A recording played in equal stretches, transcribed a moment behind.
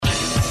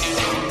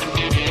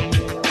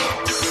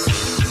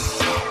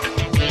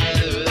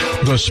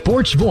The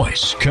Sports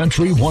Voice,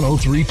 Country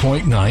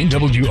 103.9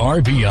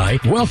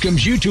 WRBI,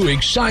 welcomes you to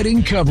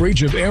exciting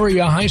coverage of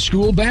area high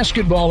school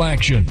basketball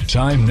action.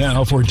 Time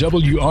now for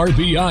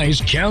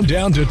WRBI's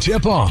Countdown to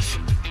Tip-Off.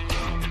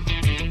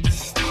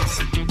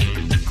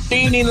 Good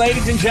evening,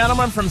 ladies and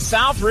gentlemen, from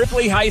South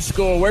Ripley High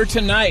School, where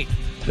tonight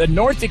the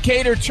North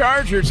Decatur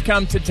Chargers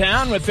come to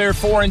town with their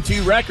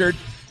 4-2 record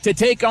to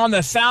take on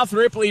the South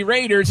Ripley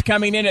Raiders,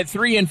 coming in at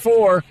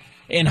 3-4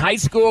 in high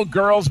school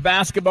girls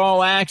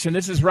basketball action.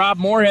 This is Rob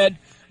Moorhead,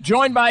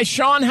 joined by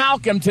Sean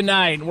Halcomb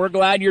tonight. We're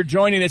glad you're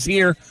joining us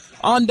here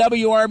on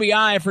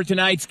WRBI for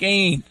tonight's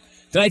game.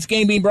 Tonight's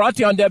game being brought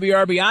to you on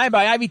WRBI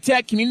by Ivy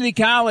Tech Community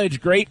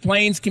College, Great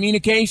Plains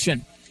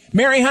Communication,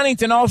 Mary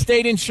Huntington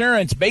Allstate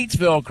Insurance,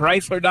 Batesville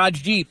Chrysler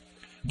Dodge Jeep,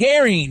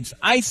 Garings,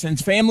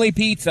 Ison's Family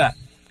Pizza,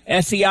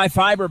 SEI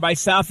Fiber by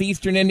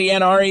Southeastern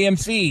Indiana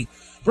RAMC,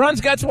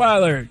 Bruns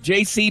Gutzweiler,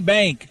 JC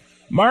Bank,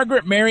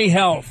 Margaret Mary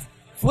Health,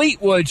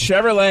 Fleetwood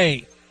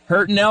Chevrolet,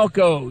 Hurt &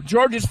 Elko,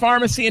 George's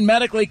Pharmacy and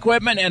Medical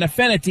Equipment, and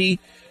Affinity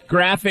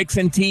Graphics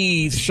and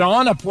Tees.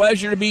 Sean, a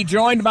pleasure to be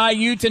joined by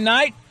you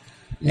tonight.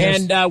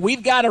 Yes. And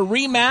we've got a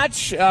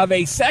rematch of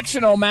a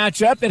sectional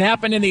matchup that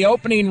happened in the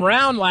opening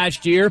round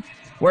last year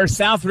where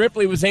South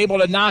Ripley was able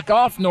to knock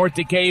off North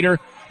Decatur.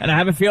 And I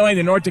have a feeling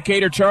the North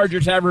Decatur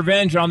Chargers have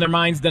revenge on their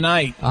minds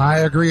tonight. I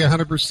agree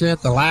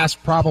 100%. The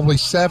last probably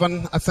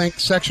 7, I think,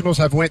 sectionals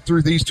have went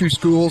through these two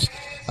schools.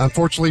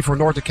 Unfortunately for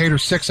North Decatur,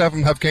 6 of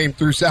them have came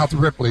through South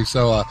Ripley.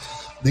 So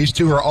these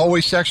two are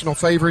always sectional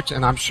favorites,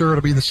 and I'm sure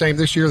it'll be the same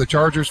this year. The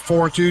Chargers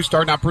 4-2,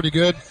 starting out pretty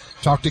good.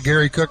 Talked to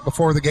Gary Cook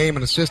before the game,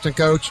 an assistant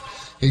coach.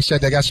 He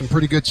said they got some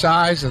pretty good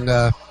size, and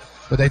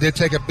but they did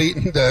take a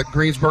beating to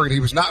Greensburg, and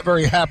he was not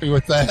very happy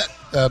with that,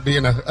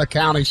 being a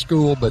county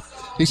school. But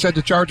he said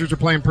the Chargers are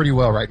playing pretty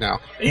well right now.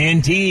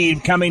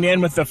 Indeed, coming in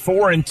with the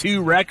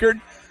 4-2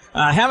 record.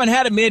 Haven't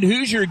had a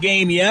mid-Hoosier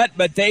game yet,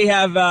 but they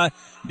have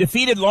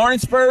defeated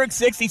Lawrenceburg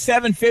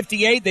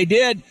 67-58. They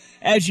did,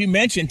 as you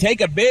mentioned,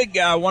 take a big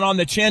one on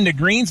the chin to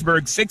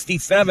Greensburg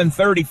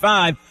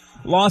 67-35.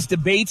 Lost to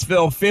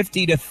Batesville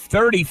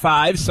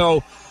 50-35.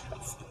 So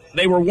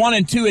they were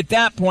 1-2 at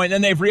that point.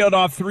 Then they've reeled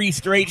off 3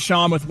 straight,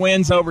 Sean, with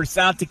wins over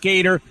South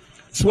Decatur,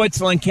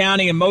 Switzerland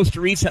County, and most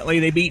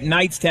recently they beat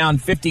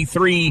Knightstown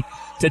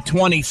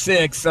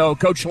 53-26. So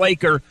Coach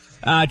Laker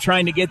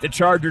trying to get the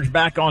Chargers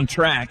back on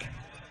track.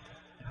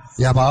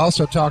 Yeah, but I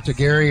also talked to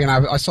Gary, and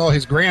I saw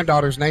his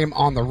granddaughter's name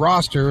on the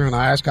roster, and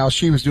I asked how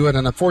she was doing,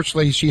 and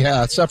unfortunately she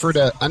suffered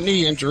a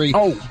knee injury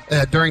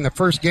during the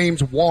first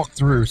game's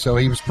walkthrough, so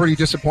he was pretty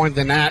disappointed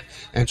in that,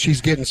 and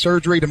she's getting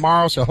surgery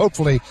tomorrow, so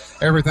hopefully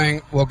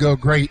everything will go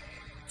great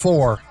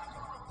for,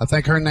 I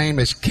think her name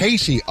is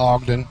Casey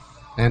Ogden,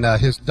 and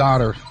his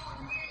daughter's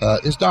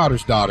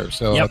daughter.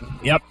 So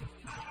Yep.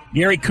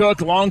 Gary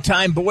Cook,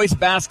 longtime boys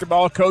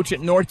basketball coach at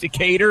North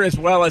Decatur, as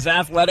well as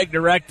athletic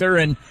director,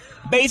 and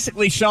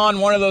basically, Sean,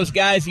 one of those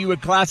guys you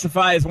would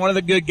classify as one of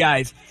the good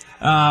guys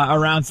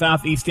around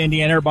Southeast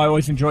Indiana. Everybody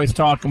always enjoys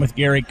talking with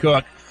Gary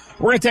Cook.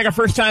 We're going to take our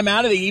first time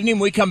out of the evening.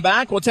 When we come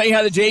back, we'll tell you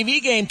how the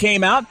JV game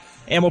came out,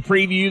 and we'll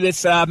preview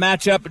this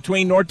matchup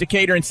between North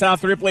Decatur and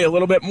South Ripley a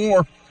little bit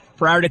more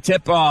prior to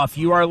tip-off.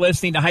 You are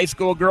listening to high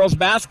school girls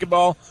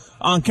basketball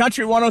on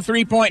Country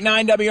 103.9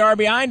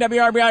 WRBI and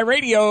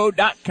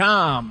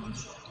WRBIRadio.com.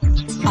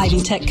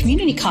 Ivy Tech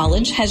Community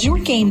College has your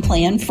game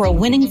plan for a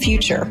winning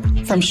future.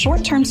 From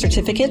short-term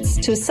certificates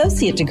to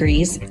associate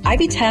degrees,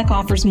 Ivy Tech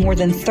offers more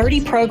than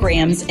 30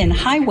 programs in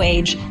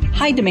high-wage,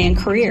 high-demand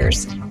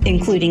careers,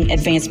 including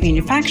advanced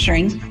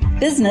manufacturing,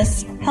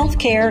 business,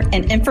 healthcare,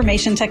 and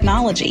information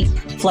technology.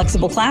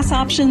 Flexible class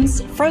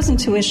options, frozen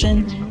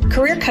tuition,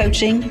 career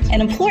coaching,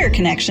 and employer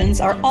connections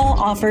are all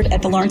offered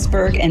at the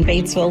Lawrenceburg and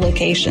Batesville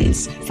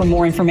locations. For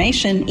more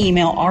information,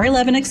 email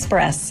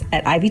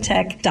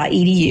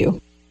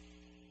r11express@ivytech.edu.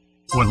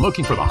 When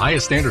looking for the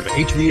highest standard of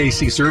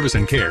HVAC service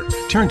and care,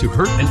 turn to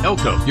Hurt &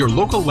 Elko, your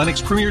local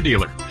Lennox Premier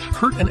dealer.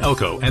 Hurt &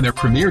 Elko and their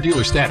Premier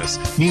dealer status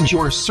means you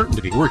are certain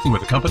to be working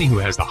with a company who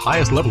has the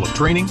highest level of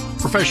training,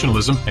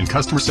 professionalism, and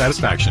customer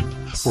satisfaction.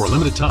 For a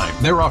limited time,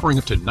 they're offering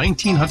up to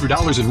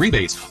 $1,900 in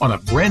rebates on a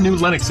brand new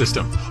Lennox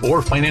system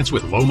or finance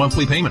with low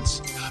monthly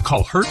payments.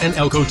 Call Hurt &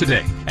 Elko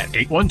today at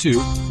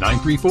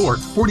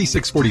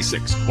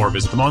 812-934-4646 or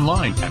visit them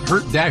online at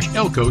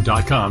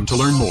hurt-elko.com to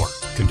learn more.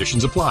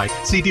 Conditions apply.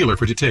 See dealer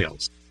for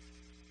details.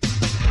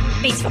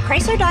 Batesville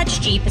Chrysler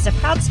Dodge Jeep is a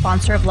proud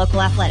sponsor of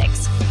local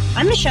athletics.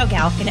 I'm Michelle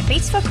Galk, and at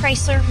Batesville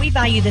Chrysler, we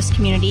value this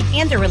community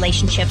and the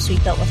relationships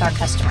we've built with our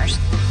customers.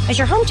 As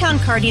your hometown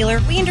car dealer,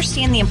 we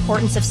understand the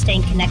importance of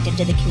staying connected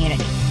to the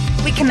community.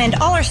 We commend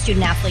all our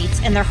student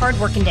athletes and their hard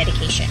work and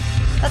dedication.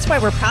 That's why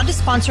we're proud to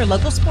sponsor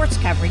local sports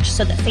coverage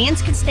so that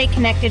fans can stay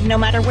connected no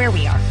matter where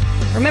we are.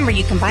 Remember,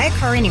 you can buy a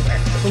car anywhere,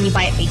 but when you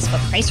buy at Batesville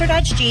Chrysler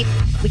Dodge Jeep,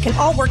 we can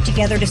all work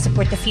together to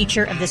support the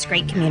future of this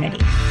great community.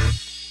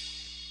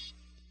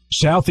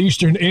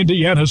 Southeastern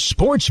Indiana's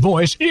sports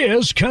voice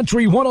is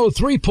Country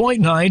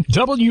 103.9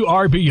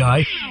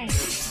 WRBI.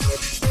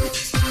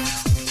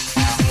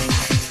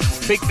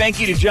 Big thank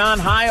you to John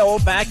Heil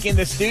back in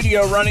the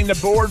studio running the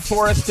board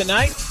for us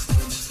tonight.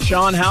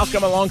 Sean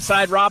Halcomb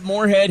alongside Rob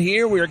Moorhead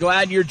here. We are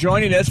glad you're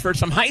joining us for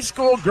some high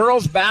school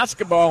girls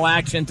basketball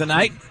action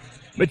tonight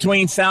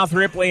between South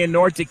Ripley and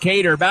North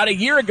Decatur. About a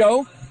year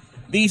ago,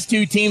 these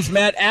two teams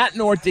met at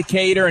North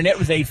Decatur, and it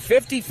was a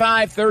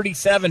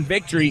 55-37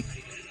 victory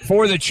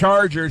for the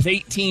Chargers,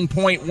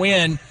 18-point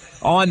win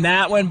on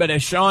that one. But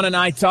as Sean and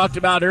I talked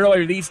about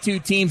earlier, these two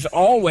teams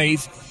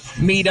always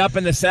meet up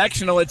in the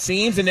sectional, it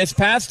seems. And this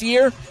past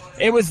year,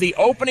 it was the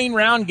opening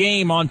round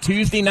game on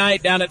Tuesday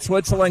night down at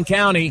Switzerland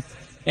County,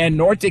 and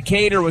North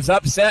Decatur was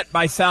upset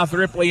by South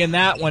Ripley in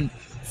that one,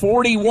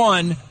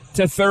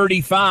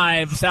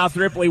 41-35. South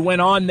Ripley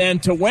went on then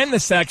to win the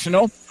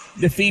sectional,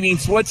 defeating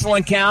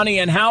Switzerland County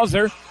and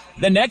Hauser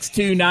the next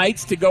two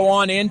nights to go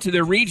on into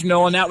the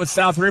regional, and that was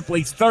South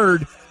Ripley's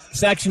third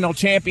sectional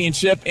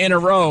championship in a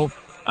row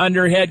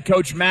under head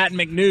coach Matt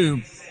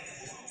McNew.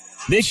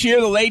 This year,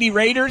 the Lady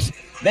Raiders,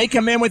 they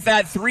come in with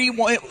that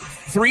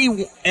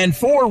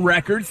 3-4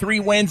 record, 3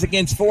 wins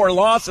against 4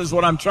 losses,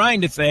 what I'm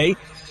trying to say.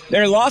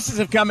 Their losses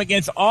have come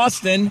against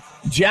Austin,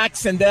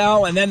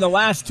 Jacksonville, and then the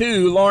last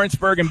two,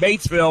 Lawrenceburg and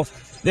Batesville.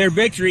 Their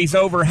victories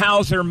over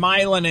Hauser,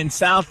 Milan, and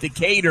South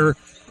Decatur.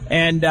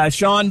 And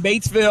Sean,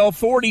 Batesville,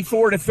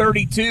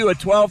 44-32, a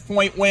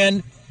 12-point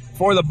win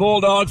for the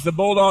Bulldogs. The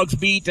Bulldogs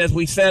beat, as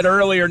we said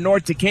earlier,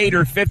 North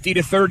Decatur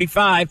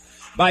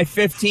 50-35 by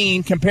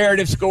 15.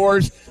 Comparative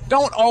scores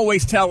don't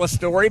always tell a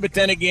story, but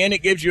then again,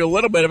 it gives you a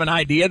little bit of an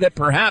idea that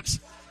perhaps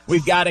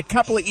we've got a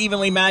couple of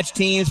evenly matched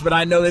teams, but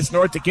I know this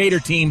North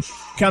Decatur team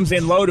comes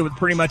in loaded with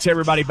pretty much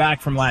everybody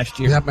back from last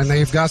year. Yep, and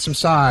they've got some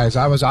size.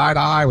 I was eye to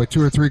eye with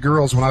 2 or 3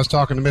 girls when I was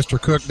talking to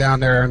Mr. Cook down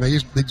there, and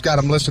he's got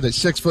them listed at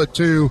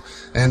 6'2",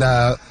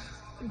 and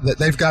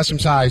they've got some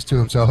size to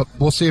them. So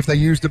we'll see if they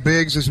use the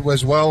bigs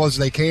as well as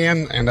they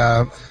can,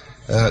 and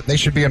they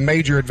should be a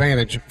major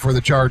advantage for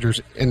the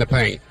Chargers in the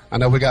paint. I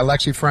know we got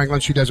Lexi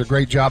Franklin. She does a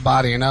great job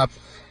bodying up,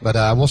 but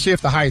we'll see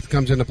if the height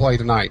comes into play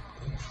tonight.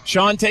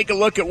 Sean, take a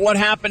look at what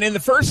happened in the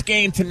first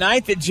game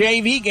tonight. The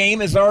JV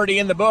game is already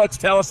in the books.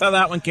 Tell us how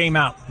that one came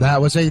out. That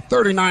was a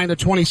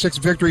 39-26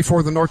 victory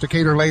for the North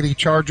Decatur Lady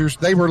Chargers.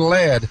 They were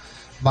led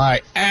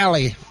by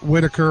Allie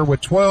Whitaker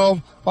with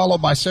 12,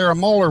 followed by Sarah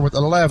Moeller with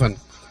 11.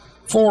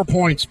 4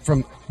 points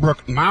from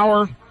Brooke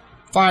Maurer,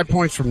 5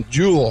 points from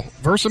Jewel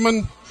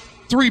Verseman,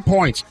 3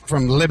 points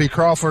from Libby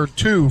Crawford,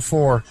 2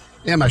 for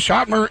Emma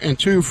Schottmer, and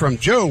 2 from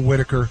Joe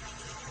Whitaker.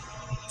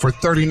 For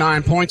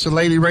 39 points, the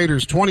Lady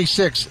Raiders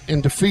 26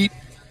 in defeat,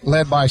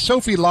 led by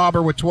Sophie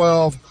Lauber with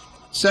 12,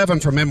 7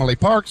 from Emily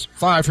Parks,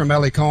 5 from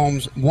Ellie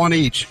Combs, 1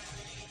 each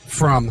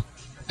from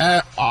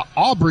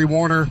Aubrey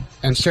Warner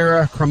and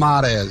Sarah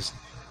Cremades.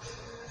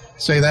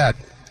 Say that.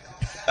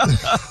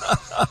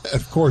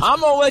 Of course. I'm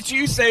going to let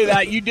you say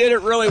that. You did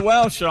it really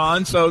well,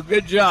 Sean, so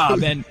good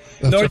job. And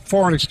that's a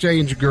foreign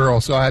exchange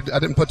girl, so I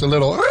didn't put the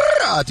little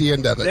at the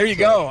end of it. There you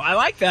go. I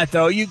like that,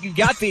 though. You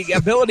got the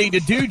ability to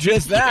do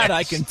just that, yes.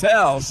 I can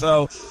tell.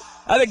 So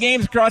other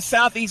games across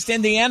southeast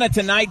Indiana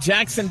tonight.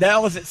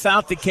 Jacksonville is at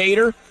South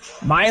Decatur.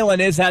 Milan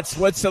is at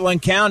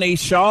Switzerland County.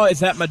 Shaw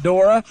is at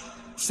Medora.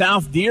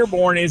 South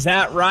Dearborn is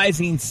at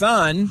Rising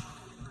Sun.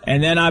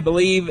 And then I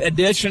believe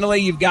additionally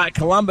you've got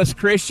Columbus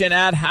Christian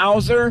at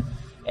Hauser,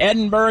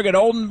 Edinburgh at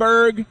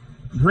Oldenburg,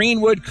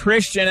 Greenwood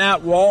Christian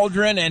at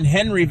Waldron, and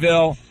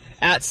Henryville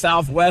at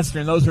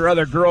Southwestern. Those are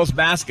other girls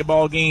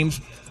basketball games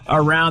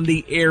around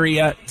the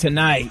area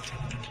tonight.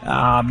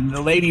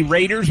 The Lady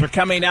Raiders are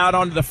coming out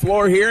onto the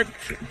floor here,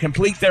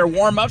 complete their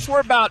warm-ups. We're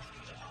about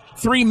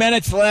 3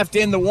 minutes left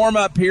in the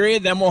warm-up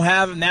period. Then we'll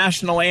have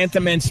national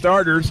anthem and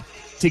starters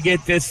to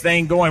get this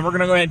thing going. We're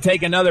going to go ahead and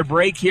take another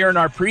break here in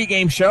our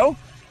pregame show,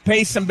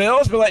 pay some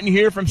bills. We're letting you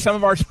hear from some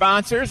of our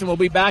sponsors, and we'll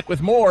be back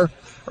with more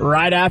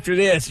right after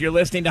this. You're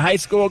listening to high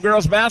school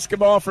girls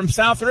basketball from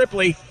South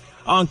Ripley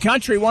on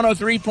Country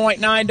 103.9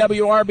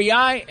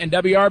 WRBI and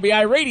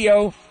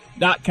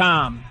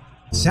WRBIRadio.com.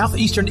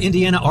 Southeastern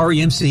Indiana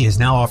REMC is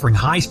now offering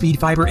high-speed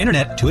fiber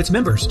internet to its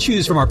members.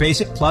 Choose from our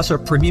basic, plus, or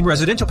premium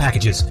residential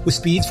packages with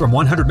speeds from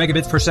 100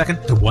 megabits per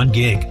second to 1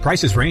 gig.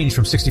 Prices range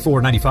from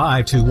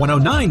 $64.95 to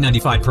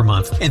 $109.95 per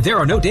month, and there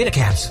are no data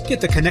caps.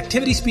 Get the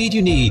connectivity speed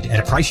you need at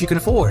a price you can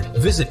afford.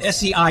 Visit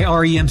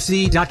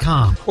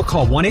SEIREMC.com or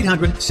call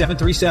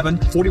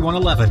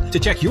 1-800-737-4111 to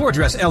check your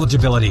address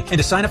eligibility and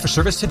to sign up for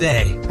service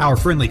today. Our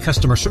friendly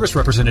customer service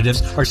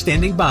representatives are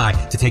standing by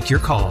to take your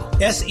call.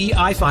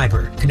 SEI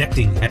Fiber,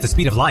 connecting at the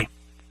speed of light.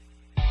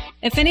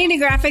 Affinity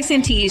Graphics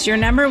and Tees, your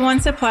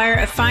 #1 supplier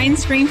of fine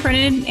screen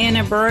printed and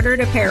embroidered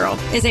apparel,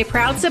 is a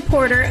proud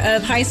supporter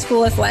of high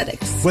school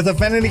athletics. With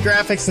Affinity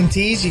Graphics and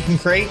Tees, you can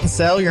create and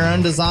sell your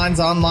own designs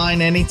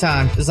online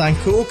anytime. Design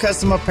cool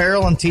custom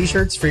apparel and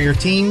t-shirts for your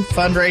team,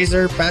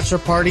 fundraiser, bachelor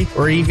party,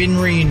 or even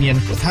reunion.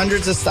 With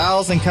hundreds of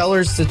styles and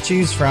colors to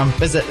choose from,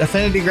 visit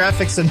Affinity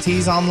Graphics and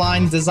Tees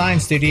online design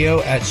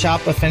studio at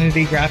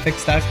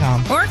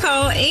shopaffinitygraphics.com. Or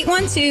call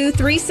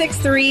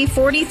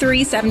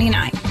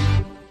 812-363-4379.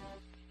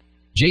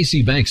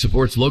 JC Bank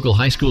supports local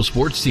high school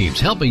sports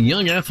teams, helping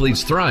young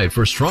athletes thrive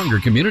for stronger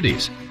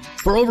communities.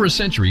 For over a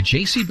century,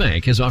 JC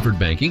Bank has offered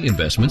banking,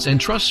 investments, and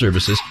trust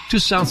services to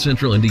South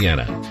Central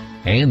Indiana.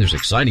 And there's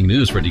exciting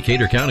news for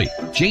Decatur County.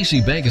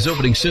 JC Bank is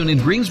opening soon in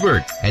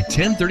Greensburg at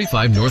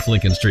 1035 North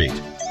Lincoln Street.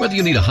 Whether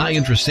you need a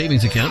high-interest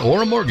savings account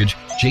or a mortgage,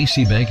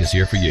 JC Bank is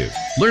here for you.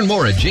 Learn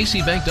more at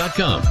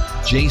jcbank.com.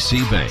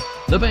 JC Bank,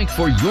 the bank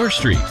for your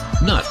street,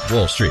 not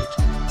Wall Street.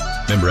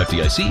 Member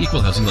FDIC, Equal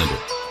Housing Lender.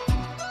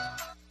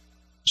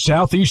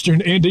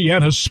 Southeastern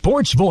Indiana's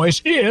sports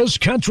voice is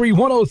Country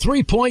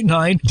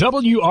 103.9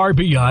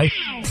 WRBI.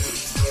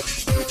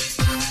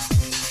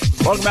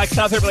 Welcome back to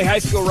South Ripley High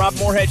School. Rob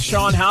Moorhead,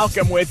 Sean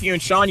Halcomb with you.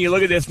 And Sean, you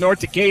look at this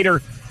North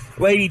Decatur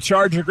Lady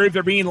Charger group.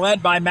 They're being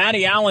led by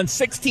Maddie Allen,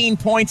 16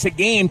 points a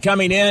game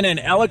coming in, and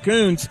Ella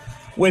Coons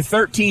with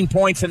 13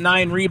 points and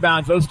 9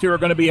 rebounds. Those two are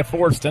going to be a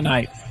force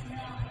tonight.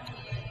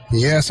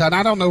 Yes, and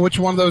I don't know which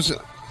one of those.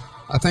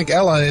 I think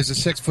Ella is a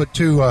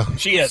 6'2".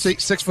 She is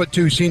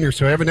 6'2" senior,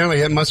 so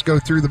evidently it must go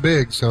through the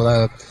big.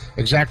 So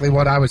exactly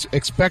what I was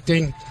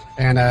expecting,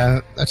 and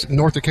that's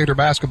North Decatur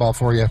basketball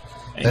for you.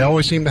 They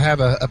always seem to have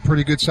a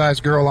pretty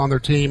good-sized girl on their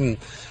team,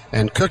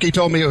 and Cookie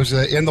told me it was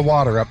in the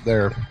water up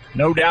there.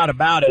 No doubt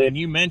about it. And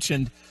you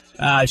mentioned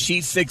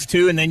she's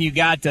 6'2", and then you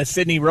got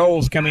Sydney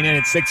Rolls coming in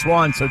at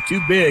 6'1", so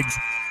two bigs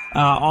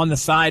on the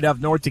side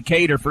of North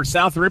Decatur. For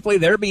South Ripley,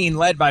 they're being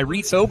led by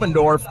Reese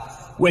Obendorf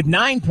with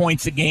 9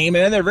 points a game,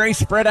 and then they're very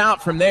spread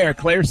out from there.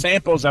 Claire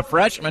Samples, a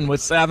freshman,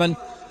 with 7.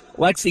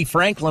 Lexi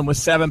Franklin with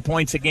 7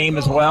 points a game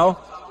as well.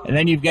 And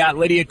then you've got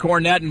Lydia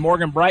Cornett and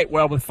Morgan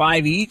Brightwell with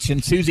 5 each,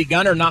 and Susie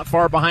Gunner not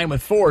far behind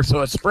with 4.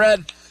 So a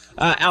spread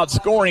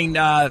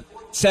outscoring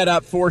set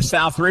up for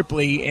South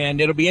Ripley, and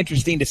it'll be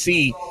interesting to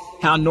see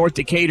how North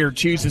Decatur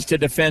chooses to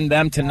defend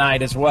them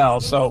tonight as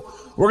well. So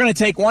we're going to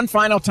take one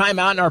final time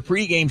out in our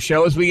pregame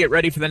show as we get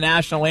ready for the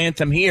national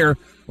anthem here.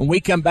 When we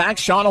come back,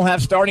 Sean will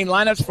have starting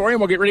lineups for you,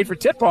 and we'll get ready for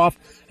tip-off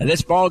of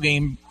this ball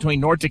game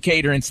between North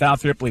Decatur and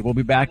South Ripley. We'll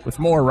be back with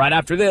more right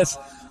after this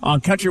on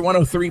Country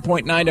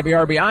 103.9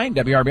 WRBI and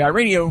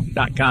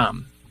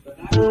WRBIRadio.com.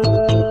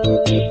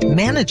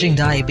 Managing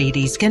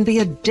diabetes can be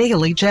a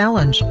daily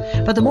challenge,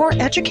 but the more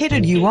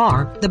educated you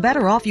are, the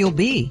better off you'll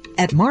be.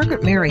 At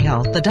Margaret Mary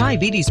Health, the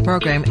diabetes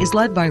program is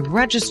led by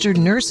registered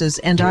nurses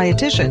and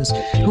dietitians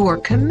who are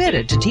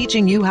committed to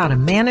teaching you how to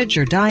manage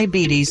your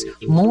diabetes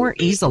more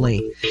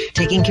easily.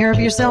 Taking care of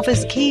yourself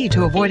is key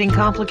to avoiding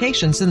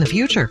complications in the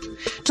future.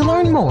 To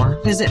learn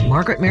more, visit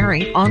Margaret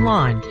Mary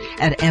online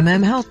at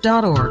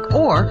mmhealth.org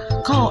or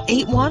call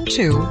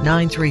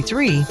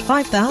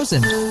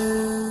 812-933-5000.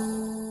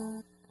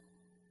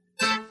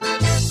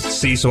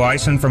 Cecil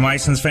Eisen from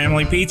Eisen's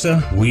Family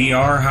Pizza. We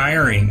are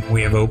hiring.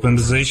 We have open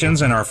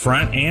positions in our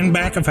front and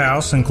back of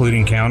house,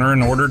 including counter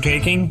and order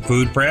taking,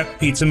 food prep,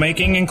 pizza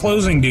making, and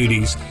closing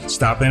duties.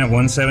 Stop in at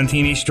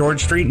 117 East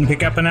George Street and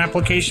pick up an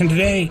application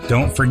today.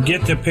 Don't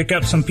forget to pick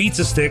up some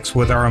pizza sticks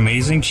with our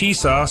amazing cheese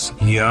sauce.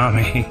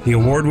 Yummy. The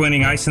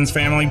award-winning Eisen's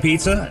Family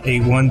Pizza,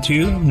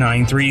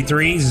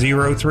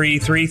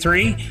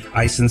 812-933-0333,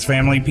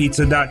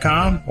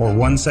 eisensfamilypizza.com, or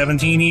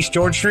 117 East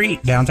George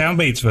Street, downtown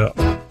Batesville.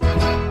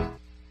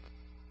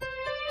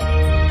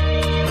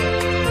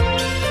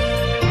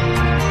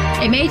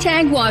 A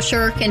Maytag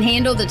washer can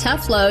handle the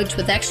tough loads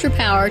with extra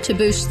power to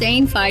boost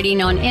stain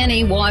fighting on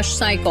any wash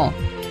cycle.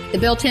 The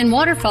built-in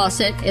water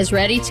faucet is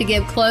ready to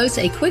give clothes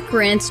a quick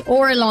rinse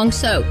or a long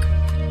soak.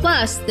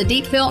 Plus, the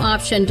deep fill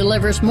option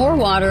delivers more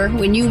water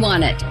when you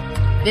want it.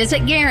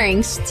 Visit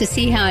Gehring's to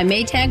see how a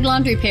Maytag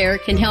laundry pair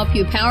can help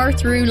you power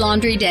through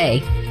laundry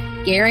day.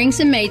 Gehring's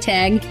and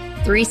Maytag,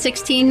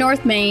 316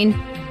 North Main,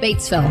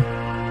 Batesville.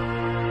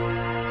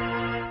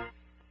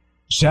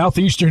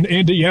 Southeastern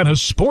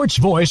Indiana's sports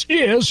voice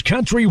is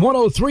Country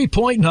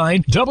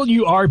 103.9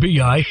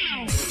 WRBI.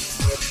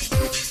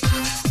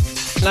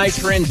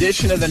 Nice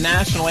rendition of the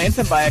national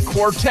anthem by a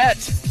quartet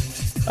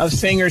of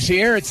singers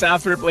here at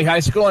South Ripley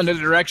High School under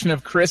the direction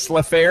of Chris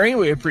LaFerry.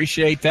 We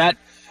appreciate that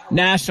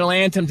national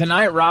anthem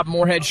tonight. Rob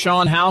Moorhead,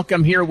 Sean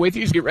Halcomb here with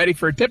you. Get ready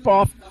for a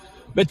tip-off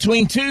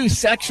between two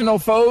sectional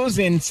foes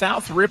in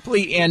South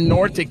Ripley and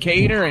North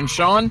Decatur. And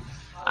Sean,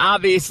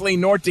 obviously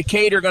North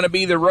Decatur going to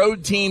be the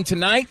road team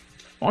tonight.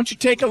 Why don't you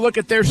take a look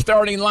at their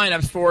starting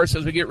lineups for us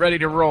as we get ready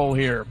to roll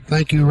here?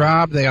 Thank you,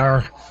 Rob. They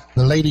are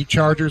the Lady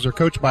Chargers, are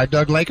coached by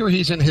Doug Laker.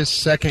 He's in his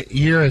second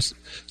year, has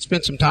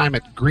spent some time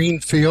at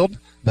Greenfield,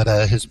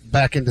 but he's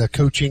back into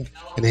coaching,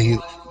 and he's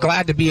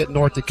glad to be at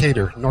North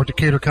Decatur. North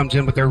Decatur comes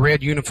in with their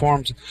red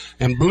uniforms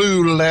and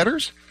blue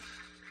letters.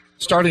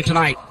 Starting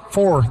tonight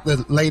for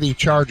the Lady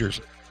Chargers,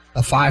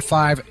 a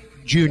 5'5"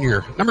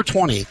 junior, number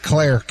 20,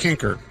 Claire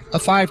Kinker. A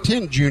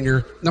 5'10"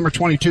 junior, number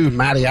 22,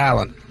 Maddie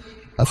Allen.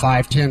 A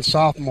 5'10"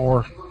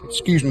 sophomore, a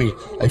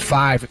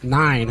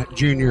 5'9"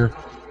 junior,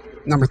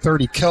 number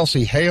 30,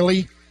 Kelsey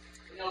Haley.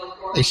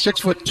 A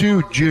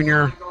 6'2"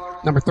 junior,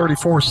 number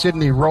 34,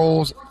 Sydney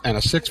Rolls. And a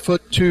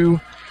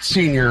 6'2"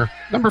 senior,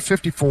 number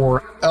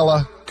 54,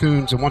 Ella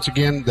Coons. And once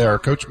again, they're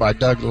coached by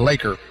Doug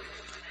Laker.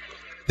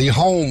 The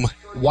home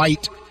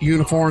white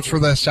uniforms for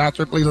the South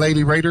Ripley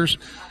Lady Raiders,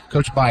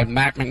 coached by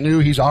Mac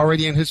McNew. He's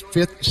already in his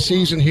 5th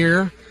season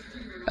here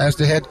as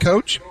the head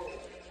coach.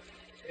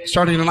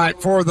 Starting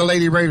tonight for the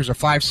Lady Raiders, a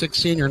 5'6"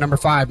 senior, number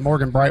 5,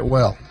 Morgan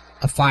Brightwell.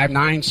 A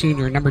 5'9"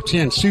 senior, number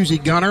 10, Susie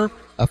Gunner.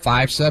 A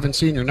 5'7"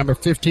 senior, number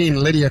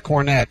 15, Lydia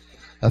Cornett.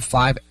 A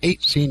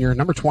 5'8" senior,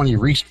 number 20,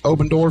 Reese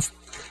Obendorf.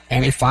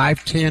 And a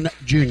 5'10"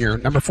 junior,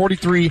 number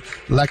 43,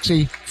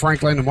 Lexi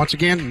Franklin. And once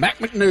again, Matt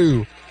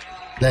McNew,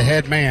 the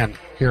head man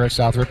here at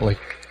South Ripley.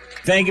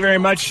 Thank you very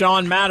much,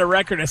 Sean. Matt, a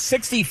record of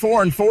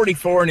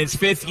 64-44 in his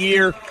 5th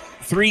year,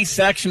 3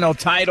 sectional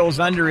titles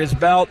under his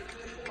belt.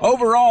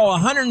 Overall,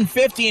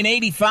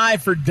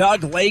 150-85 for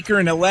Doug Laker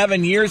in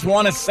 11 years.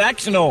 Won a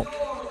sectional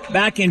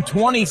back in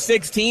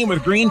 2016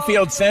 with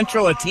Greenfield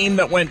Central, a team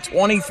that went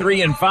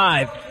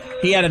 23-5.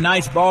 He had a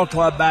nice ball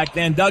club back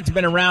then. Doug's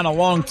been around a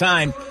long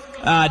time,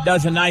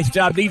 does a nice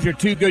job. These are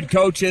 2 good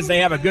coaches. They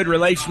have a good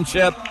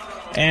relationship,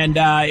 and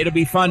it'll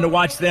be fun to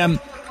watch them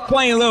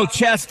playing a little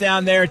chess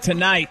down there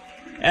tonight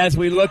as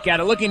we look at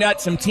it. Looking at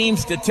some team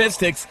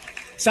statistics,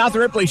 South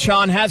Ripley,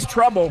 Sean, has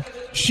trouble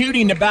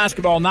shooting the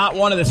basketball, not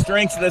one of the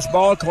strengths of this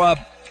ball club.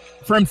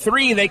 From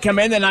 3, they come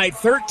in tonight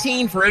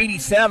 13 for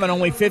 87,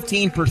 only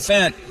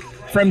 15%.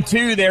 From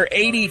 2, they're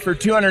 80 for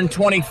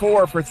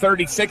 224 for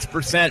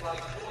 36%.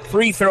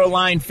 Free throw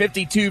line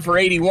 52 for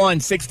 81,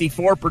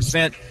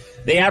 64%.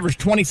 They average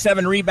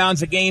 27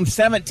 rebounds a game,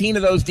 17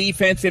 of those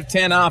defensive,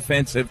 10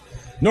 offensive.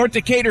 North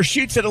Decatur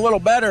shoots it a little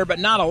better, but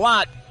not a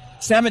lot.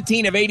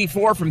 17 of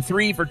 84 from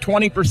 3 for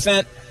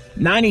 20%.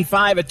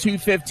 95 of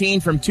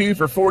 215 from 2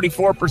 for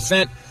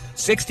 44%.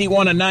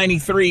 61 of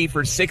 93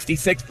 for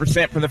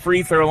 66% from the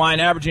free throw line,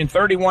 averaging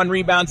 31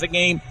 rebounds a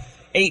game,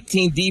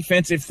 18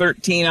 defensive,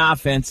 13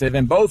 offensive,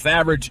 and both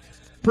average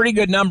pretty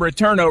good number of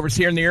turnovers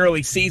here in the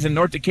early season.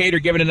 North Decatur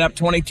giving it up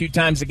 22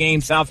 times a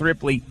game, South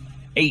Ripley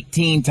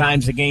 18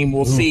 times a game.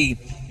 We'll see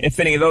if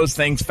any of those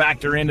things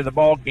factor into the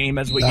ball game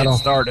as we get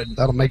started.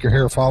 That'll make your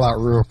hair fall out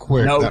real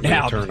quick. No that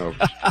doubt.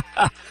 Turnovers.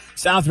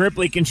 South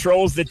Ripley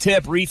controls the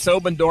tip. Reese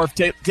Obendorf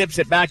tips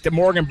it back to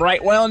Morgan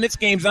Brightwell, and this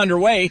game's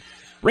underway.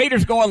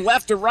 Raiders going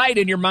left to right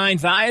in your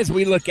mind's eye as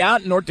we look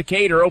out. North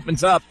Decatur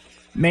opens up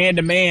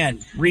man-to-man.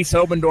 Reese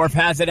Obendorf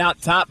has it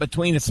out top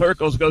between the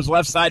circles, goes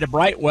left side to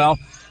Brightwell.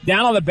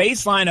 Down on the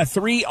baseline, a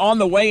 3 on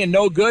the way and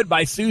no good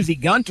by Susie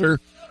Gunter.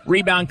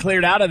 Rebound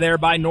cleared out of there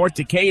by North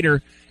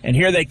Decatur. And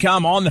here they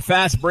come on the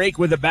fast break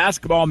with the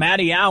basketball.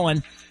 Maddie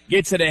Allen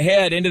gets it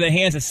ahead into the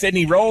hands of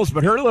Sydney Rolls,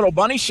 but her little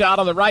bunny shot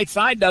on the right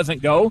side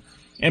doesn't go.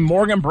 And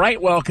Morgan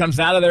Brightwell comes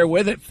out of there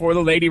with it for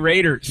the Lady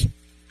Raiders.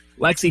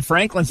 Lexi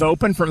Franklin's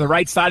open from the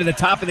right side of the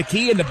top of the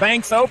key, and the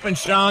bank's open,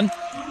 Sean.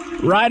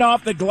 Right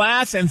off the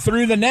glass and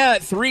through the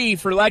net. 3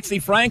 for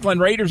Lexi Franklin.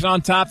 Raiders on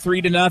top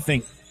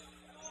 3-0.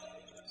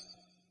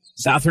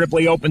 South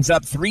Ripley opens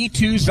up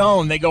 3-2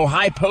 zone. They go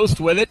high post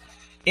with it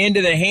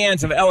into the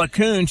hands of Ella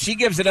Kuhn. She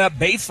gives it up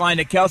baseline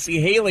to Kelsey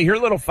Haley. Her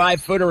little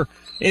 5-footer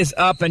is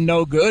up and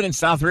no good, and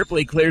South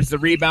Ripley clears the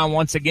rebound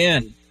once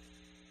again.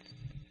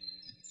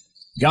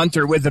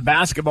 Gunter with the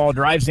basketball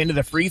drives into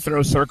the free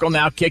throw circle,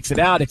 now kicks it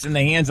out. It's in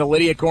the hands of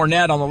Lydia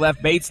Cornett on the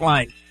left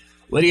baseline.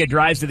 Lydia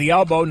drives to the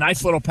elbow.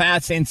 Nice little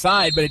pass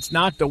inside, but it's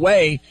knocked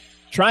away.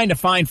 Trying to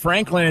find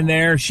Franklin in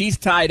there. She's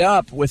tied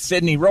up with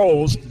Sydney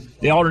Rolls.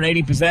 The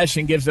alternating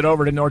possession gives it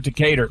over to North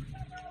Decatur.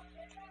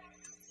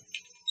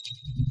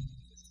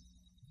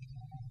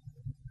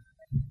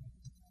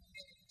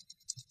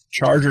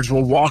 Chargers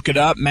will walk it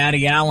up.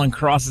 Maddie Allen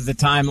crosses the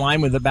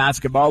timeline with the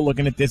basketball,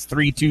 looking at this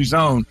 3-2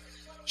 zone.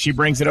 She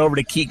brings it over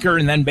to Keeker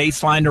and then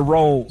baseline to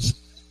Rolls.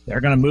 They're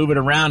going to move it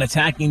around,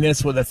 attacking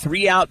this with a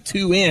 3-out,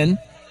 2-in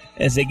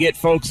as they get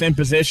folks in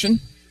position.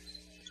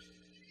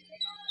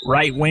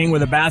 Right wing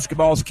with the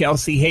basketball is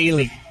Kelsey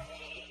Haley.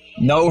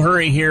 No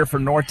hurry here for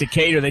North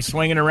Decatur. They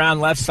swing it around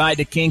left side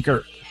to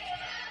Kinker.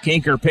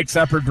 Kinker picks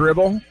up her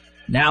dribble.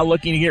 Now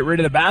looking to get rid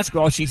of the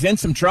basketball. She's in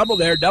some trouble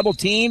there, double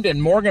teamed,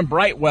 and Morgan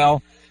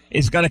Brightwell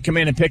is going to come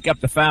in and pick up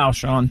the foul,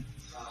 Sean.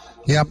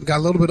 Yeah, got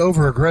a little bit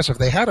over-aggressive.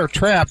 They had her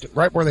trapped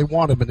right where they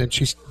wanted, but then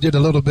she did a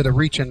little bit of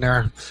reach in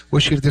there.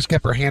 Wish she had just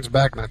kept her hands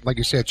back. And like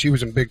you said, she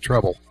was in big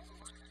trouble.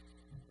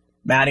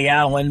 Maddie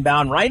Allen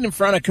inbound right in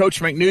front of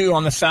Coach McNew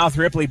on the South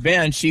Ripley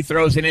bench. She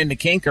throws it into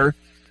Kinker,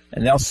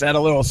 and they'll set a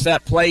little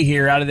set play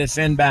here out of this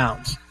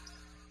inbounds.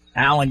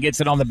 Allen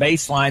gets it on the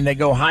baseline. They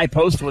go high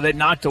post with it,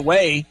 knocked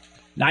away.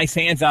 Nice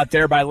hands out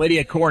there by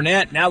Lydia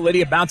Cornett. Now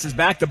Lydia bounces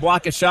back to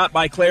block a shot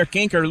by Claire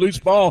Kinker. Loose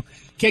ball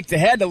kicked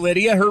ahead to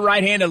Lydia. Her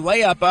right-handed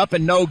layup up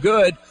and no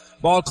good.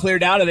 Ball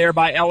cleared out of there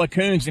by Ella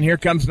Coons, and here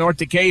comes North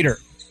Decatur.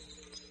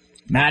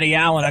 Maddie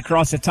Allen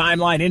across the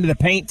timeline into the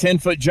paint.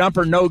 10-foot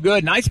jumper, no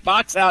good. Nice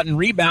box out and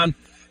rebound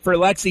for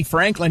Lexi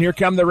Franklin. Here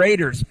come the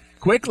Raiders.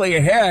 Quickly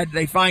ahead,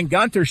 they find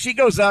Gunter. She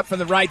goes up from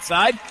the right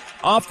side,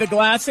 off the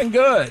glass and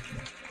good.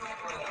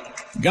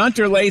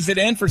 Gunter lays it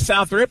in for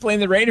South Ripley,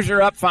 and the Raiders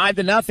are up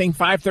 5-0.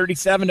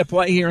 5:37 to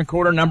play here in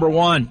quarter number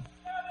 1.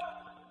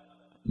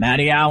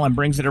 Maddie Allen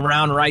brings it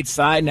around right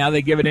side. Now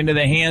they give it into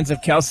the hands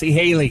of Kelsey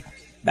Haley.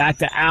 Back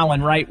to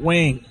Allen, right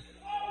wing.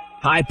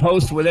 High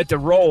post with it to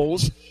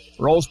Rolls.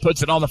 Rolls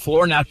puts it on the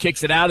floor, now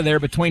kicks it out of there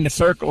between the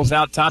circles,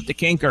 out top to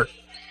Kinker.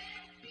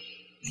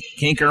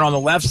 Kinker on the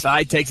left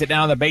side takes it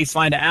down the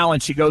baseline to Allen.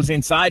 She goes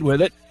inside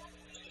with it.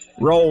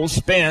 rolls,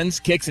 spins,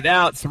 kicks it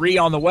out. 3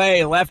 on the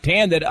way,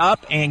 left-handed,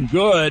 up and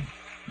good.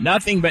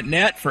 Nothing but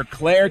net for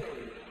Claire.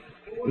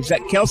 Was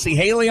that Kelsey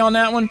Haley on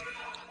that one?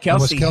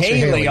 Kelsey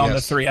Haley on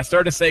the 3. I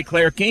started to say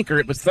Claire Kinker.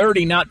 It was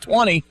 30, not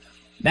 20.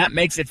 That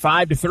makes it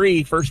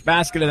 5-3. First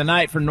basket of the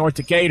night for North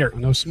Decatur.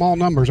 Those small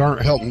numbers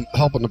aren't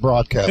helping the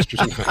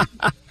broadcasters.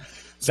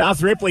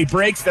 South Ripley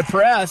breaks the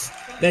press.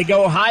 They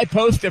go high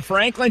post to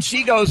Franklin.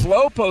 She goes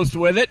low post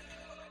with it.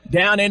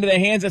 Down into the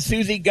hands of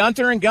Susie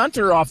Gunter, and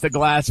Gunter off the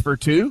glass for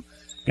 2.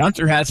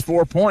 Gunter has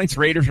 4 points.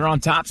 Raiders are on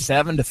top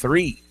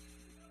 7-3.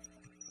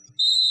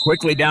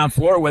 Quickly down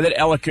floor with it.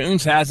 Ella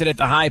Coons has it at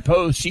the high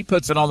post. She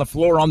puts it on the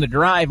floor on the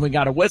drive. We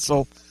got a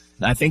whistle.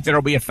 And I think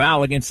there'll be a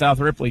foul against South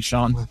Ripley,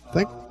 Sean.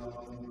 They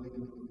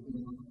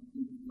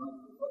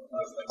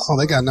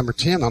got number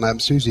 10 on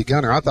that, Susie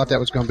Gunter. I thought that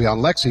was going to be on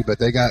Lexi, but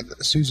they got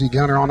Susie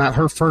Gunter on that,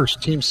 her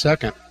first, team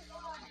second.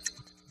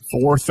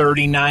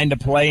 4:39 to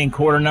play in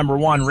quarter number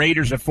 1.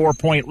 Raiders a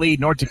 4-point lead.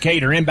 North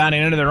Decatur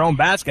inbounding into their own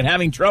basket,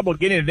 having trouble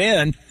getting it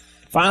in.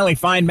 Finally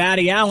find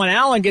Maddie Allen.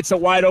 Allen gets a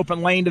wide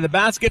open lane to the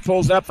basket,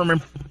 pulls up from in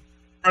front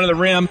of the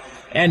rim,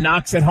 and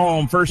knocks it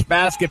home. First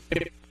basket.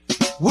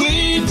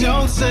 We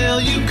don't sell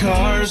you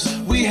cars,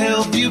 we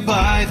help you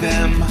buy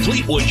them.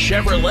 Fleetwood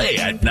Chevrolet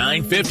at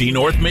 950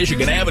 North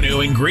Michigan Avenue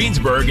in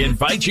Greensburg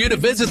invites you to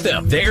visit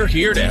them. They're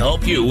here to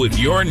help you with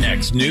your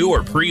next new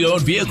or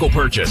pre-owned vehicle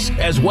purchase,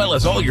 as well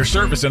as all your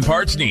service and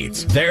parts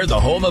needs. They're the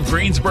home of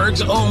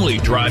Greensburg's only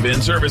drive-in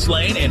service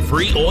lane and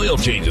free oil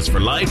changes for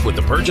life with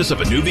the purchase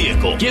of a new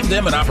vehicle. Give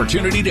them an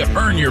opportunity to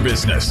earn your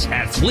business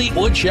at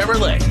Fleetwood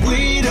Chevrolet.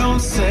 We don't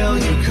sell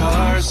you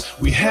cars,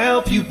 we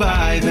help you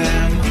buy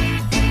them.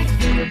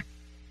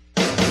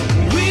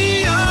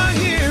 We are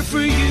here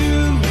for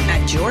you.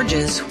 At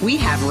George's, we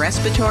have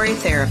respiratory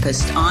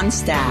therapists on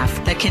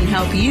staff that can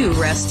help you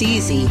rest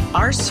easy.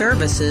 Our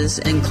services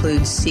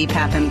include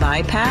CPAP and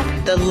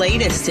BiPAP, the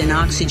latest in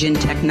oxygen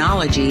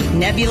technology,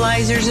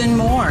 nebulizers, and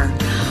more.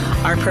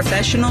 Our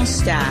professional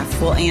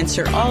staff will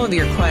answer all of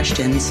your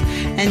questions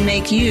and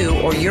make you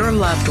or your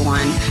loved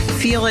one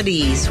feel at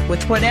ease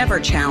with whatever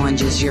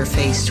challenges you're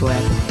faced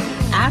with.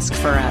 Ask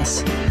for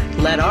us.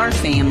 Let our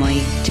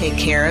family take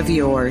care of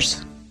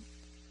yours.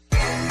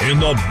 In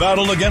the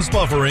battle against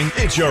buffering,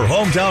 it's your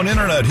hometown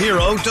internet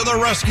hero to the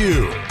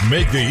rescue.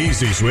 Make the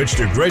easy switch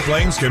to Great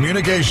Plains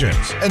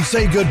Communications and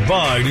say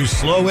goodbye to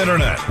slow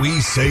internet. We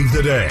save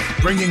the day,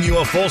 bringing you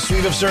a full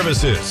suite of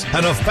services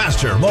and a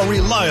faster, more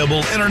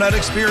reliable internet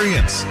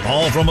experience.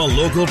 All from a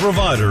local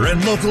provider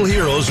and local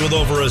heroes with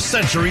over a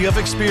century of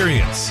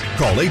experience.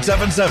 Call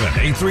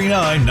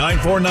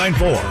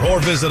 877-839-9494 or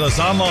visit us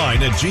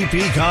online at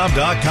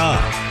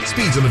gpcom.com.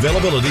 Speeds and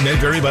availability may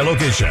vary by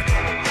location.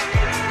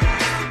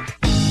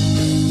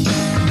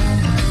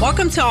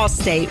 Welcome to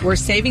Allstate, where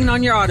saving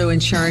on your auto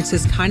insurance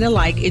is kind of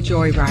like a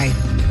joyride.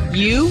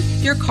 You,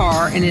 your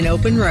car, and an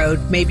open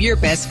road may be your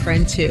best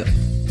friend, too.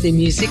 The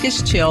music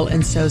is chill,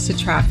 and so's the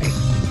traffic.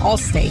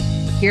 Allstate.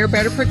 Here,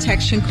 better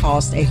protection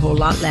costs a whole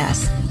lot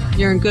less.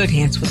 You're in good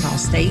hands with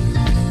Allstate.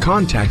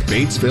 Contact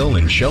Batesville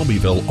and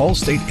Shelbyville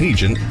Allstate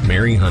agent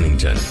Mary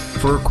Huntington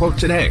for a quote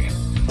today.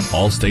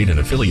 Allstate and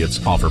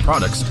affiliates offer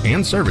products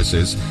and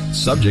services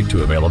subject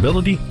to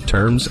availability,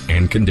 terms,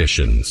 and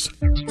conditions.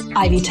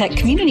 Ivy Tech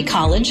Community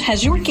College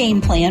has your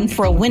game plan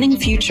for a winning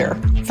future.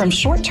 From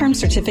short-term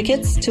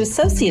certificates to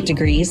associate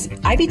degrees,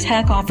 Ivy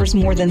Tech offers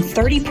more than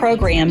 30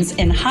 programs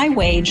in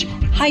high-wage,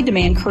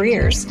 high-demand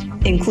careers,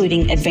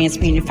 including advanced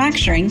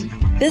manufacturing,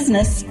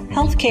 business,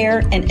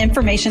 healthcare, and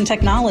information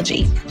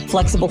technology.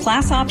 Flexible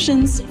class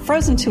options,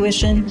 frozen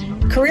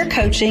tuition, career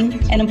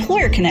coaching, and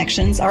employer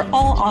connections are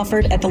all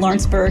offered at the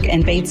Lawrenceburg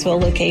and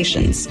Batesville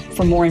locations.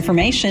 For more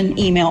information,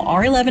 email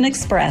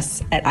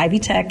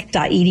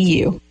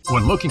r11express@ivytech.edu.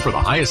 When looking for the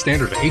highest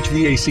standard of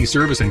HVAC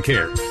service and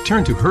care,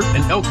 turn to Hurt &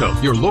 Elko,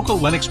 your local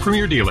Lennox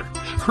Premier dealer.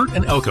 Hurt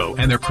 & Elko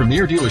and their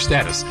Premier dealer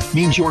status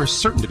means you're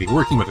certain to be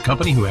working with a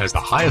company who has the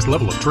highest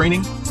level of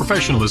training,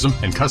 professionalism,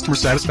 and customer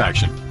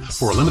satisfaction.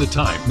 For a limited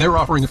time, they're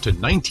offering up to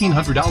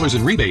 $1,900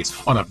 in rebates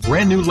on a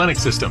brand new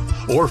Lennox system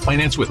or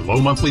finance with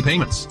low monthly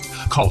payments.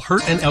 Call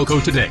Hurt & Elko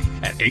today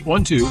at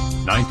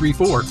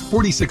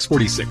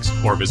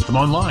 812-934-4646 or visit them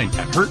online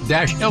at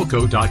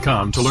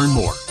hurt-elko.com to learn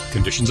more.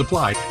 Conditions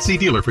apply. See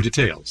dealer for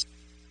details.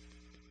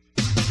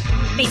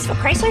 Batesville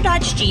Chrysler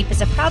Dodge Jeep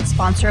is a proud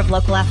sponsor of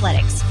local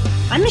athletics.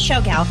 I'm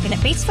Michelle Galk, and at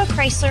Batesville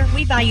Chrysler,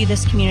 we value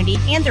this community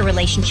and the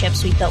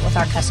relationships we've built with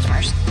our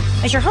customers.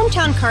 As your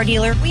hometown car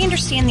dealer, we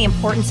understand the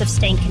importance of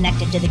staying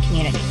connected to the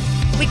community.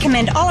 We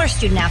commend all our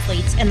student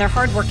athletes and their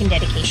hard work and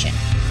dedication.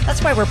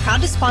 That's why we're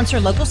proud to sponsor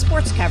local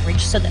sports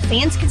coverage so that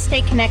fans can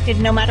stay connected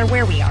no matter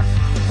where we are.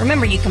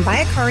 Remember, you can buy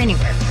a car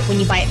anywhere, but when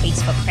you buy at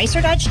Batesville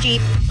Chrysler Dodge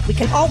Jeep, we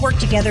can all work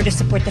together to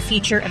support the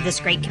future of this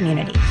great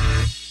community.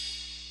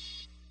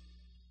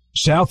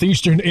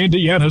 Southeastern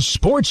Indiana's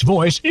sports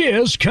voice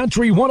is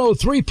Country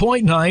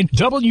 103.9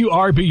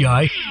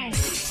 WRBI.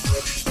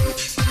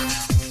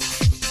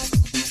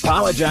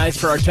 Apologize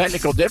for our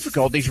technical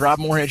difficulties. Rob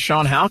Moorhead,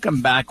 Sean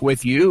Halcomb back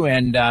with you,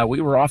 and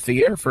we were off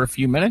the air for a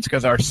few minutes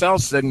because our cell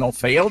signal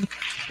failed.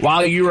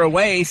 While you were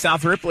away,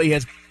 South Ripley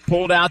has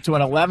pulled out to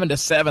an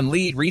 11-7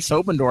 lead. Reese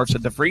Obendorf's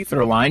at the free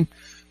throw line,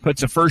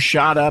 puts the first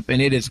shot up,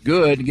 and it is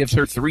good. Gives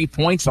her 3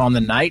 points on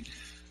the night.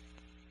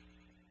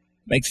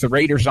 Makes the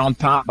Raiders on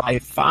top by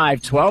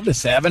 5,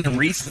 12-7. And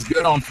Reese is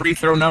good on free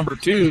throw number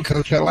 2.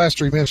 Coach, that last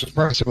 3 minutes was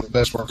probably some of the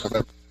best work I've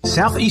ever.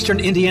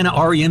 Southeastern Indiana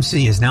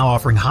REMC is now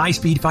offering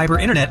high-speed fiber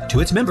internet to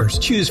its members.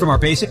 Choose from our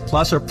basic,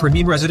 plus, or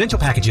premium residential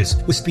packages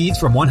with speeds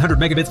from 100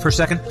 megabits per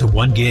second to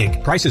 1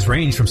 gig. Prices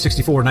range from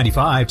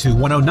 $64.95 to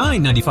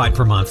 $109.95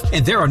 per month,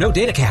 and there are no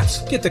data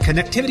caps. Get the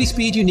connectivity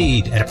speed you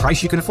need at a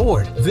price you can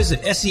afford.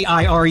 Visit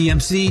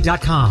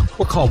SEIREMC.com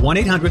or call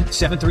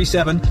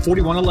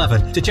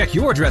 1-800-737-4111 to check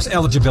your address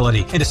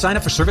eligibility and to sign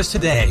up for service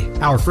today.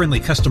 Our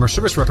friendly customer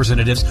service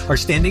representatives are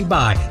standing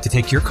by to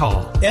take your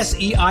call.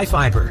 SEI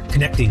Fiber,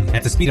 connecting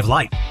at the speed of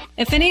light.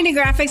 Affinity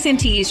Graphics and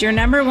Tees, your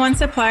 #1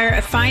 supplier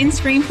of fine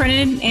screen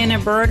printed and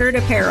embroidered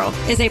apparel,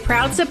 is a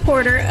proud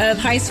supporter of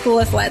high school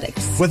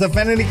athletics. With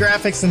Affinity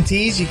Graphics and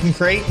Tees, you can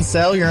create and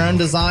sell your own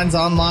designs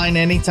online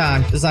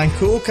anytime. Design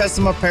cool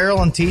custom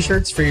apparel and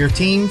t-shirts for your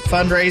team,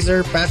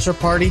 fundraiser, bachelor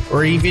party,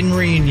 or even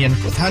reunion.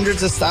 With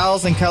hundreds of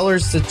styles and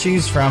colors to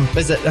choose from,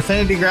 visit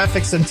Affinity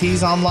Graphics and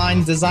Tees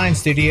online design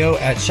studio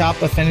at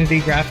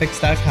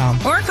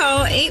shopaffinitygraphics.com. Or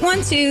call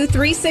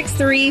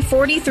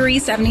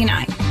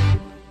 812-363-4379.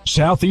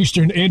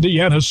 Southeastern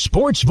Indiana's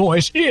sports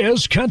voice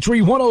is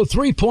Country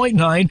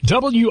 103.9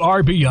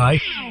 WRBI.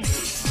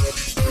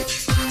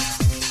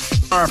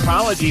 Our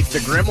apologies, the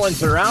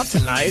Gremlins are out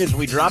tonight as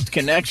we dropped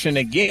connection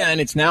again.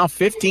 It's now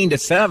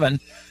 15-7.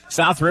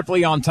 South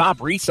Ripley on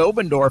top. Reese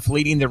Obendorf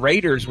leading the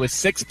Raiders with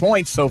 6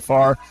 points so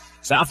far.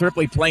 South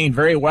Ripley playing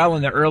very well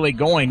in the early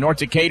going. North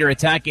Decatur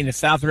attacking the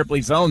South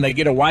Ripley zone. They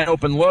get a wide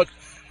open look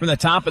from the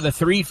top of the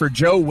three for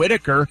Joe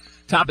Whitaker.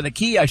 Top of the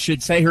key, I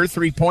should say. Her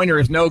three-pointer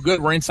is no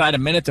good. We're inside a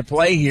minute to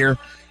play here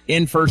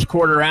in first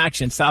quarter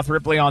action. South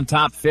Ripley on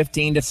top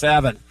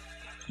 15-7.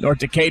 North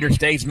Decatur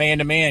stays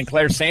man-to-man.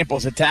 Claire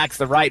Samples attacks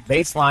the right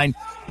baseline,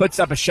 puts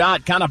up a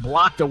shot, kind of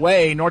blocked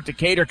away. North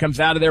Decatur comes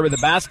out of there with the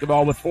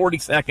basketball with 40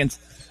 seconds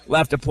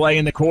left to play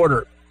in the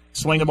quarter.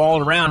 Swing the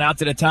ball around out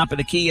to the top of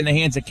the key in the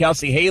hands of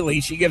Kelsey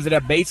Haley. She gives it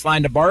up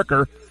baseline to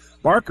Barker.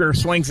 Barker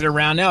swings it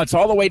around now. It's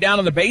all the way down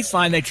on the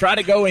baseline. They try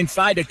to go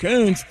inside to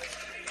Coons,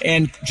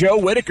 and Joe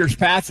Whitaker's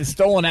pass is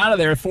stolen out of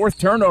there. Fourth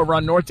turnover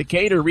on North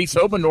Decatur. Reese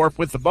Obendorf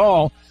with the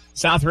ball.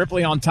 South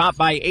Ripley on top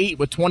by 8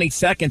 with 20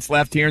 seconds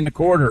left here in the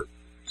quarter.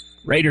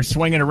 Raiders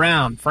swinging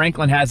around.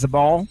 Franklin has the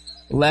ball,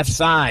 left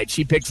side.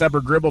 She picks up her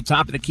dribble,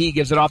 top of the key,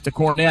 gives it off to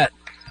Cornett.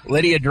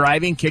 Lydia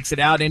driving, kicks it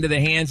out into the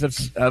hands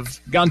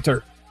of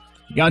Gunter.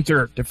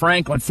 Gunter to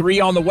Franklin. Three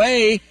on the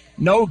way.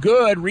 No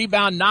good.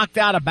 Rebound knocked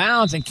out of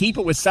bounds, and keep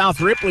it with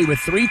South Ripley with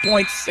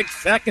 3.6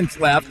 seconds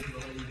left.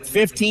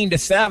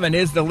 15-7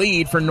 is the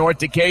lead for North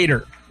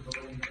Decatur.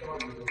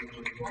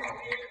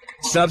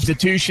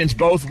 Substitutions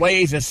both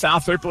ways as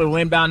South Ripley will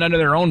inbound under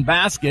their own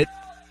basket.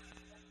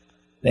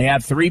 They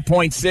have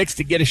 3.6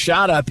 to get a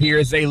shot up here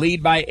as they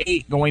lead by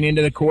 8 going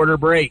into the quarter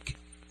break.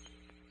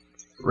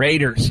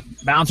 Raiders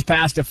bounce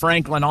pass to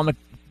Franklin on the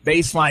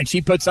baseline.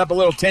 She puts up a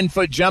little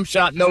 10-foot jump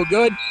shot, no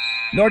good.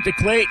 North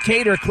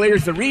Decatur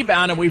clears the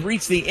rebound, and we've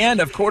reached the end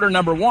of quarter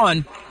number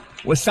 1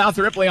 with South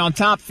Ripley on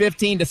top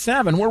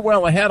 15-7. We're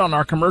well ahead on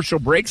our commercial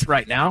breaks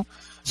right now,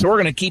 so we're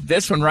going to keep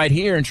this one right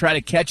here and try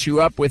to catch you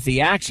up with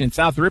the action.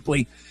 South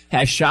Ripley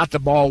has shot the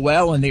ball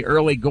well in the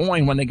early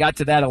going. When they got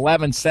to that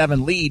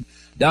 11-7 lead,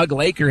 Doug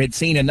Laker had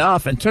seen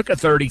enough and took a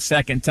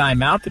 30-second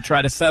timeout to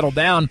try to settle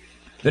down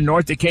the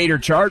North Decatur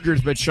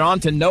Chargers, but Sean,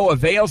 to no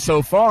avail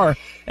so far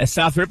as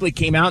South Ripley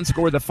came out and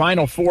scored the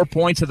final 4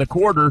 points of the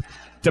quarter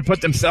to put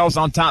themselves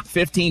on top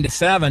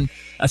 15-7.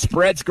 A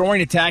spread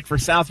scoring attack for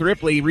South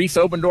Ripley. Reese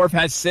Obendorf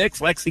has 6,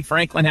 Lexi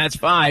Franklin has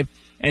 5,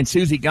 and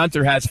Susie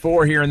Gunter has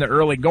 4 here in the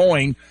early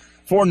going.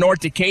 For North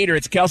Decatur,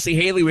 it's Kelsey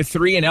Haley with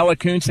 3 and Ella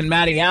Kuntz and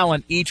Maddie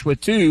Allen each with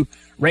 2.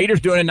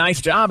 Raiders doing a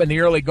nice job in the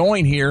early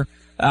going here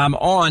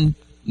on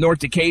North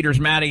Decatur's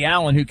Maddie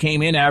Allen, who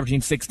came in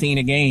averaging 16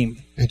 a game.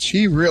 And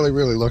she really,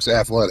 really looks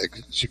athletic.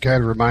 She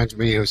kind of reminds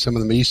me of some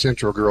of the East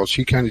Central girls.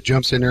 She kind of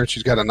jumps in there, and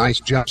she's got a nice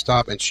jump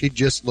stop, and she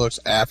just looks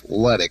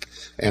athletic.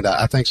 And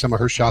I think some of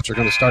her shots are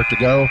going to start to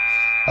go.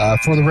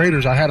 For the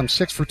Raiders, I had them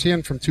 6 for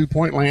 10 from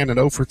two-point land and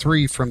 0 for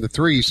 3 from the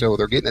three, so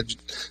they're getting it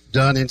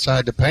done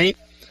inside the paint.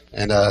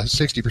 And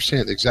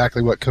 60%,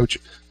 exactly what Coach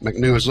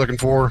McNew is looking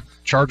for.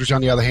 Chargers, on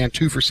the other hand,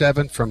 2 for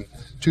 7 from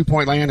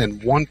two-point land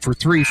and 1 for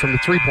 3 from the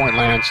three-point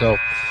land. So,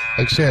 like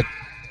I said,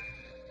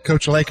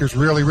 Coach Lakers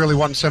really, really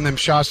wanting some of them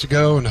shots to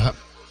go. And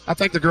I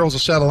think the girls will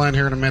settle in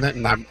here in a minute.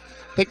 And I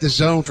think the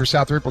zone for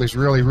South Ripley has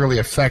really, really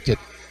affected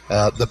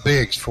the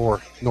bigs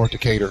for North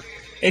Decatur.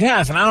 It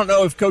has, and I don't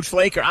know if Coach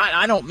Laker,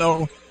 I don't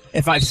know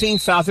if I've seen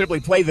South Ripley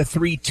play the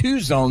 3-2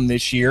 zone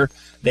this year.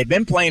 They've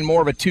been playing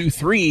more of a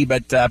 2-3,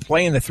 but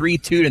playing the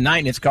 3-2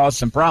 tonight has caused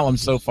some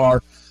problems so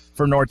far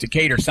for North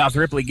Decatur. South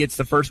Ripley gets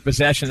the first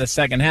possession of the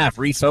second half.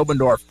 Reese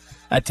Obendorf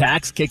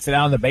attacks, kicks it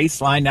out on the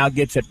baseline, now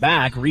gets it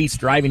back. Reese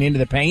driving into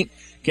the paint,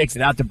 kicks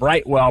it out to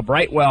Brightwell.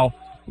 Brightwell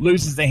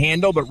loses the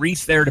handle, but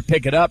Reese there to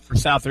pick it up for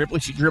South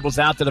Ripley. She dribbles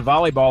out to the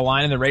volleyball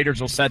line, and the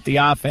Raiders will set the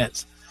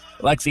offense.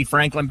 Lexi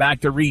Franklin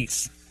back to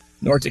Reese.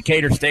 North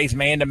Decatur stays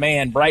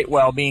man-to-man.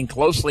 Brightwell being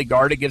closely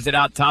guarded, gives it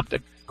out top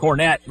to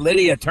Cornett.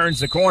 Lydia turns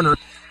the corner,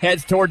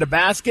 heads toward the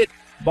basket.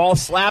 Ball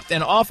slapped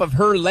and off of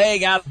her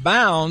leg out of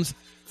bounds.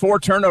 4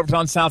 turnovers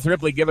on South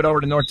Ripley. Give it over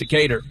to North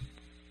Decatur.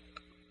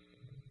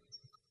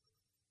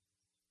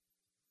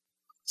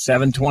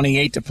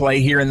 7:28 to play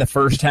here in the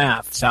first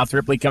half. South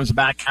Ripley comes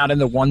back out in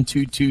the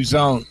 1-2-2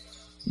 zone.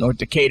 North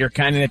Decatur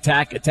kind of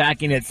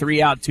attacking it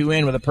 3 out, 2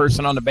 in with a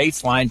person on the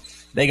baseline.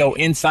 They go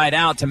inside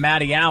out to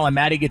Maddie Allen.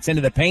 Maddie gets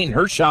into the paint.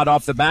 Her shot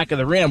off the back of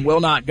the rim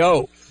will not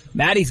go.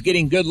 Maddie's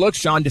getting good looks,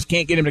 Sean, just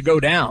can't get him to go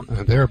down.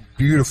 They're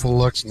beautiful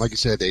looks, and like you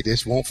said, they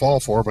just won't fall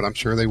for her, but I'm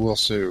sure they will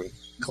soon.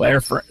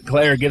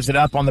 Claire gives it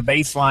up on the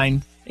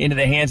baseline into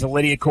the hands of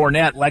Lydia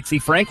Cornett.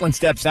 Lexi Franklin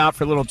steps out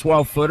for a little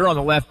 12-footer on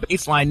the left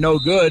baseline. No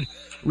good.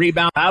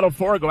 Rebound battle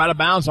for it. Go out of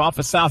bounds off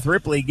of South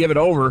Ripley. Give it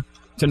over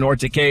to North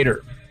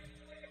Decatur.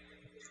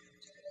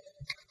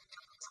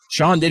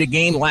 Sean did a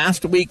game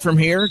last week from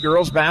here.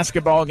 Girls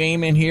basketball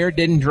game in here.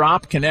 Didn't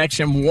drop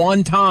connection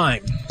one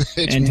time.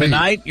 And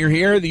tonight you're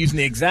here using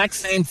the exact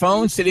same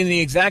phone, sitting in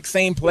the exact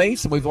same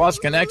place. And we've lost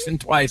connection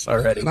twice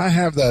already. And I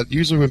have that.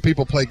 Usually when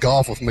people play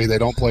golf with me, they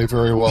don't play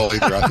very well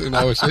either.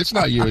 It's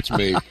not you, it's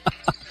me.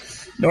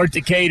 North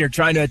Decatur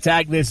trying to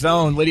attack this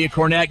zone. Lydia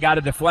Cornett got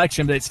a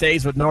deflection, but it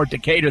stays with North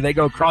Decatur. They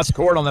go cross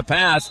court on the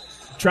pass,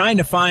 trying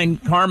to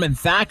find Carmen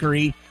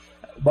Thackeray.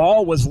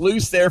 Ball was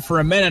loose there for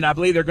a minute. I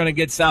believe they're going to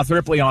get South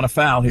Ripley on a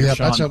foul here,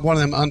 Sean. That's one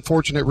of them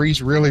unfortunate.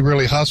 Reese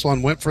really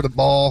hustling, went for the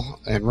ball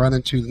and run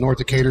into North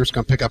Decatur's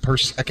going to pick up her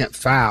second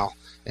foul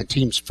and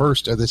team's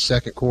first of this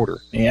second quarter.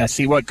 Yeah,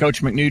 see what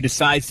Coach McNew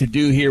decides to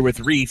do here with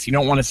Reese. You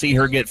don't want to see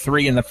her get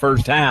 3 in the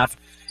first half.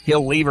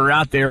 He'll leave her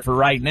out there for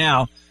right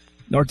now.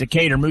 North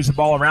Decatur moves the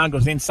ball around,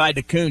 goes inside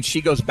to Kuhn.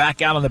 She goes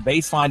back out on the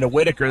baseline to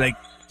Whitaker. They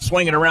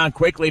swing it around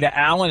quickly to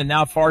Allen, and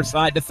now far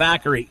side to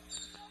Thackeray.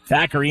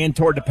 Thackeray in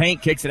toward the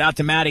paint, kicks it out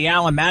to Maddie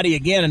Allen. Maddie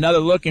again, another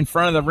look in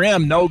front of the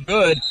rim, no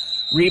good.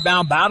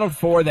 Rebound battled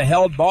for the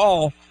held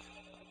ball.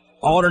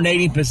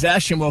 Alternating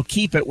possession will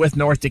keep it with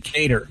North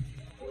Decatur.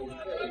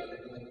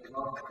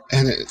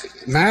 And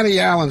Maddie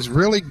Allen's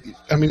really,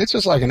 it's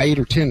just like an 8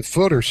 or 10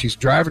 footer. She's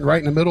driving right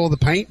in the middle of the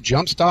paint,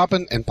 jump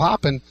stopping and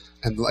popping,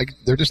 and like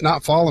they're just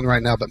not falling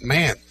right now. But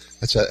man,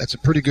 that's a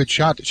pretty good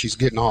shot that she's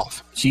getting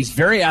off. She's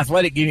very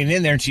athletic getting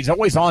in there, and she's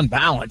always on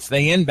balance.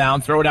 They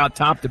inbound, throw it out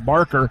top to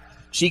Barker.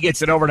 She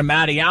gets it over to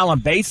Maddie Allen.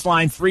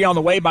 Baseline 3 on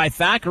the way by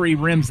Thackeray,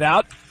 rims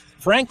out.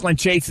 Franklin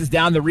chases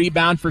down the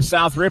rebound for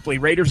South Ripley.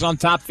 Raiders on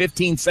top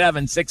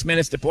 15-7, 6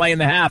 minutes to play in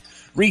the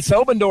half. Reese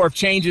Obendorf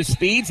changes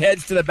speeds,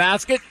 heads to the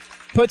basket,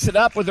 puts it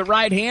up with the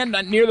right hand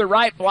near the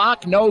right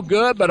block. No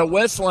good, but a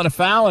whistle and a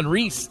foul, and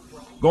Reese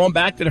going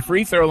back to the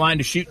free throw line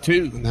to shoot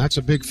 2. And that's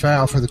a big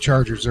foul for the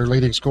Chargers. Their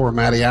leading scorer,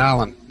 Maddie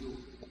Allen.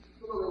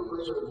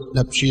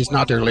 No, she is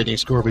not their leading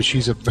scorer, but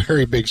she's a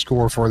very big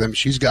scorer for them.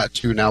 She's got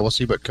 2 now. We'll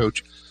see what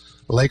Coach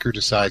Laker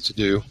decides to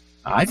do.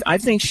 I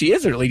think she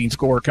is their leading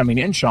scorer coming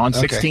in, Sean.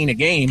 16 a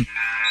game.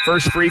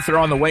 First free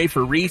throw on the way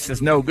for Reese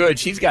is no good.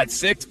 She's got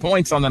 6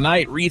 points on the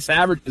night. Reese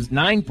averages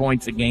 9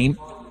 points a game.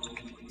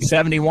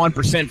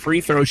 71% free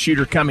throw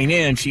shooter coming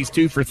in. She's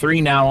 2 for 3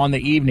 now on the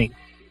evening.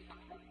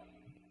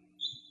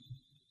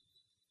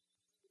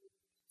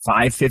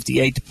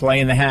 5:58 to play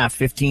in the half.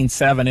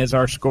 15-7 is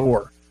our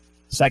score.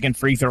 Second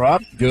free throw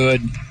up.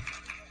 Good.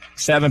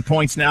 7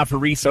 points now for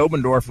Reese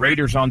Obendorf.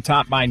 Raiders on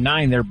top by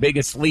 9, their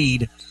biggest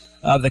lead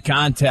of the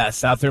contest.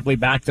 South Ripley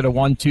back to the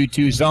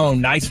 1-2-2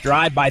 zone. Nice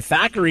drive by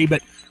Thackeray,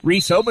 but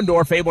Reese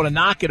Obendorf able to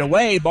knock it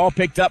away. Ball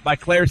picked up by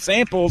Claire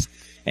Samples,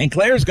 and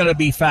Claire's going to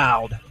be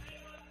fouled.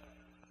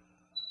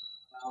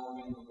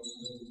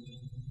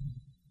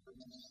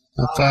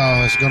 That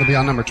foul is going to be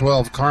on number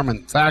 12,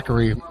 Carmen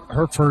Thackeray,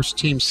 her first,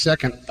 team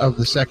second of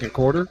the second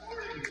quarter.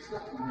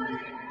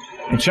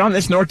 And, Sean,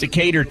 this North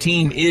Decatur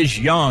team is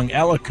young.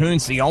 Ella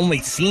Kuhn's the only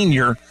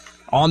senior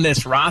on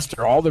this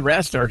roster. All the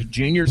rest are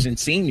juniors and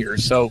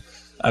seniors. So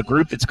a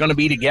group that's going to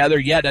be together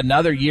yet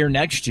another year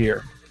next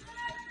year.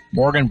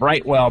 Morgan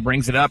Brightwell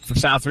brings it up for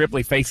South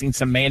Ripley, facing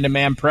some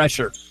man-to-man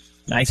pressure.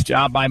 Nice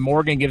job by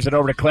Morgan. Gives it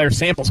over to Claire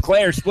Samples.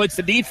 Claire splits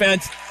the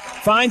defense,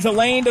 finds a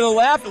lane to the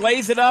left,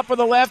 lays it up with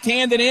a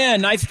left-handed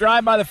in. Nice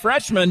drive by the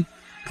freshman.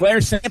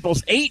 Claire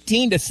Samples,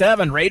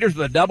 18-7. Raiders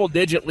with a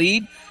double-digit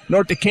lead.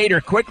 North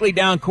Decatur quickly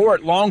down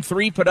court. Long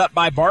 3 put up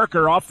by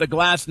Barker. Off the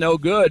glass, no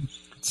good.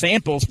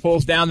 Samples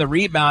pulls down the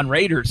rebound.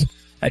 Raiders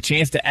a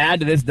chance to add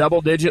to this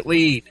double-digit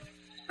lead.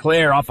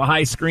 Claire off a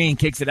high screen,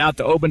 kicks it out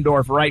to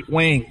Obendorf, right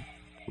wing.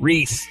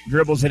 Reese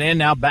dribbles it in,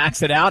 now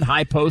backs it out.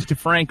 High post to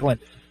Franklin.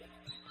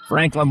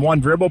 Franklin one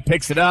dribble,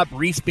 picks it up.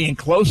 Reese being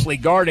closely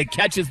guarded,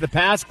 catches the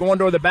pass, going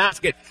toward the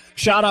basket.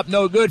 Shot up,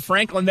 no good.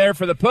 Franklin there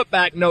for the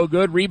putback, no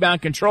good.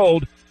 Rebound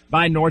controlled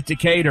by North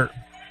Decatur.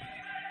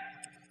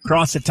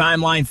 Across the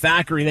timeline,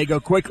 Thackeray. They go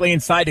quickly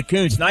inside to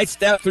Kuntz. Nice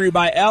step through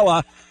by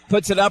Ella.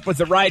 Puts it up with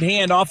the right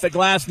hand. Off the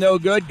glass, no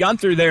good.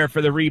 Gunther there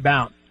for the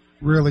rebound.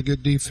 Really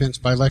good defense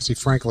by Lexi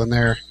Franklin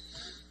there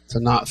to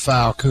not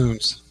foul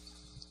Kuntz.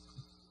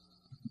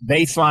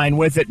 Baseline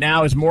with it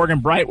now as Morgan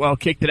Brightwell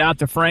kicked it out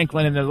to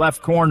Franklin in the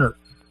left corner.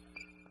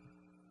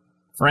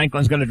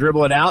 Franklin's going to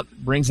dribble it out,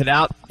 brings it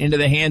out into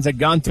the hands of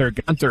Gunter.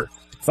 Gunter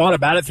thought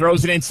about it,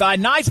 throws it inside.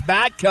 Nice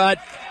back cut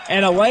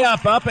and a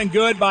layup up and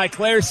good by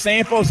Claire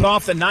Samples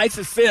off the nice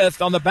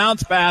assist on the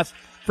bounce pass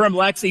from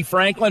Lexi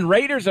Franklin.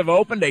 Raiders have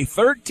opened a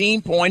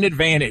 13-point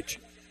advantage.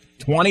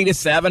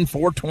 20-7,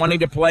 4:20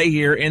 to play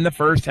here in the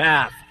first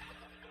half.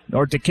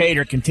 North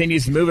Decatur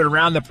continues to move it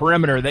around the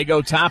perimeter. They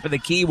go top of the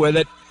key with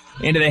it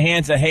into the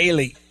hands of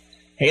Haley.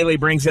 Haley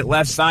brings it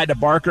left side to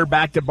Barker,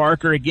 back to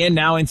Barker again,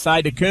 now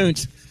inside to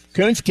Kuntz.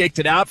 Kuntz kicked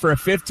it out for a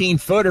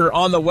 15-footer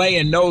on the way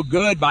and no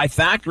good by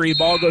Thackeray.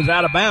 Ball goes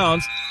out of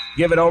bounds.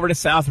 Give it over to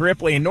South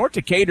Ripley. And North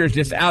Decatur is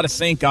just out of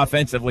sync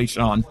offensively,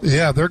 Sean.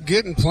 Yeah, they're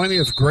getting plenty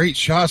of great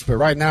shots, but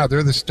right now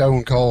they're the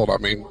stone cold. I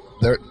mean,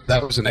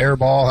 that was an air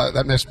ball.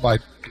 That missed by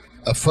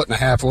a foot and a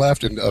half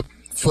left and a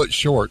foot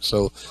short.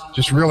 So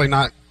just really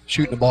not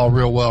shooting the ball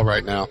real well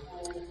right now.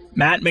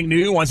 Matt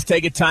McNew wants to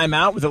take a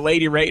timeout with the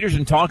Lady Raiders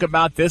and talk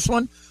about this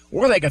one.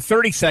 We'll take a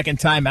 30-second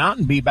timeout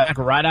and be back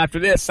right after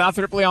this. South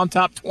Ripley on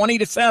top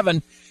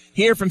 20-7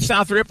 here from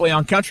South Ripley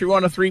on Country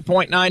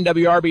 103.9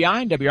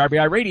 WRBI and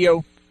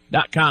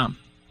WRBIRadio.com.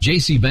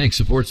 JC Bank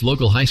supports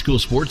local high school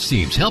sports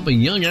teams,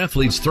 helping young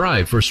athletes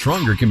thrive for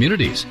stronger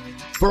communities.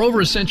 For over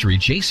a century,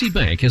 JC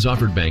Bank has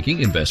offered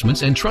banking,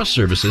 investments, and trust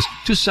services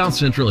to South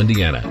Central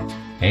Indiana.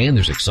 And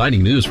there's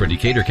exciting news for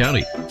Decatur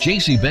County.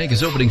 JC Bank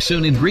is opening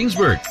soon in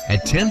Greensburg at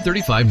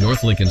 1035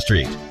 North Lincoln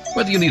Street.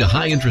 Whether you need a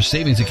high-interest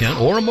savings account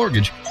or a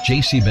mortgage,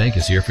 JC Bank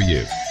is here for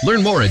you.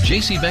 Learn more at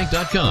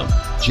jcbank.com.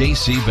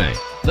 JC Bank,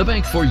 the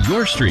bank for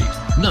your street,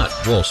 not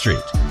Wall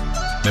Street.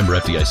 Member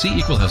FDIC,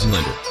 Equal Housing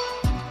Lender.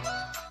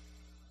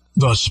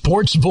 The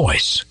Sports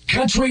Voice,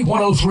 Country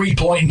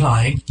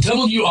 103.9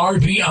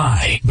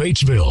 WRBI,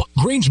 Batesville,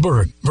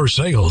 Greensburg,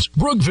 Versailles,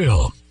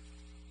 Brookville.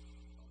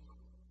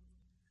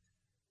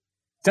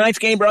 Tonight's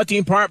game brought to you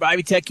in part by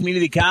Ivy Tech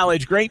Community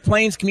College, Great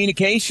Plains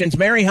Communications,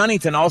 Mary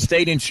Huntington,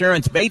 Allstate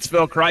Insurance,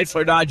 Batesville,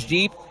 Chrysler, Dodge,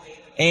 Jeep,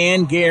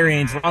 and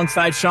Gary's.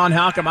 Alongside Sean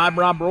Halcomb, I'm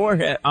Rob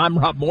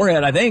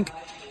Moorhead, I think.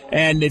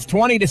 And it's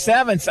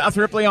 20-7, South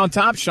Ripley on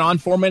top, Sean.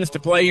 4 minutes to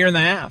play here in the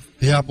half.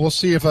 Yeah, we'll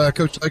see if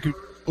Coach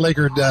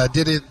Laker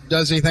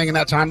does anything in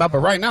that timeout. But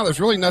right now, there's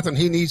really nothing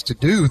he needs to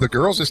do. The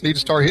girls just need to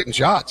start hitting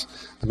shots.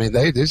 I mean,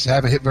 they just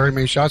haven't hit very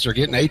many shots. They're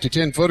getting 8 to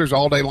 10 footers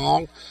all day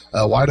long,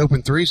 wide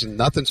open threes, and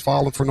nothing's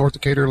falling for North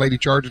Decatur Lady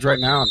Chargers right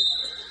now.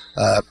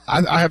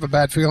 And I have a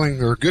bad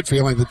feeling or a good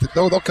feeling that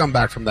they'll come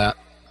back from that.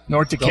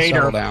 North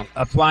Decatur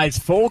applies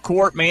full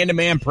court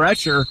man-to-man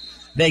pressure.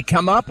 They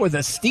come up with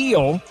a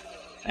steal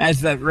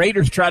as the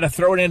Raiders try to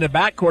throw it into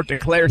backcourt to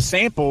Claire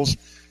Samples.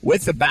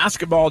 With the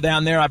basketball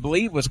down there, I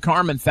believe, was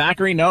Carmen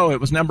Thackeray. No,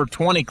 it was number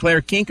 20,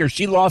 Claire Kinker.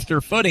 She lost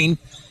her footing,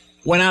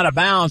 went out of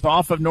bounds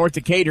off of North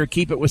Decatur.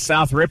 Keep it with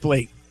South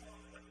Ripley.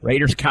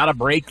 Raiders caught a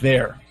break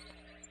there.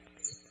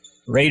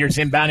 Raiders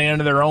inbounding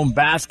under their own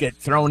basket,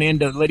 thrown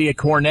into Lydia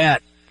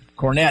Cornett.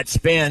 Cornett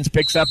spins,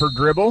 picks up her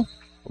dribble.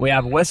 We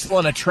have a whistle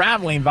and a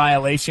traveling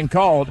violation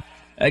called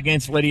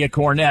against Lydia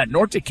Cornett.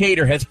 North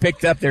Decatur has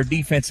picked up their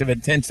defensive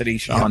intensity,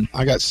 Sean.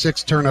 Yeah, I got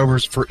 6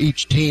 turnovers for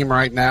each team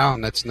right now,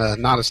 and that's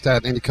not a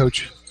stat any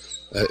coach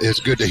is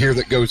good to hear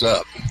that goes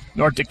up.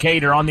 North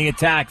Decatur on the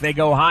attack. They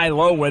go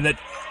high-low with it.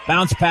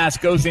 Bounce pass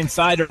goes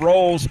inside. It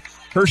rolls.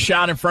 Her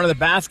shot in front of the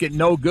basket,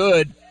 no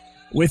good.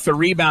 With the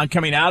rebound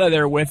coming out of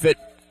there with it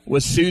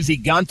was Susie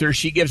Gunter.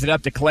 She gives it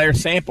up to Claire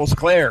Samples.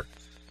 Claire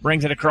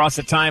brings it across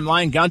the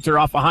timeline. Gunter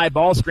off a high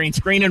ball screen.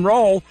 Screen and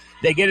roll.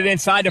 They get it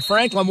inside to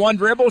Franklin. One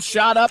dribble.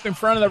 Shot up in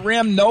front of the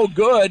rim. No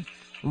good.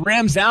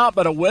 Rim's out,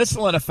 but a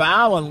whistle and a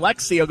foul, and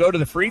Lexi will go to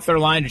the free throw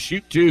line to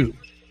shoot 2.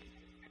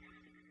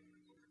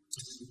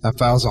 That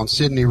foul's on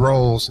Sydney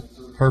Rolls.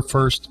 Her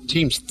first,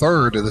 team's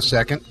third of the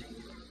second.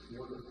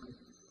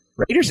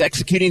 Raiders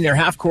executing their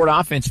half-court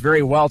offense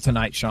very well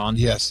tonight, Sean.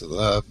 Yes,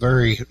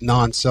 very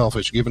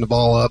non-selfish, giving the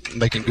ball up,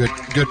 making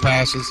good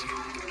passes.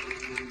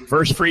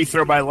 First free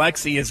throw by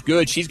Lexi is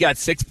good. She's got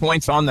 6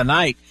 points on the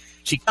night.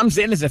 She comes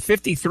in as a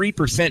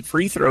 53%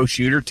 free throw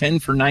shooter, 10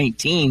 for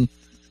 19.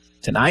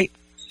 Tonight,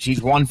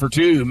 she's 1 for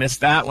 2. Missed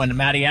that one.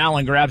 Maddie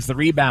Allen grabs the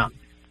rebound.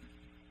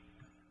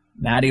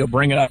 Maddie will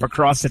bring it up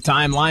across the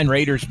timeline.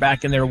 Raiders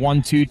back in their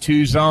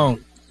 1-2-2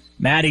 zone.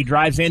 Maddie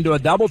drives into a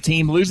double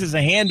team, loses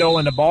a handle,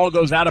 and the ball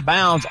goes out of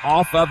bounds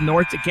off of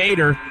North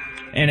Decatur.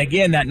 And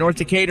again, that North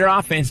Decatur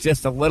offense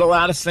just a little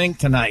out of sync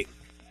tonight.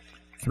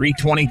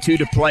 3:22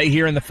 to play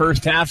here in the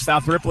first half.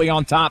 South Ripley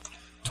on top,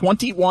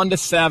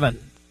 21-7.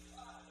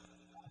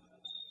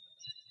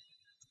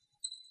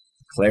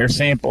 Claire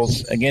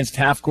Samples against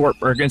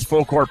against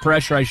full court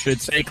pressure, I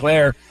should say.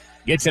 Claire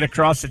gets it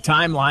across the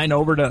timeline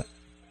over to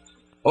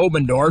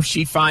Obendorf.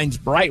 She finds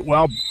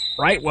Brightwell.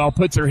 Brightwell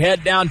puts her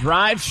head down,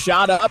 drives,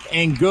 shot up,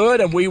 and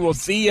good, and we will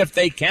see if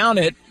they count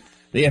it.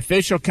 The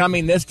official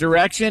coming this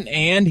direction,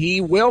 and he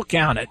will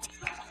count it.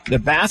 The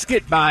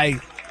basket by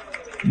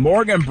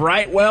Morgan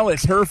Brightwell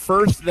is her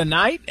first of the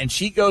night, and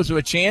she goes to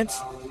a chance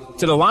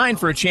to the line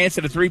for a chance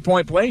at a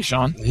three-point play,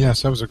 Sean.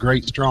 Yes, that was a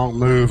great, strong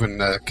move,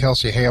 and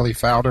Kelsey Haley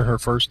fouled her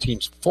first,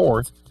 team's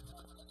fourth.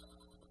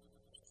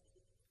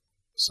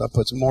 So that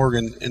puts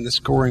Morgan in the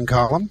scoring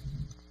column.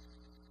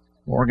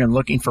 Morgan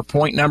looking for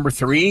point number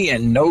 3,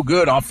 and no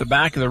good off the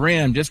back of the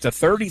rim. Just a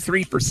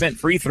 33%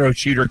 free throw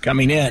shooter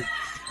coming in.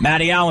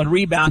 Maddie Allen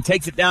rebound,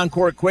 takes it down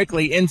court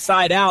quickly,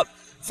 inside out.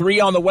 3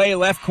 on the way,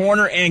 left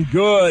corner, and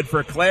good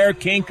for Claire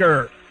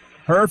Kinker.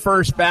 Her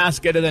first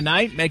basket of the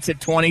night makes it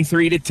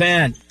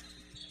 23-10.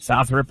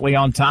 South Ripley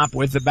on top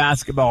with the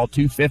basketball.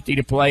 2:50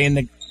 to play in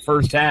the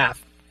first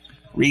half.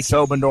 Reese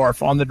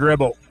Obendorf on the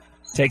dribble.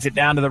 Takes it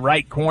down to the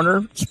right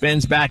corner,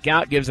 spins back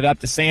out, gives it up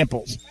to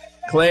Samples.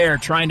 Claire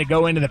trying to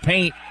go into the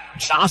paint,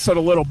 jostled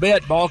a little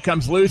bit. Ball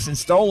comes loose and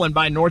stolen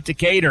by North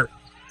Decatur.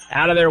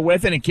 Out of there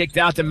with it and kicked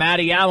out to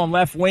Maddie Allen,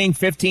 left wing,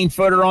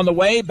 15-footer on the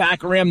way.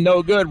 Back rim,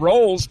 no good.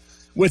 Rolls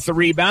with the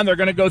rebound. They're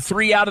going to go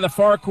 3 out of the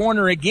far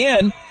corner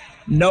again.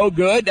 No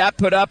good. That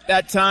put up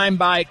that time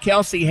by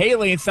Kelsey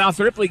Haley, and South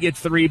Ripley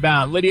gets the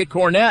rebound. Lydia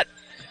Cornett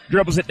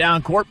dribbles it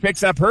down court,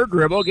 picks up her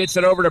dribble, gets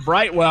it over to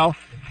Brightwell.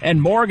 And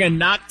Morgan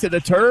knocked to the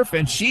turf,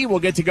 and she will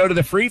get to go to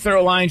the free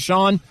throw line,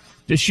 Sean,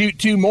 to shoot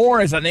 2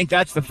 more, as I think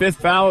that's the 5th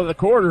foul of the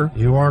quarter.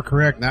 You are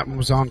correct. That one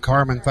was on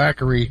Carmen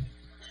Thackeray,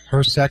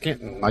 her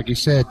second. And like you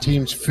said,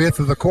 team's 5th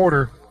of the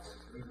quarter.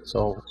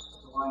 So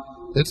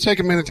it's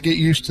taken a minute to get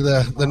used to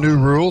the new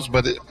rules,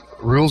 but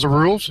rules are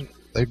rules.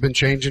 They've been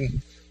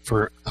changing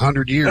for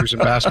 100 years in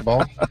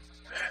basketball.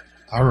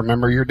 I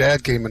remember your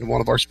dad came into one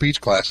of our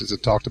speech classes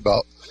and talked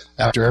about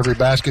after every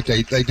basket,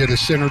 they did a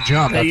center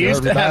jump. They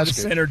used to have a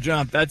center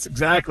jump. That's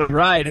exactly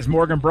right. As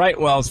Morgan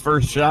Brightwell's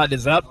first shot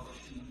is up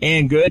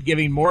and good,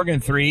 giving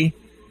Morgan 3.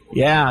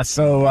 Yeah,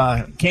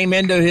 so came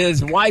into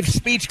his wife's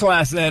speech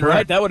class then,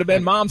 right? That would have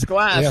been Mom's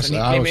class. Yes, and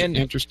he I came was in.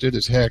 interested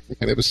as heck,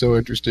 and it was so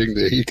interesting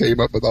that he came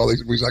up with all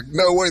these. He's like,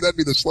 no way, that'd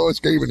be the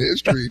slowest game in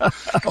history.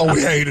 Oh,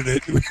 we hated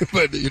it.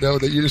 But, you know,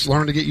 that you just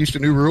learn to get used to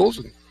new rules,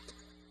 and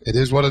it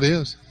is what it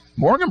is.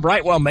 Morgan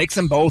Brightwell makes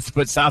them both,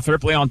 put South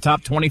Ripley on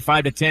top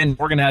 25-10.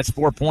 Morgan has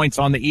 4 points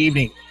on the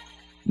evening.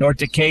 North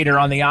Decatur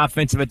on the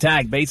offensive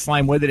attack.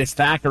 Baseline with it is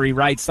Thackeray,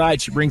 right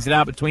side. She brings it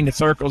out between the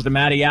circles to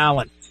Maddie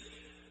Allen.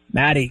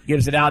 Maddie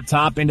gives it out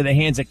top into the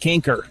hands of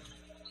Kinker.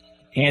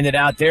 Hand it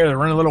out there. They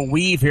run a little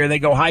weave here. They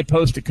go high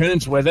post to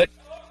Coons with it.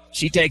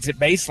 She takes it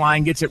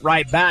baseline, gets it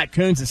right back.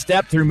 Coons a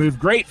step-through move.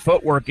 Great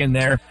footwork in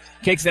there.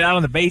 Kicks it out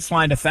on the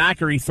baseline to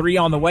Thackeray. 3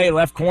 on the way.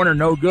 Left corner,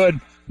 no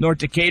good. North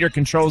Decatur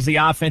controls the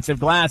offensive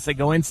glass. They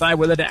go inside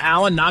with it to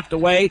Allen, knocked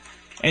away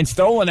and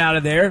stolen out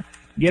of there.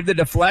 Give the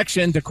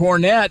deflection to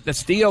Cornett. The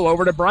steal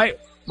over to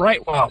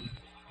Brightwell.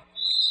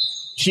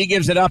 She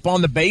gives it up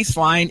on the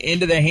baseline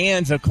into the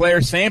hands of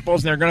Claire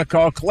Samples, and they're going to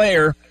call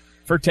Claire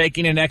for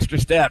taking an extra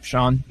step,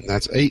 Sean.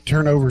 That's 8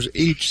 turnovers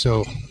each,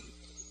 so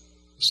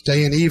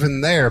staying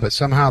even there, but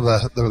somehow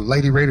the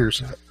Lady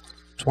Raiders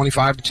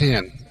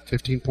 25-10,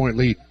 15-point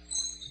lead.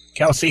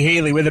 Kelsey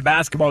Haley with the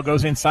basketball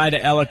goes inside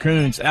to Ella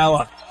Coons.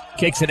 Ella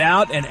kicks it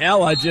out, and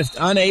Ella just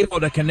unable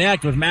to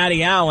connect with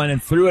Maddie Allen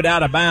and threw it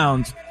out of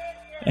bounds.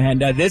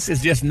 And this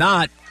is just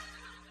not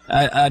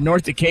a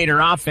North Decatur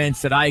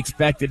offense that I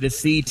expected to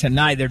see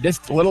tonight. They're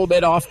just a little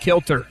bit off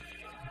kilter.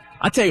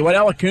 I'll tell you what,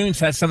 Ella Coons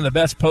has some of the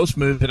best post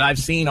moves that I've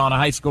seen on a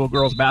high school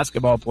girls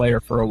basketball player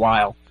for a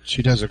while.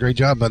 She does a great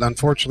job, but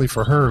unfortunately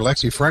for her,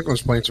 Lexi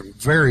Franklin's playing some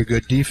very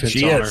good defense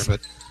on her.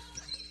 But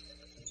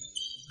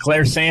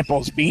Claire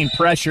Samples being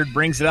pressured,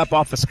 brings it up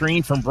off the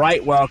screen from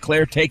Brightwell.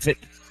 Claire takes it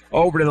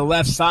over to the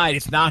left side.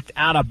 It's knocked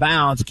out of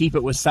bounds. Keep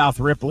it with South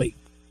Ripley.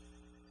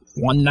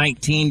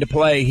 1:19 to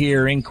play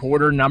here in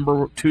quarter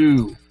number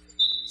 2.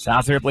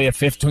 South Ripley a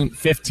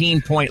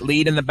 15-point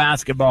lead in the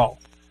basketball.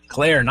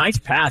 Claire, nice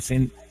pass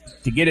in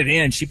to get it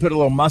in. She put a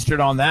little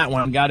mustard on that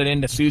one. Got it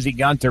into Susie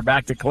Gunter.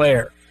 Back to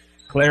Claire.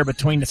 Claire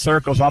between the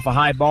circles off a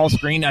high ball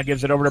screen. Now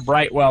gives it over to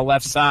Brightwell,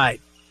 left side.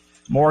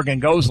 Morgan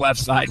goes left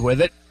side with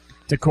it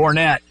to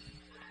Cornett.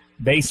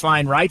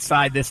 Baseline right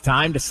side this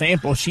time to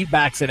Sample. She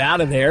backs it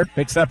out of there.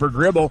 Picks up her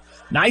dribble.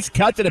 Nice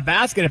cut to the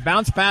basket. A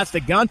bounce pass to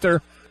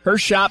Gunter. Her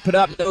shot put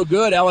up no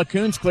good. Ella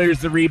Coons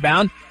clears the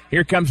rebound.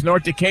 Here comes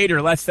North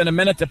Decatur. Less than a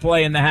minute to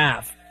play in the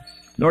half.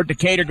 North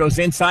Decatur goes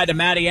inside to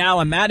Maddie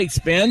Allen. Maddie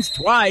spins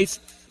twice.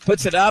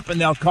 Puts it up,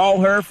 and they'll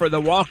call her for the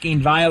walking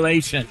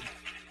violation.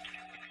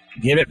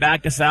 Give it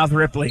back to South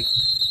Ripley.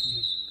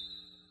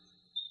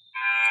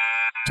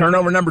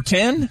 Turnover number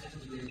 10.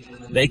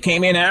 They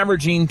came in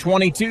averaging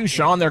 22,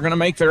 Sean. They're going to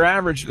make their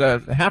average,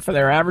 half of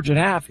their average at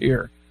half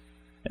here.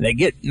 And they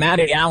get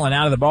Maddie Allen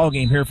out of the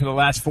ballgame here for the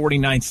last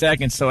 49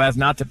 seconds so as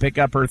not to pick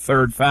up her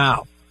third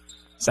foul.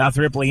 South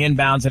Ripley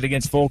inbounds it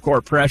against full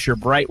court pressure.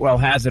 Brightwell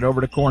has it over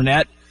to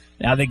Cornett.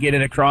 Now they get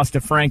it across to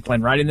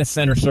Franklin, right in the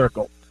center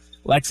circle.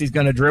 Lexi's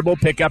going to dribble,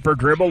 pick up her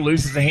dribble,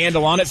 loses the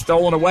handle on it,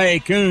 stolen away.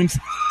 Coons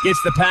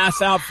gets the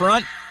pass out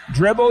front,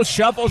 dribbles,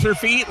 shuffles her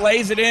feet,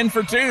 lays it in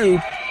for 2.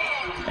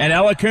 And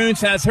Ella Coons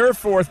has her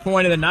 4th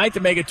point of the night to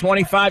make it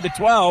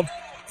 25-12.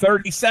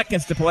 30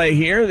 seconds to play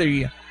here.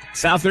 The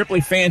South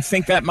Ripley fans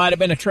think that might have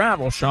been a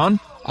travel, Sean.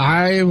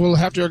 I will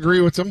have to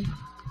agree with them.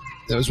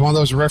 It was one of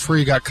those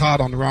referee got caught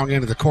on the wrong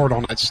end of the court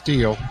on that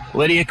steal.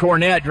 Lydia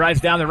Cornett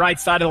drives down the right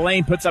side of the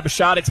lane, puts up a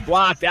shot. It's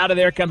blocked. Out of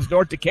there comes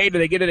North Decatur.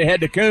 They get it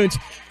ahead to Kuntz.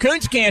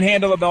 Kuntz can't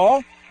handle the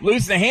ball.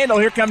 Loses the handle.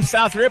 Here comes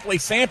South Ripley.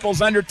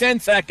 Samples under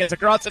 10 seconds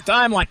across the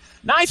timeline.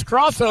 Nice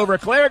crossover.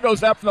 Claire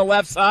goes up from the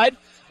left side.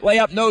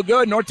 Layup no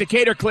good. North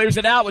Decatur clears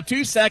it out with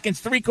 2 seconds.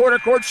 Three-quarter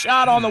court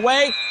shot on the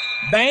way.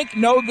 Bank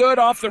no good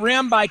off the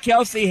rim by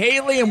Kelsey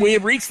Haley, and we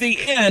have reached the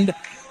end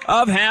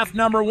of half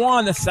number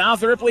one. The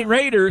South Ripley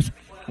Raiders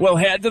will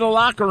head to the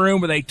locker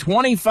room with a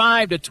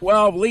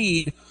 25-12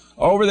 lead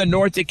over the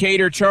North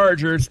Decatur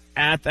Chargers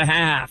at the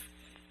half.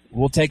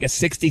 We'll take a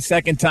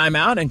 60-second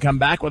timeout and come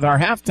back with our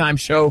halftime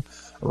show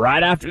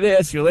right after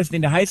this. You're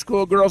listening to High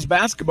School Girls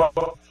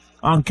Basketball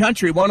on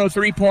Country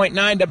 103.9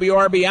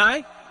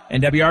 WRBI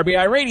and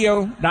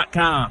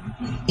WRBIRadio.com.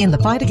 In the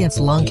fight against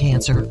lung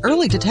cancer,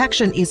 early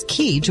detection is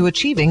key to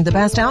achieving the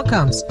best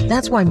outcomes.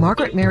 That's why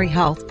Margaret Mary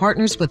Health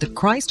partners with the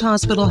Christ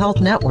Hospital Health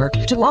Network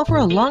to offer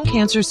a lung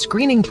cancer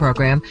screening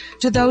program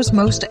to those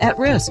most at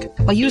risk.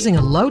 By using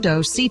a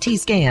low-dose CT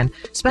scan,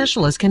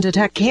 specialists can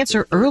detect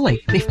cancer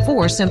early,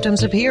 before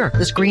symptoms appear.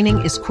 The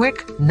screening is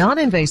quick,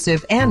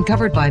 non-invasive, and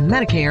covered by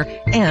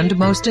Medicare and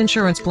most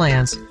insurance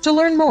plans. To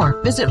learn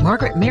more, visit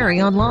Margaret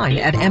Mary online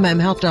at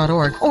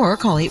mmhealth.org or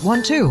call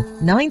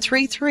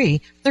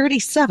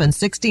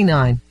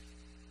 812-933-3769.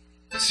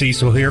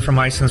 Cecil here from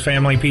Ison's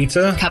Family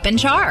Pizza. Cup and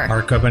Char.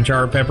 Our Cup and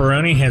Char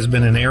pepperoni has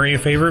been an area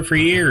favorite for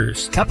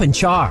years. Cup and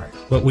Char.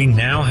 But we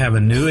now have a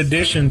new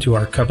addition to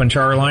our Cup and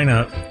Char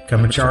lineup, Cup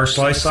and Char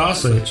sliced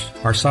sausage.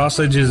 Our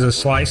sausage is a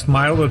sliced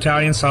mild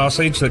Italian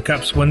sausage that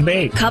cups when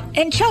baked. Cup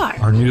and Char.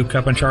 Our new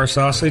Cup and Char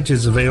sausage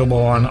is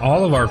available on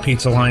all of our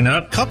pizza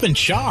lineup. Cup and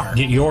Char.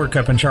 Get your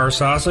Cup and Char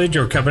sausage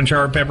or Cup and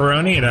Char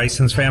pepperoni at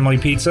Ison's Family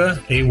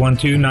Pizza,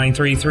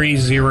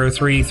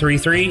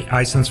 812-933-0333,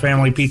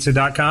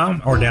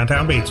 IsonsFamilyPizza.com, or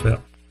downtown Batesville.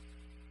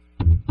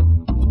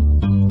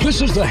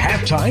 This is the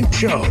halftime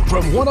show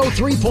from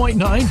 103.9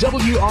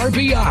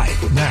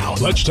 WRBI. Now,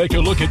 let's take a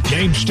look at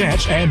game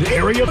stats and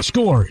area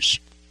scores.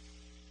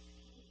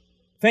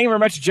 Thank you very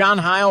much, John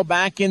Heil,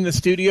 back in the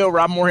studio.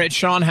 Rob Moorhead,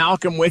 Sean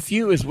Halcomb with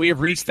you as we have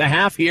reached the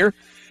half here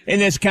in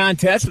this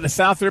contest with the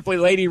South Ripley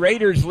Lady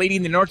Raiders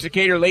leading the North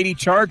Decatur Lady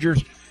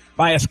Chargers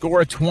by a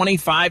score of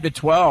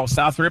 25-12.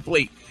 South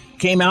Ripley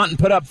came out and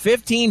put up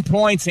 15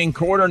 points in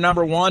quarter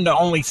number one to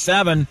only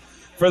 7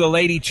 for the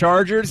Lady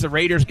Chargers. The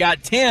Raiders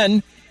got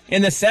 10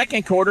 in the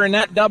second quarter, and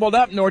that doubled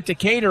up North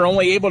Decatur,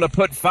 only able to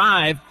put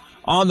 5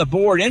 on the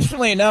board.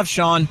 Interestingly enough,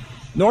 Sean,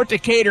 North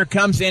Decatur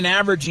comes in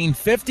averaging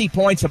 50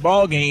 points a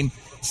ball game.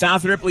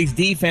 South Ripley's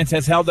defense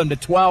has held them to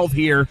 12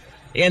 here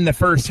in the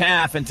first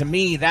half, and to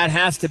me, that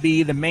has to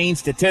be the main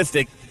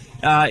statistic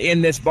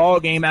in this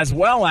ball game, as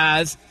well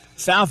as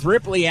South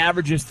Ripley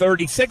averages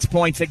 36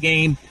 points a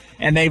game,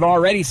 and they've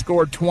already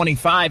scored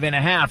 25 and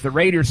a half. The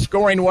Raiders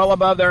scoring well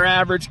above their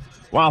average,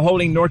 while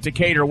holding North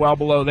Decatur well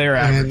below their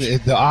average.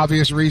 And the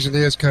obvious reason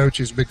is,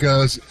 Coach, is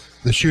because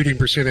the shooting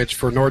percentage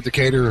for North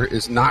Decatur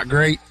is not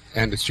great,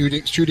 and the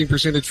shooting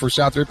percentage for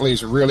South Ripley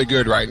is really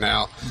good right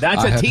now.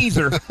 That's a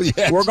teaser.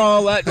 Yes. We're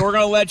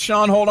gonna let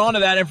Sean hold on to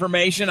that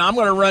information. I'm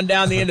gonna run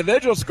down the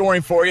individual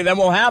scoring for you, then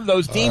we'll have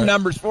those team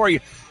numbers for you.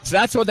 So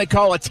that's what they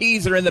call a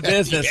teaser in the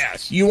business.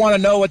 Yes. You want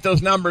to know what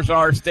those numbers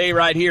are, stay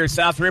right here.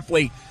 South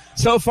Ripley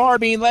so far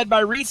being led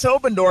by Reese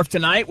Obendorf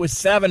tonight with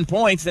 7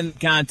 points in the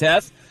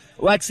contest.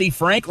 Lexi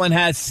Franklin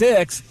has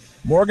 6.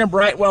 Morgan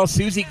Brightwell,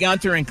 Susie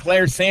Gunter, and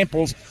Claire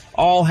Samples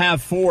all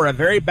have 4. A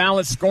very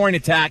balanced scoring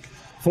attack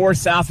for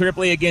South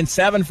Ripley. Again,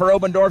 7 for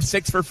Obendorf,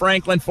 6 for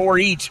Franklin, 4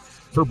 each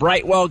for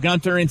Brightwell,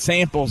 Gunter, and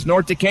Samples.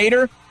 North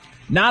Decatur,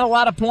 not a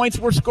lot of points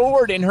were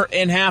scored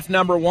in half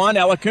number one.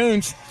 Ella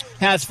Kuntz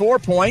has 4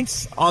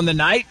 points on the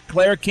night.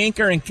 Claire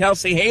Kinker and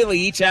Kelsey Haley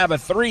each have a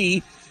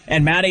 3,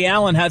 and Maddie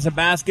Allen has a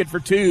basket for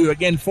 2.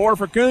 Again, 4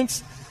 for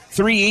Kuntz,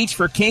 3 each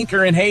for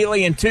Kinker and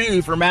Haley, and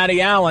 2 for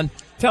Maddie Allen.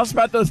 Tell us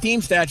about those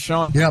team stats,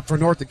 Sean. Yeah, for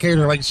North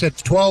Decatur, like you said,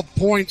 12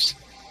 points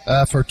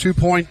for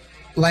 2-point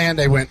land.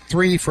 They went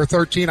 3 for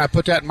 13. I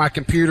put that in my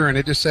computer, and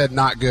it just said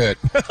not good.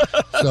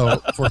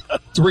 So for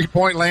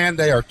 3-point land,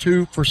 they are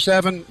 2 for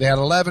 7. They had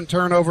 11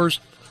 turnovers,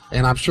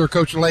 and I'm sure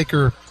Coach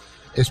Laker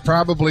is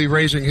probably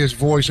raising his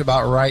voice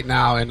about right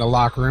now in the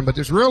locker room. But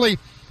there's really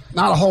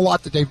not a whole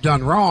lot that they've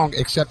done wrong,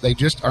 except they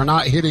just are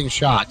not hitting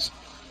shots.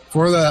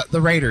 For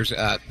the Raiders,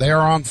 they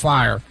are on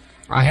fire.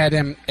 I had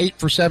them 8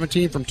 for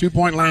 17 from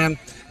 2-point land,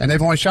 and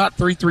they've only shot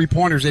 3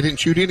 3-pointers. They didn't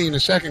shoot any in the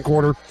second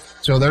quarter,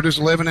 so they're just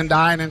living and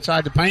dying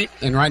inside the paint,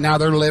 and right now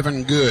they're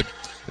living good.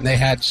 And they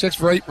had 6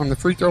 for 8 from the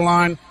free throw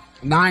line,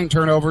 9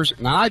 turnovers.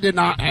 Now, I did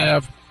not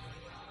have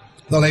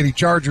the Lady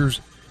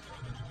Chargers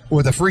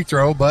with a free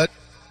throw, but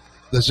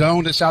the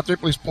zone that South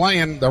Ripley's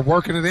playing, they're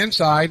working it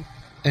inside,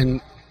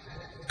 and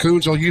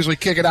Coons will usually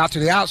kick it out to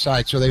the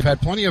outside, so they've had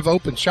plenty of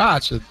open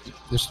shots.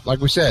 Just like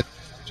we said,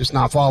 just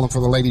not falling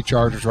for the Lady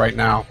Chargers right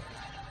now.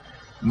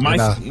 My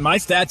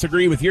stats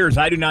agree with yours.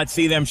 I do not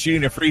see them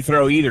shooting a free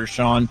throw either,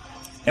 Sean.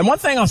 And one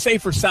thing I'll say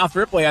for South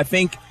Ripley, I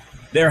think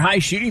their high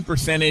shooting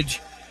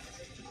percentage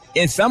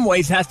in some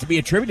ways has to be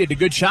attributed to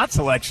good shot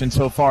selection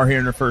so far here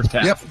in the first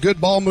half. Yep, good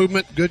ball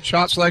movement, good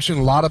shot selection,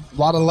 a lot of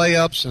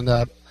layups, and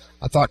I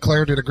thought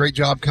Claire did a great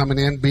job coming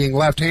in, being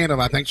left-handed.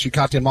 I think she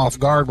caught them off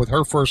guard with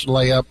her first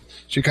layup.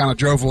 She kind of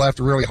drove left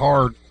really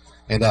hard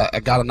and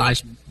got a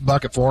nice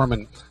bucket for them.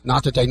 And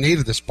not that they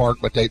needed the spark,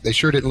 but they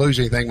sure didn't lose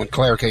anything when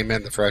Claire came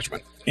in, the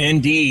freshman.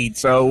 Indeed.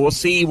 So we'll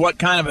see what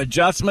kind of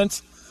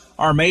adjustments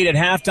are made at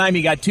halftime.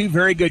 You got two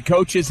very good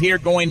coaches here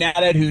going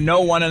at it who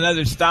know one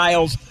another's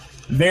styles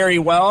very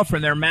well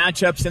from their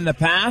matchups in the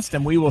past,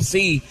 and we will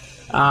see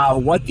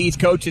what these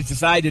coaches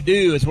decide to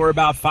do as we're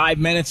about 5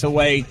 minutes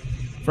away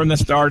from the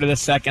start of the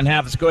second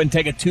half. Let's go ahead and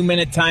take a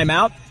 2-minute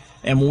timeout,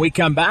 and when we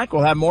come back,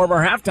 we'll have more of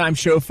our halftime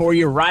show for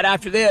you right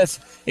after this.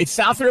 It's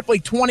South Ripley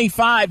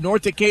 25,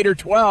 North Decatur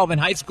 12 in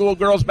high school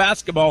girls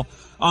basketball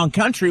on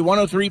Country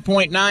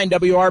 103.9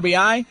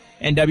 WRBI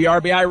and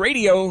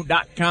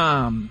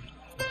WRBIRadio.com.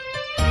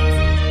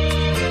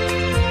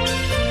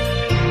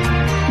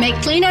 Make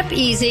cleanup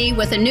easy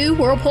with a new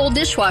Whirlpool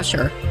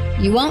dishwasher.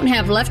 You won't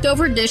have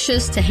leftover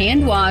dishes to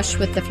hand wash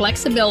with the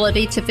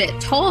flexibility to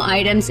fit tall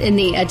items in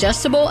the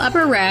adjustable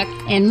upper rack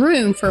and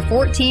room for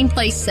 14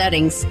 place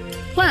settings.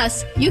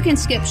 Plus, you can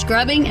skip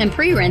scrubbing and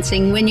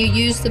pre-rinsing when you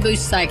use the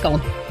boost cycle.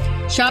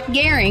 Shop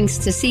Gehring's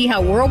to see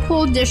how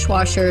Whirlpool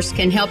dishwashers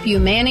can help you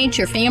manage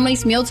your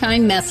family's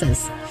mealtime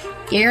messes.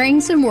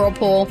 Gehring's and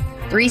Whirlpool,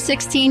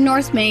 316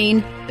 North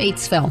Main,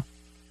 Batesville.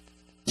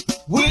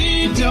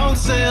 We don't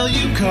sell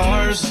you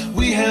cars,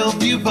 we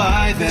help you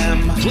buy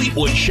them.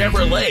 Fleetwood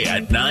Chevrolet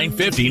at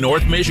 950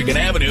 North Michigan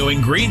Avenue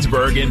in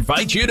Greensburg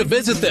invites you to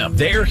visit them.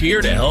 They're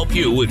here to help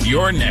you with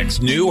your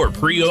next new or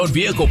pre-owned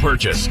vehicle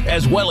purchase,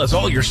 as well as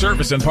all your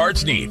service and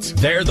parts needs.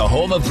 They're the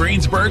home of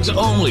Greensburg's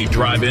only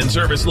drive-in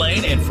service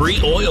lane and free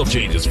oil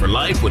changes for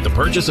life with the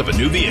purchase of a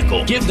new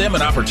vehicle. Give them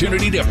an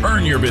opportunity to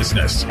earn your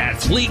business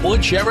at Fleetwood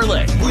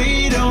Chevrolet.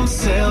 We don't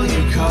sell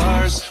you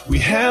cars, we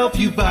help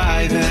you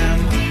buy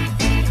them.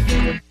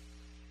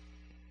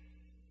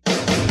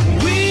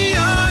 We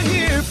are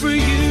here for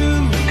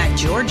you. At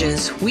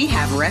George's, we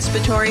have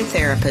respiratory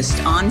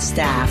therapists on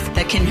staff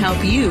that can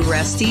help you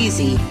rest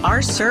easy.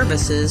 Our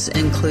services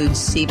include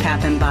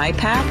CPAP and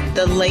BiPAP,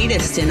 the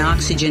latest in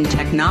oxygen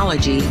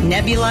technology,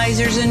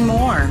 nebulizers, and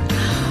more.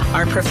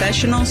 Our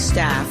professional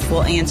staff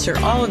will answer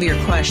all of your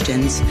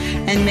questions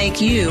and make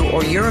you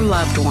or your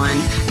loved one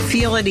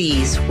feel at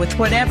ease with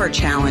whatever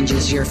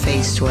challenges you're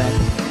faced with.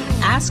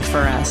 Ask for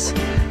us.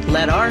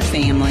 Let our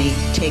family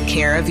take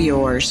care of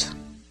yours.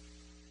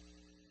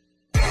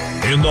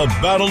 In the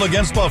battle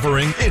against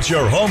buffering, it's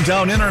your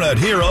hometown internet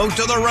hero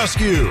to the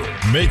rescue.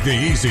 Make the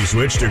easy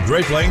switch to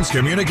Great Plains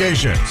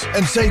Communications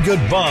and say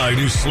goodbye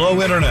to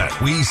slow internet.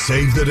 We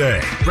save the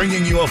day,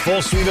 bringing you a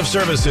full suite of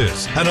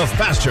services and a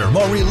faster,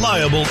 more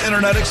reliable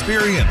internet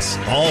experience.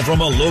 All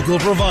from a local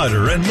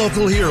provider and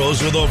local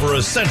heroes with over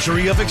a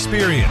century of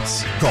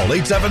experience. Call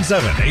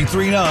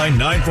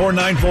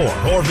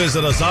 877-839-9494 or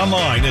visit us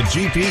online at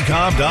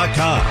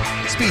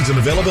gpcom.com. Speeds and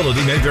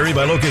availability may vary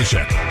by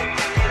location.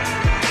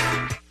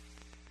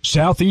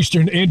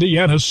 Southeastern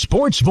Indiana's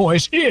sports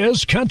voice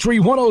is Country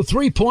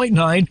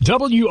 103.9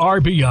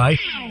 WRBI.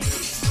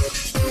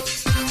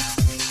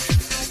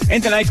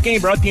 And tonight's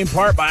game brought to you in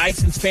part by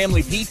Ison's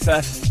Family Pizza,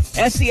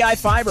 SCI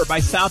Fiber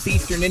by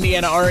Southeastern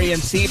Indiana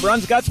REMC,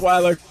 Bruns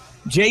Gutzweiler,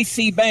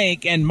 JC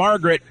Bank, and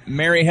Margaret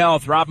Mary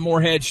Health. Rob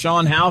Moorhead,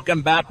 Sean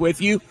Halcomb back with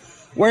you,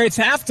 where it's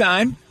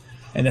halftime,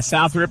 and the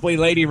South Ripley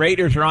Lady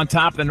Raiders are on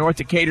top of the North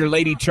Decatur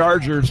Lady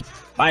Chargers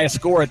by a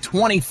score of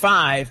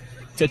 25-12.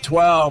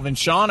 And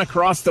Sean,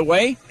 across the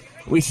way,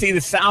 we see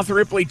the South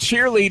Ripley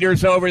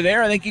cheerleaders over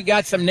there. I think you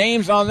got some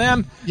names on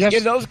them. Yes.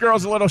 Give those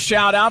girls a little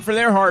shout out for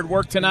their hard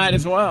work tonight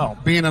as well.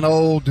 Being an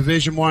old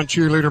Division I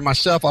cheerleader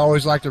myself, I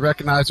always like to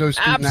recognize those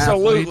student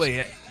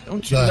Absolutely. athletes.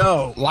 Don't you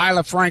know?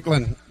 Lila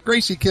Franklin,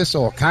 Gracie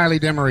Kissel, Kylie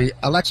Demery,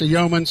 Alexa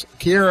Yeomans,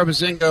 Kiera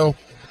Bazingo,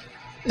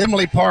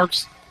 Emily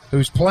Parks,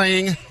 who's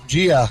playing,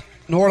 Gia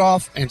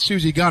Nordoff, and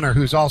Susie Gunner,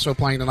 who's also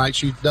playing tonight.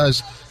 She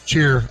does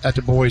cheer at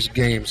the boys'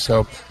 games.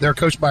 So they're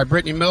coached by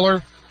Brittany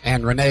Miller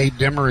and Renee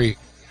Demery.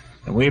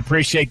 And we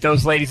appreciate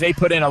those ladies. They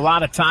put in a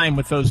lot of time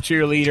with those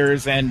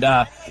cheerleaders, and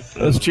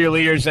those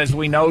cheerleaders, as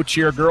we know,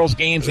 cheer girls'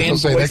 games and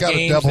boys' games. They got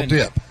a double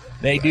dip.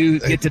 They do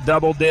get to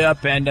double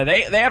dip, and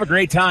they have a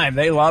great time.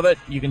 They love it.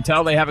 You can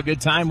tell they have a good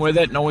time with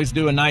it and always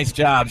do a nice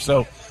job.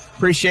 So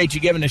appreciate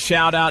you giving a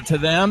shout-out to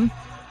them.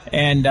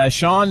 And,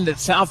 Sean, the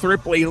South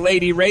Ripley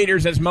Lady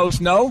Raiders, as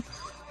most know,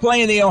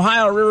 playing the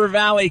Ohio River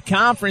Valley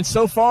Conference.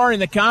 So far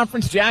in the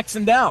conference,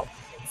 Jacksonville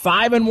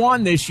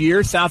 5-1 this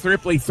year. South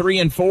Ripley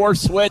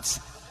 3-4. Switz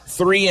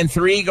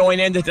 3-3 going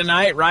into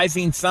tonight.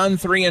 Rising Sun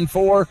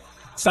 3-4.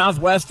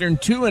 Southwestern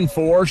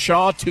 2-4.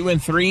 Shaw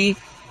 2-3.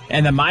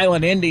 And the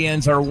Milan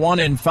Indians are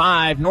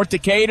 1-5. North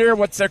Decatur,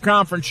 what's their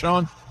conference,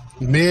 Sean?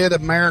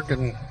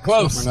 Mid-American.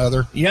 Close.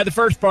 Another. You had the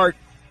first part.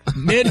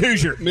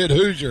 Mid-Hoosier.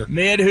 Mid-Hoosier.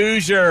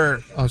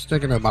 Mid-Hoosier. I was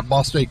thinking of my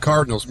Ball State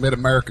Cardinals,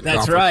 Mid-American.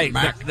 That's right.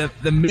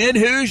 The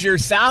Mid-Hoosier,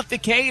 South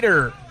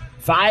Decatur,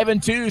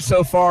 5-2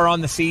 so far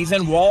on the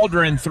season.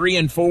 Waldron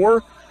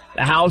 3-4.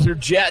 The Hauser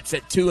Jets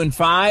at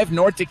 2-5.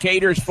 North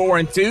Decatur's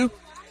 4-2.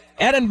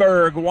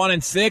 Edinburgh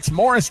 1-6.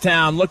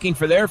 Morristown looking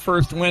for their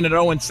first win at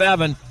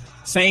 0-7.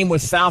 Same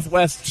with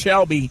Southwest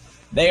Shelby.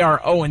 They are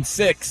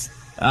 0-6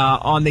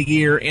 on the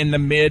year in the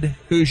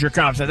Mid-Hoosier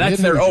Conference. So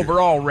that's their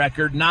overall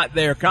record, not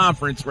their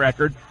conference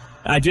record.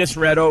 I just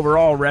read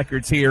overall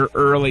records here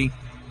early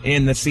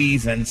in the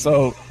season.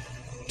 So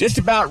just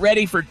about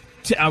ready for,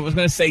 I was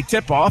going to say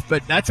tip-off,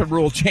 but that's a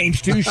rule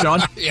change too,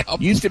 Sean.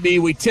 Yep. Used to be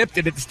we tipped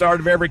it at the start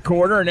of every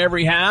quarter and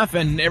every half,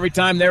 and every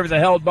time there was a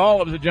held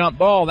ball, it was a jump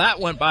ball. That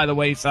went by the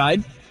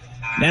wayside.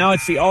 Now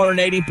it's the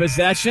alternating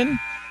possession,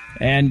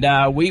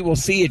 and we will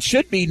see. It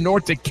should be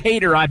North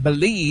Decatur, I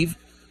believe.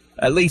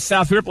 At least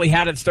South Ripley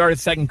had it started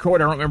second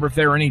quarter. I don't remember if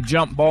there were any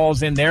jump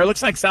balls in there. It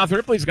looks like South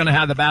Ripley's going to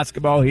have the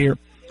basketball here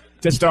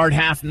to start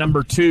half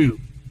number 2.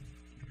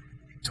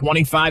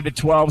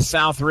 25-12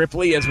 South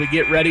Ripley as we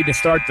get ready to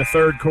start the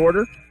third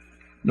quarter.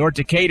 North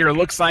Decatur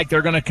looks like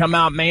they're going to come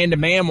out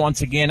man-to-man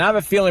once again. I have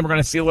a feeling we're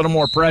going to see a little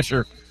more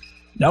pressure.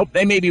 Nope,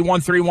 they may be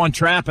 1-3-1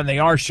 trap, and they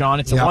are,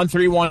 Sean. It's a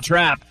 1-3-1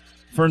 trap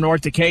for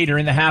North Decatur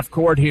in the half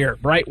court here.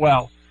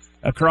 Brightwell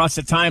across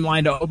the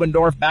timeline to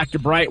Obendorf, back to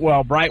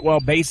Brightwell.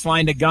 Brightwell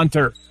baseline to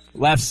Gunter,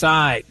 left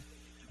side.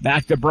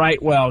 Back to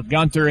Brightwell.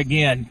 Gunter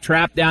again.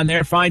 Trap down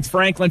there. Finds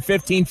Franklin.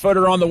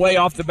 15-footer on the way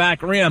off the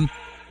back rim.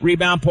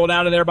 Rebound pulled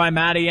out of there by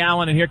Maddie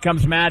Allen, and here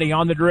comes Maddie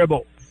on the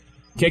dribble.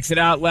 Kicks it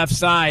out left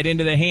side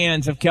into the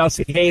hands of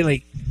Kelsey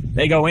Haley.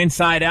 They go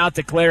inside out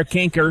to Claire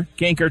Kinker.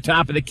 Kinker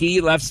top of the key.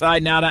 Left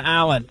side now to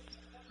Allen.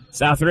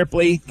 South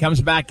Ripley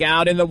comes back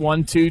out in the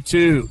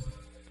 1-2-2.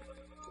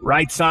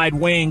 Right side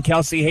wing.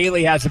 Kelsey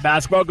Haley has the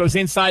basketball. Goes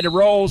inside to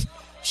Rolls.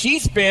 She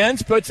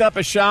spins. Puts up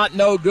a shot.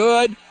 No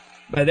good.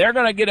 But they're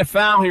going to get a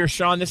foul here,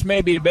 Sean. This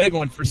may be a big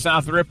one for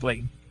South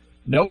Ripley.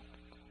 Nope.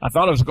 I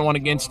thought it was going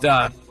against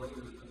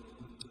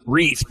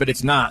Reese, but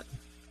it's not.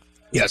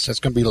 Yes, that's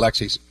going to be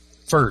Lexi's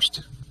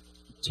first.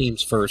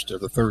 Team's first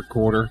of the third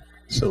quarter.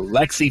 So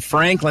Lexi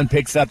Franklin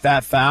picks up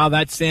that foul.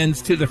 That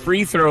sends to the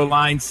free throw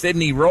line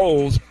Sydney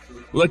Rolls,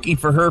 looking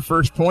for her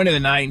first point of the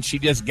night, and she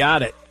just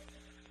got it.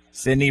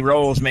 Sydney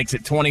Rolls makes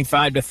it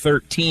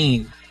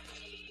 25-13.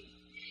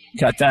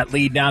 Cut that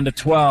lead down to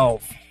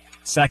 12.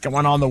 Second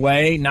one on the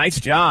way.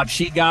 Nice job.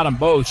 She got them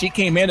both. She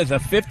came in as a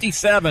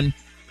 57%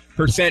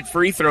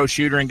 free throw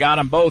shooter and got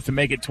them both to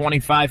make it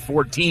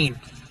 25-14.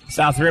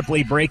 South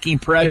Ripley breaking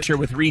pressure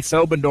with Reese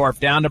Obendorf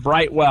down to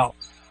Brightwell.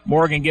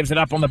 Morgan gives it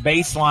up on the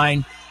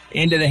baseline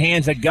into the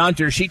hands of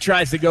Gunter. She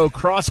tries to go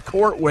cross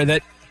court with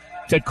it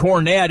to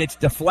Cornett. It's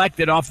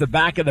deflected off the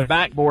back of the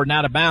backboard and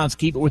out of bounds.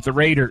 Keep it with the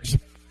Raiders.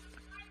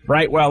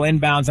 Brightwell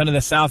inbounds under the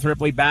South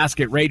Ripley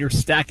basket. Raiders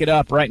stack it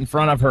up right in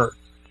front of her.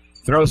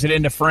 Throws it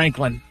into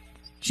Franklin.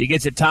 She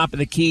gets it top of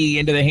the key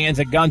into the hands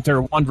of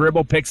Gunter. One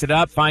dribble, picks it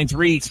up, finds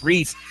Reese.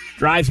 Reese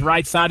drives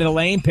right side of the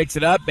lane, picks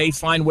it up,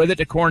 baseline with it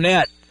to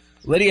Cornett.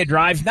 Lydia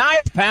drives,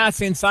 nice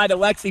pass inside to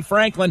Lexi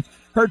Franklin.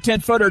 Her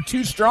 10-footer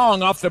too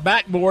strong off the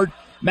backboard.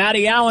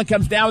 Maddie Allen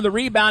comes down with a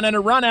rebound and a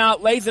run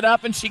out, lays it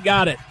up, and she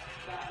got it.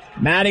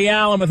 Maddie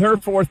Allen with her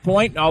fourth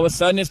point. All of a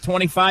sudden it's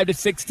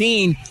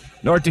 25-16.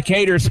 North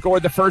Decatur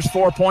scored the first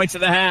 4 points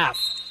of the half.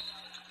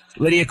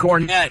 Lydia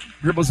Cornett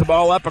dribbles the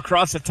ball up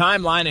across the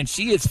timeline, and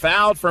she is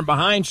fouled from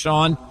behind,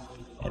 Sean.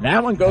 And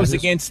that one goes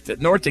against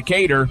North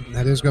Decatur.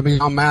 That is going to be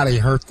on Maddie,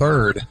 her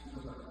third.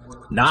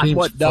 Not Team's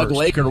what Doug first.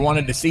 Laker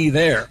wanted to see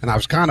there. And I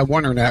was kind of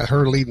wondering at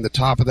her leading the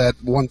top of that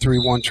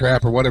 1-3-1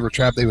 trap or whatever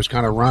trap they was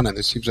kind of running.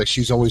 It seems like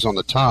she's always on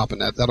the top,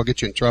 and that'll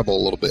get you in trouble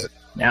a little bit.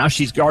 Now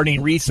she's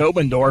guarding Reese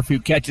Obendorf, who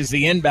catches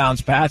the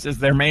inbounds passes.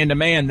 They're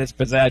man-to-man this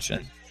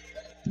possession.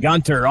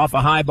 Gunter off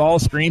a high ball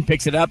screen,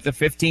 picks it up the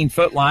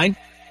 15-foot line,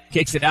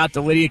 kicks it out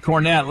to Lydia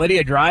Cornett.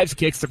 Lydia drives,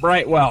 kicks to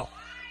Brightwell.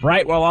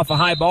 Brightwell off a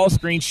high ball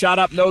screen, shot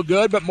up no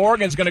good, but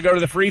Morgan's going to go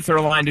to the free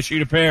throw line to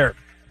shoot a pair.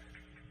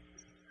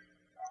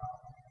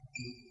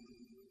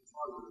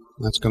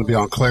 That's going to be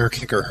on Claire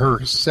Kinker,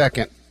 her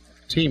second,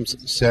 team's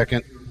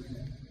second.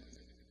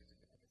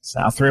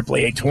 South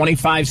Ripley, a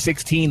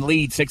 25-16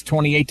 lead,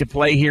 6:28 to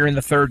play here in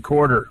the third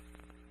quarter.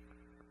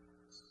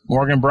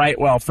 Morgan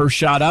Brightwell, first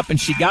shot up, and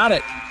she got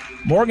it.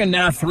 Morgan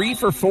now 3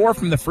 for 4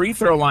 from the free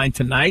throw line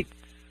tonight.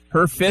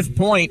 Her 5th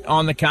point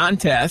on the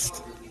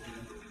contest.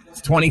 It's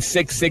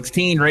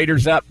 26-16,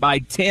 Raiders up by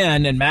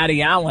 10, and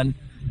Maddie Allen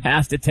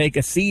has to take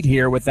a seat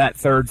here with that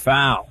third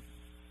foul.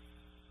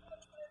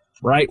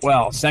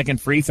 Brightwell, second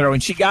free throw,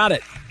 and she got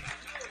it.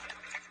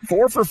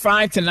 4 for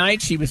 5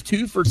 tonight. She was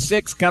 2 for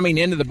 6 coming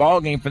into the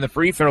ballgame from the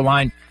free throw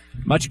line.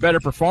 Much better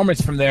performance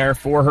from there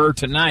for her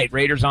tonight.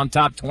 Raiders on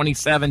top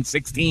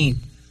 27-16.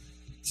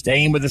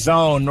 Staying with the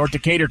zone. North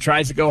Decatur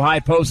tries to go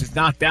high post. It's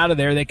knocked out of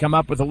there. They come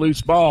up with a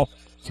loose ball.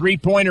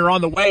 Three-pointer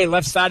on the way.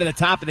 Left side of the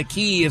top of the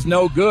key is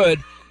no good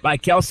by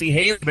Kelsey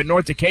Haley, but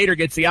North Decatur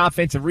gets the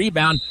offensive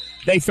rebound.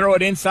 They throw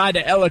it inside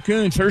to Ella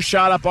Coons. Her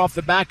shot up off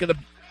the back of the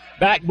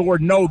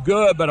backboard, no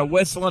good, but a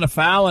whistle and a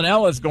foul, and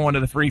Ella's going to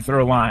the free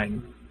throw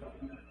line.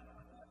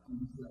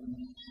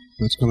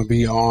 That's going to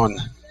be on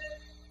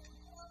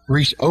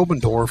Reese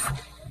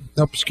Obendorf.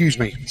 Nope, excuse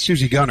me,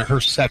 Susie Gunner,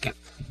 her second.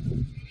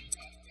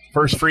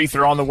 First free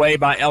throw on the way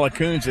by Ella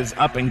Coons is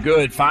up and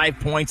good. 5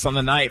 points on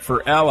the night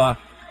for Ella.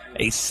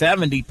 A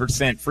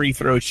 70% free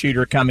throw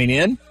shooter coming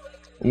in.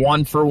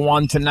 1 for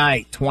 1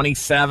 tonight.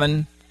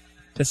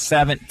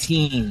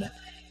 27-17.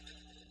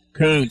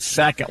 Coons,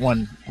 second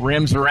one.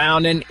 Rims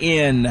around and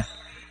in.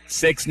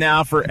 6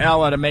 now for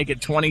Ella to make it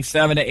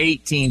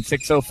 27-18.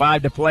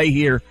 6:05 to play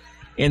here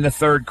in the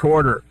third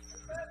quarter.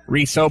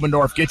 Reese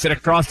Obendorf gets it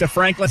across to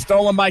Franklin,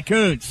 stolen by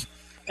Coons.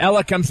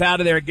 Ella comes out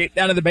of there, get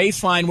down to the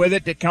baseline with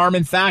it to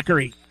Carmen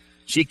Thackeray.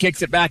 She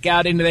kicks it back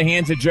out into the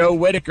hands of Joe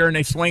Whitaker, and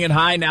they swing it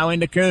high now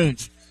into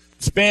Coons.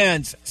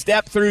 Spins,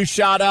 step through,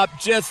 shot up,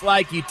 just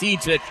like you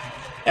teach it.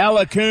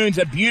 Ella Coons,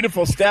 a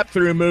beautiful step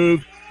through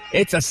move.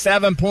 It's a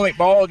 7-point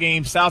ball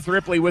game. South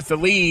Ripley with the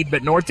lead,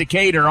 but North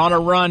Decatur on a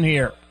run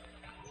here.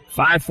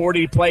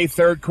 5:40 to play,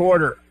 third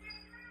quarter.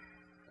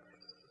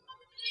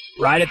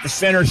 Right at the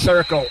center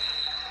circle.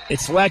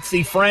 It's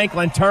Lexi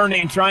Franklin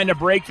turning, trying to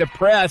break the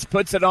press,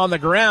 puts it on the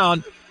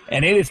ground,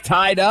 and it is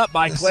tied up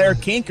by Claire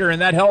Kinker, and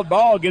that held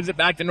ball gives it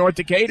back to North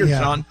Decatur,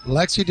 son.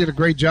 Lexi did a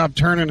great job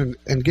turning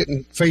and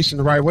getting facing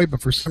the right way,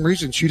 but for some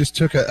reason she just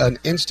took an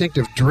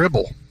instinctive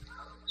dribble,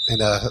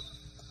 and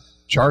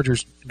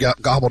Chargers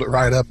gobbled it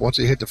right up. Once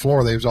it hit the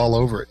floor, they was all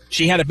over it.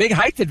 She had a big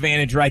height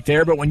advantage right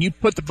there, but when you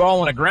put the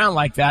ball on the ground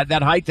like that,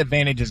 that height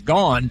advantage is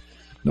gone.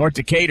 North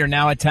Decatur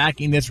now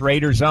attacking this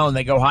Raider zone.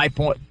 They go high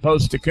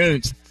post to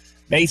Kuntz.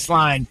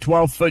 Baseline,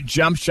 12-foot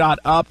jump shot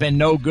up and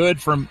no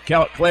good from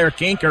Claire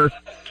Kinker.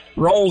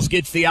 Rolls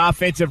gets the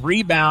offensive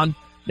rebound.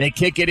 They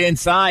kick it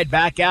inside,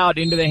 back out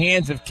into the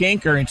hands of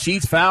Kinker, and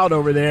she's fouled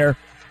over there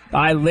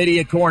by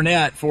Lydia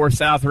Cornett for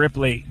South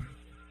Ripley.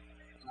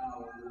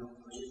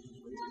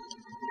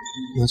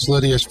 That's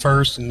Lydia's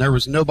first, and there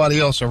was nobody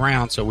else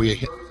around, so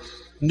we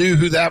knew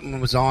who that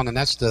one was on, and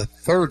that's the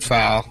third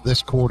foul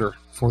this quarter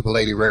for the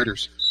Lady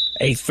Raiders.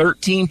 A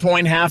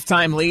 13-point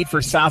halftime lead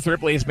for South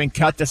Ripley has been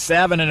cut to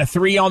 7, and a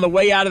three on the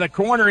way out of the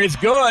corner is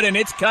good, and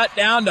it's cut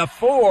down to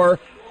 4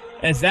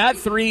 as that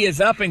three is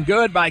up and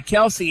good by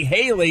Kelsey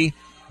Haley.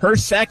 Her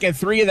second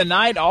three of the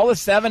night. All of a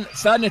sudden,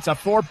 it's a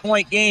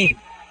 4-point game.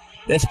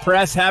 This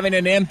press having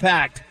an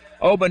impact.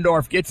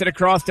 Obendorf gets it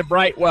across to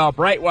Brightwell.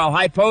 Brightwell,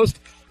 high post,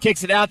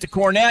 kicks it out to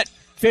Cornett.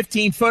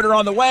 15-footer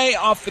on the way,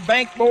 off the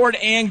bankboard,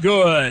 and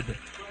good.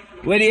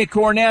 Lydia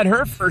Cornett,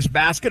 her first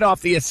basket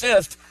off the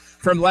assist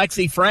from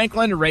Lexi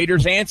Franklin.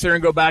 Raiders answer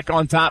and go back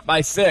on top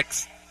by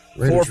 6.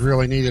 Raiders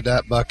really needed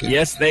that bucket.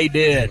 Yes, they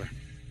did.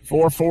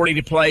 4:40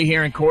 to play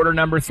here in quarter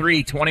number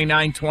 3.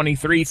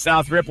 29-23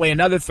 South Ripley.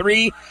 Another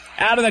three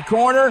out of the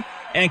corner,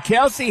 and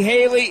Kelsey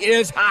Haley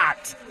is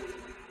hot.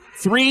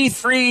 3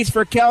 threes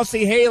for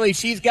Kelsey Haley.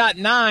 She's got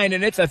 9,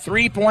 and it's a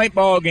 3-point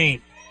ball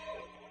game.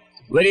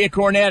 Lydia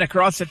Cornett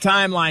across the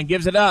timeline,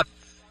 gives it up.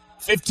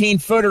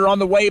 15-footer on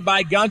the way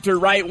by Gunter,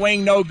 right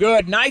wing, no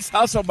good. Nice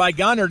hustle by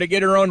Gunter to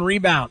get her own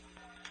rebound.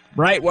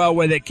 Brightwell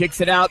with it,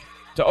 kicks it out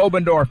to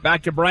Obendorf.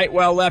 Back to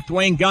Brightwell, left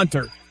wing,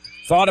 Gunter.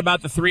 Thought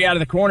about the three out of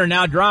the corner,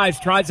 now drives,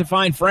 tries to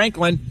find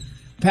Franklin.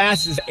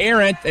 Passes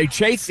errant, they're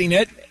chasing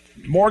it.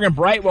 Morgan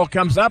Brightwell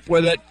comes up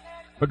with it,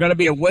 but going to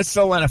be a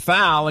whistle and a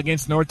foul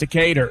against North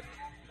Decatur.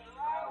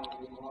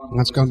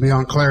 That's going to be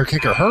on Claire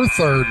Kinker, her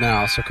third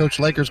now. So Coach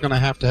Laker's going to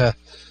have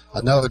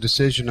another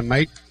decision to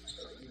make.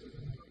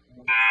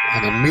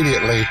 And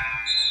immediately,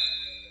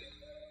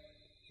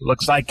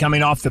 looks like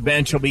coming off the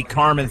bench will be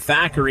Carmen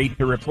Thackeray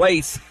to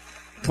replace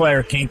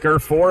Claire Kinker.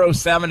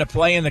 4:07 to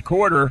play in the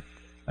quarter.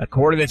 A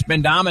quarter that's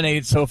been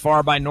dominated so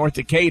far by North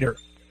Decatur.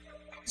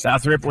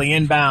 South Ripley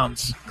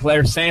inbounds.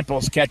 Claire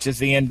Samples catches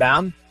the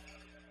inbound.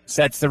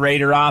 Sets the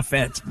Raider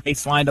offense.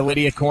 Baseline to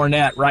Lydia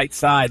Cornett, right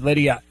side.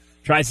 Lydia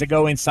tries to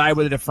go inside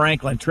with it to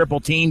Franklin. Triple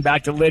team,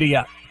 back to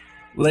Lydia.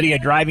 Lydia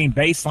driving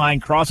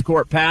baseline,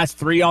 cross-court pass.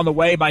 3 on the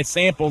way by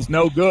Samples,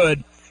 no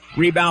good.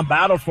 Rebound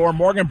battle for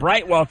Morgan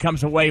Brightwell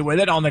comes away with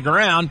it on the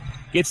ground.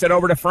 Gets it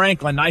over to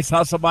Franklin. Nice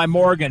hustle by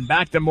Morgan.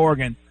 Back to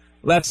Morgan.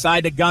 Left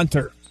side to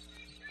Gunter.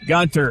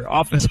 Gunter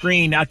off the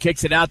screen. Now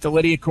kicks it out to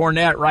Lydia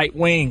Cornett, right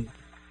wing.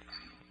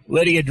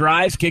 Lydia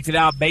drives, kicks it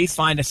out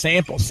baseline to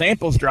Samples.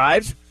 Samples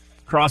drives.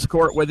 Cross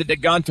court with it to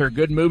Gunter.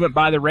 Good movement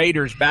by the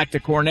Raiders. Back to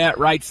Cornett,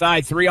 right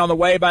side. 3 on the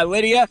way by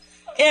Lydia.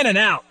 In and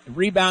out.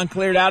 Rebound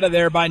cleared out of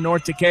there by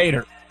North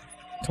Decatur.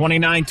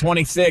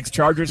 29-26.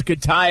 Chargers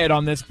could tie it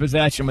on this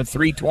possession with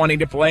 3:20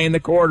 to play in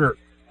the quarter.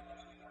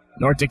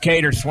 North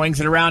Decatur swings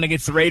it around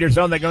against the Raiders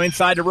zone. They go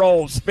inside to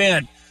roll.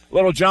 Spin.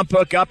 Little jump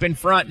hook up in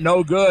front.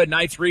 No good.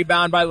 Nice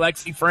rebound by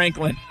Lexi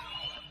Franklin.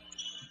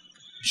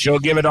 She'll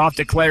give it off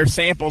to Claire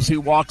Samples,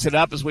 who walks it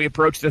up as we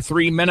approach the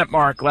 3-minute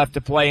mark left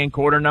to play in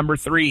quarter number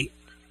 3.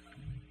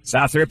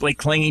 South Ripley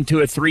clinging to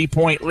a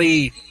 3-point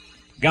lead.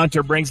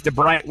 Gunter brings to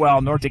Brightwell.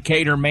 North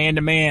Decatur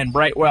man-to-man.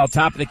 Brightwell,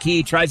 top of the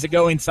key, tries to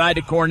go inside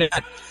to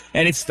Cornett,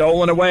 and it's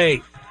stolen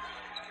away.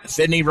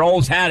 Sydney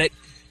Rolls had it.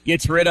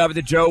 Gets rid of it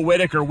to Joe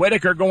Whitaker.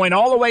 Whitaker going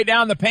all the way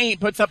down the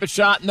paint, puts up a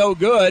shot, no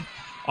good.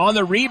 On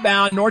the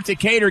rebound, North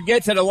Decatur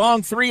gets it. A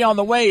long 3 on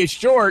the way is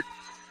short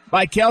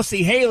by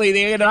Kelsey Haley.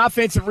 They get an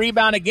offensive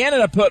rebound again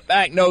and a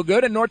putback, no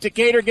good, and North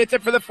Decatur gets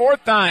it for the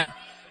 4th time.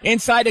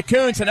 Inside to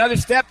Kuntz, another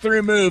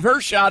step-through move.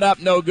 Her shot up,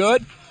 no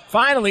good.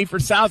 Finally, for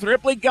South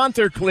Ripley,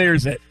 Gunter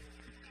clears it.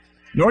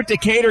 North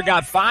Decatur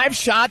got 5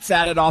 shots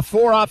at it off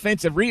 4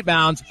 offensive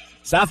rebounds.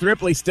 South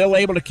Ripley still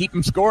able to keep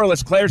them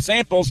scoreless. Claire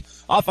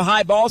Samples off a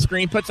high ball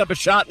screen, puts up a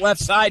shot left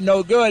side,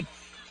 no good.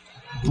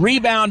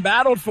 Rebound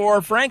battled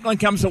for. Franklin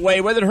comes away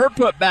with it. Her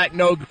putback,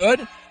 no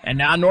good. And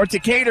now North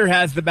Decatur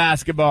has the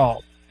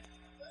basketball.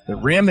 The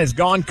rim has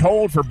gone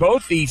cold for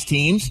both these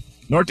teams.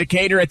 North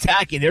Decatur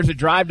attacking. There's a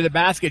drive to the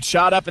basket.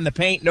 Shot up in the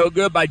paint. No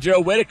good by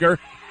Joe Whitaker.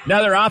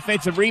 Another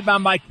offensive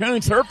rebound by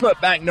Kuntz. Her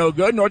putback no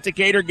good. North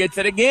Decatur gets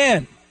it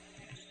again.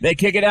 They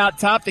kick it out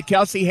top to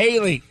Kelsey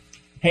Haley.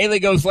 Haley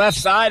goes left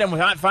side,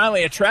 and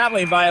finally a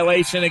traveling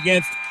violation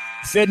against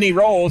Sydney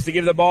Rolls to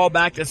give the ball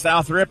back to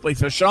South Ripley.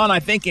 So, Sean, I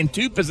think in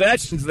 2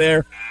 possessions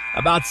there,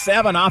 about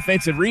 7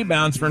 offensive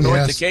rebounds for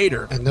North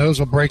Decatur. And those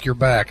will break your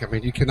back. I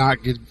mean, you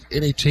cannot give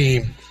any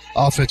team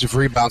offensive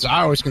rebounds.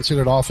 I always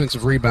considered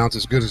offensive rebounds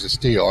as good as a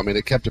steal. I mean,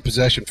 it kept a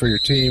possession for your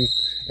team,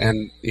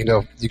 and, you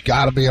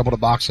got to be able to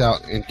box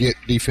out and get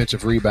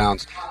defensive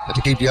rebounds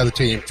to keep the other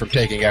team from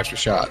taking extra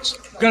shots.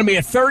 Going to be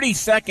a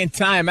 30-second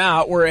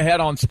timeout. We're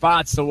ahead on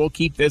spots, so we'll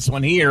keep this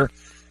one here.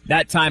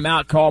 That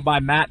timeout called by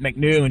Matt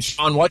McNew. And,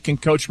 Sean, what can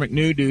Coach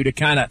McNew do to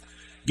kind of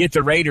get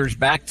the Raiders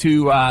back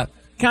to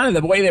kind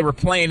of the way they were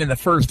playing in the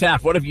first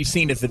half? What have you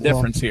seen as the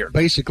difference here?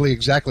 Basically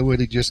exactly what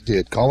he just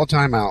did. Call a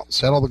timeout,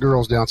 settle the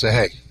girls down, say,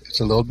 hey,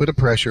 it's a little bit of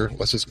pressure.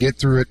 Let's just get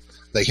through it.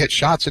 They hit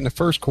shots in the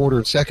first quarter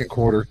and second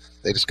quarter.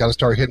 They just got to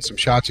start hitting some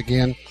shots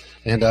again,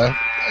 and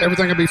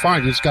everything will be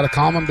fine. You just got to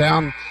calm them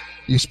down.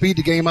 You speed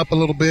the game up a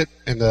little bit,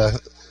 and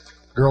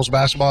girls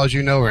basketball, as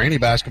you know, or any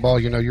basketball,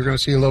 you're going to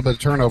see a little bit of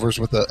turnovers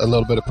with a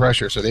little bit of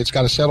pressure. So they just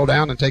got to settle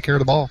down and take care of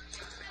the ball.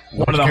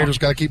 North Decatur's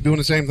got to keep doing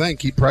the same thing,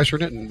 keep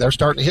pressuring it, and they're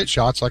starting to hit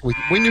shots like we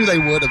knew they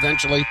would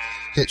eventually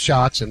hit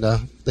shots, and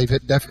they've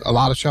hit a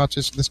lot of shots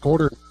this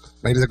quarter.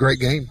 Made it a great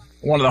game.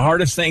 One of the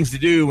hardest things to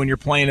do when you're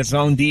playing a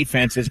zone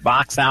defense is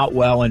box out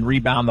well and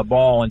rebound the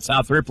ball, and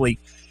South Ripley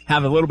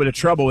have a little bit of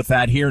trouble with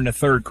that here in the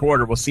third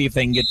quarter. We'll see if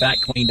they can get that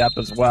cleaned up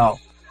as well.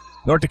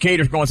 North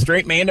Decatur's going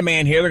straight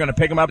man-to-man here. They're going to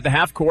pick them up at the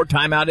half court.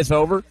 Timeout is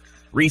over.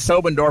 Reese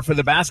Obendorf for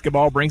the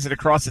basketball brings it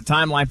across the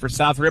timeline for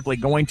South Ripley,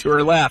 going to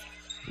her left,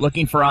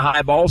 looking for a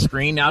high ball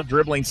screen, now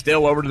dribbling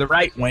still over to the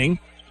right wing.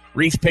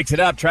 Reese picks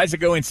it up, tries to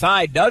go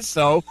inside, does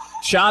so.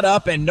 Shot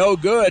up and no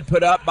good,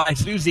 put up by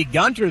Susie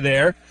Gunter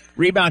there.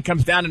 Rebound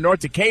comes down to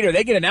North Decatur.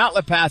 They get an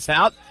outlet pass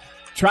out,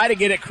 try to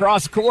get it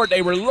cross court.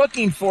 They were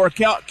looking for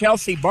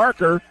Kelsey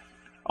Barker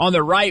on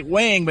the right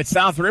wing, but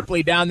South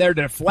Ripley down there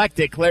to deflect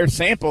it. Claire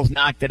Samples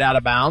knocked it out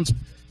of bounds.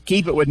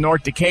 Keep it with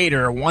North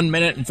Decatur. 1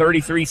 minute and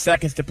 33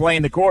 seconds to play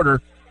in the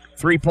quarter.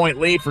 3-point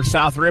lead for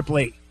South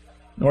Ripley.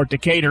 North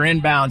Decatur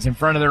inbounds in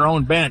front of their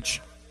own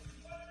bench.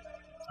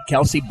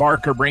 Kelsey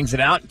Barker brings it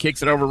out and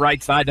kicks it over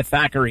right side to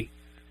Thackeray.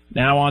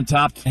 Now on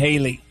top to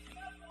Haley.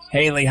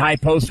 Haley high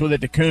post with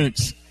it to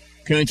Kuntz.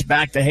 Kuntz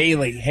back to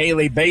Haley.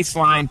 Haley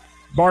baseline.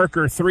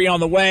 Barker, 3 on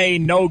the way.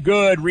 No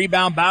good.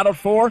 Rebound battle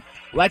for.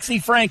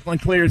 Lexi Franklin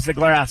clears the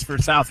glass for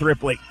South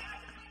Ripley.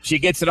 She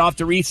gets it off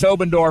to Reese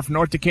Obendorf.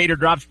 North Decatur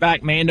drops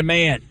back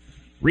man-to-man.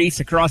 Reese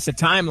across the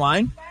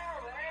timeline.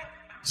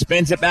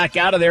 Spins it back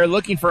out of there,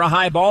 looking for a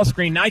high ball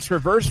screen. Nice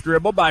reverse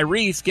dribble by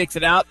Reese. Kicks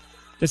it out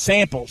to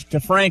Samples, to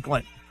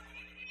Franklin.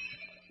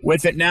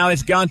 With it now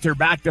is Gunter.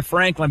 Back to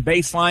Franklin.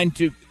 Baseline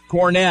to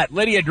Cornett.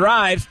 Lydia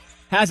drives.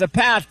 Has a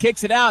pass,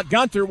 kicks it out.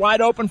 Gunter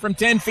wide open from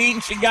 10 feet,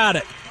 and she got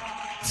it.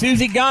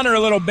 Susie Gunter, a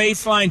little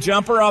baseline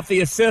jumper off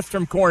the assist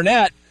from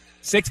Cornett.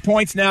 6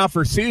 points now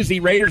for Susie.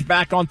 Raiders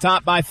back on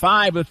top by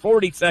 5 with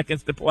 40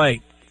 seconds to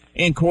play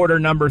in quarter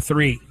number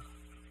 3.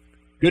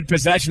 Good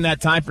possession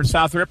that time for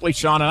South Ripley,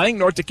 Sean. And I think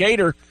North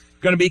Decatur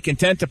going to be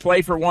content to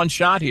play for one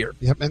shot here.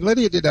 Yep, and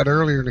Lydia did that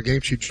earlier in the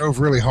game. She drove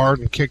really hard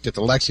and kicked it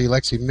to Lexi.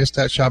 Lexi missed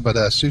that shot, but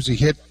Susie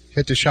hit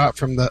the shot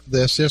from the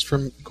assist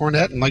from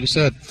Cornett. And like you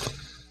said,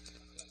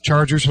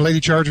 Lady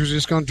Chargers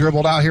just going to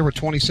dribble it out here with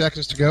 20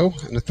 seconds to go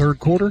in the third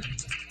quarter.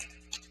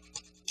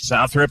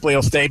 South Ripley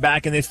will stay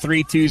back in this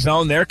 3-2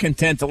 zone. They're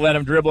content to let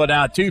them dribble it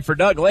out, too. For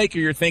Doug Laker,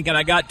 you're thinking,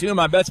 I got 2 of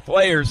my best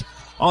players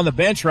on the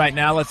bench right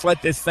now. Let's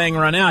let this thing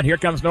run out. Here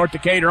comes North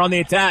Decatur on the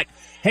attack.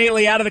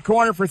 Haley out of the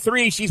corner for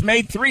 3. She's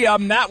made 3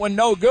 of them. That one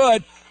no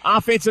good.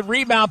 Offensive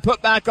rebound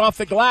put back off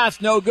the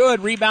glass. No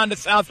good. Rebound to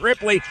South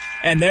Ripley.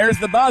 And there's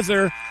the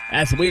buzzer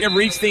as we have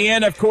reached the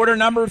end of quarter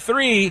number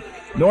 3.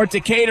 North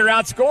Decatur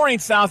outscoring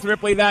South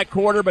Ripley that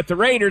quarter, but the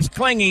Raiders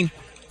clinging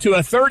to a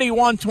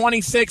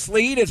 31-26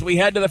 lead as we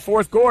head to the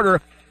fourth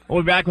quarter.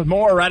 We'll be back with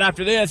more right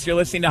after this. You're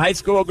listening to High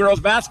School Girls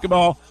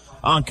Basketball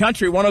on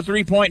Country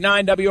 103.9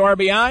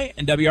 WRBI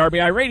and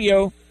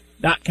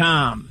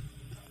WRBIRadio.com.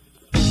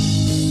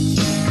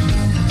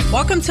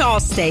 Welcome to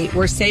Allstate,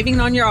 where saving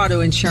on your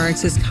auto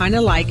insurance is kind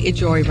of like a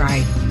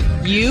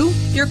joyride. You,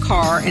 your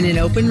car, and an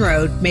open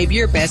road may be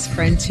your best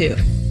friend too.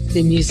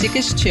 The music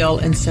is chill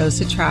and so's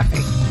the traffic.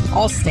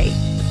 Allstate.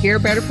 Here,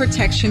 better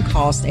protection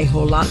costs a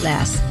whole lot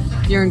less.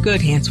 You're in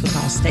good hands with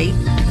Allstate.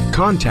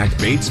 Contact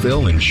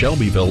Batesville and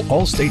Shelbyville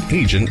Allstate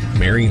agent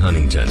Mary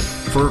Huntington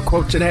for a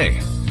quote today.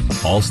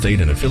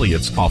 Allstate and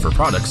affiliates offer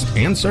products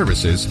and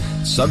services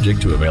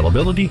subject to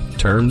availability,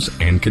 terms,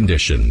 and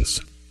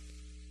conditions.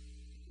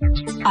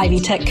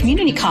 Ivy Tech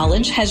Community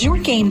College has your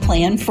game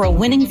plan for a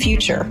winning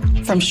future.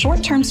 From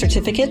short-term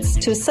certificates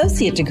to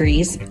associate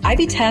degrees,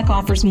 Ivy Tech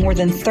offers more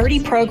than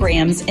 30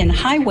 programs in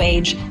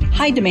high-wage,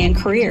 high-demand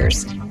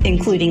careers,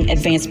 including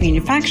advanced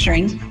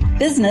manufacturing,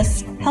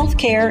 business,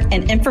 healthcare,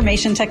 and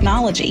information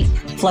technology.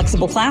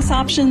 Flexible class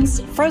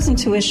options, frozen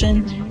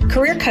tuition,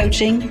 career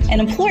coaching,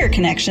 and employer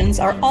connections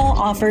are all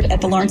offered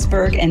at the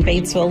Lawrenceburg and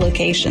Batesville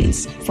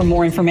locations. For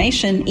more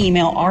information,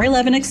 email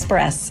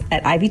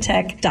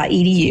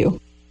r11express@ivytech.edu.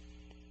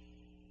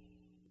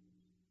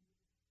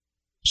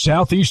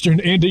 Southeastern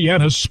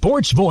Indiana's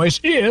sports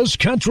voice is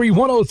Country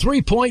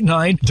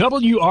 103.9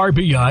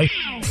 WRBI.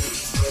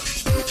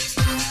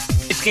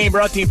 This game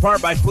brought to you in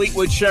part by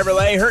Fleetwood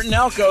Chevrolet, Hurton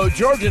Elko,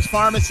 George's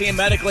Pharmacy and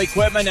Medical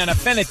Equipment, and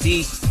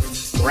Affinity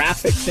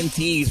Graphics and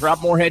Tees.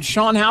 Rob Moorhead,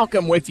 Sean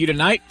Halcomb with you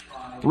tonight.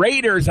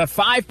 Raiders a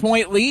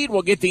 5-point lead.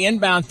 We'll get the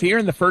inbound here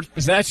in the first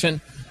possession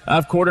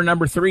of quarter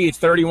number 3. It's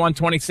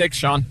 31-26,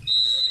 Sean.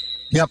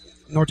 Yep,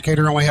 North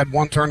Decatur only had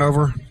one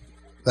turnover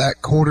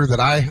that quarter that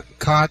I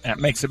caught. That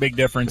makes a big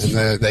difference.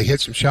 And they hit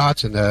some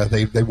shots, and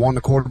they won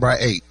the quarter by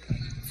 8.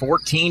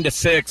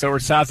 14-6 over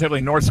South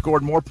Ripley. North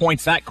scored more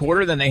points that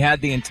quarter than they had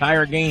the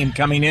entire game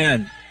coming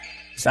in.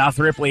 South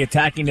Ripley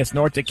attacking this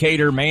North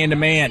Decatur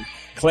man-to-man.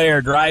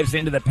 Claire drives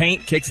into the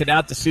paint, kicks it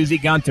out to Susie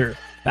Gunter.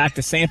 Back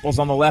to Samples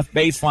on the left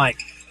baseline.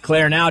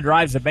 Claire now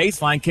drives the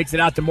baseline, kicks it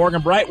out to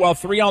Morgan Brightwell.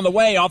 3 on the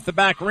way, off the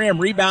back rim.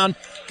 Rebound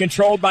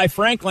controlled by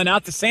Franklin,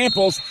 out to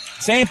Samples.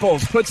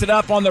 Samples puts it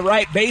up on the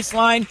right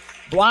baseline.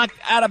 Blocked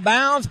out of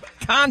bounds, but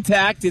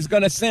contact is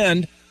going to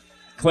send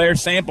Claire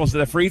Samples to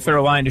the free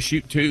throw line to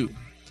shoot 2.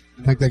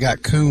 I think they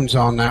got Coons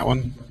on that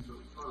one.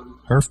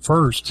 Her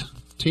first,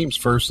 team's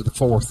first of the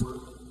fourth.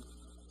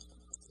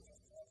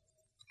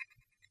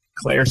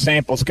 Claire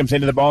Samples comes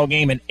into the ball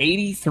game, an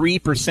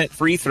 83%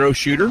 free throw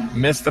shooter.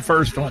 Missed the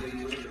first one.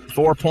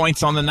 4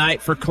 points on the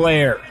night for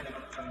Claire.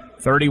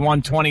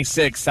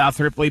 31-26, South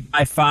Ripley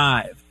by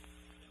 5.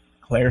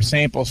 Claire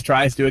Samples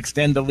tries to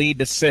extend the lead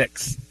to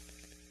 6.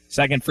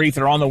 Second free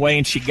throw on the way,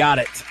 and she got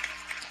it.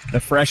 The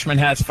freshman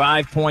has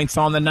 5 points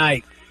on the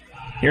night.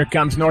 Here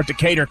comes North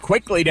Decatur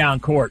quickly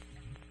down court.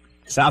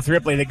 South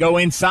Ripley, they go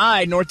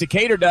inside. North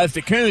Decatur does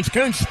to Coons.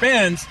 Coons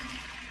spins,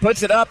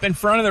 puts it up in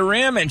front of the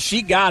rim, and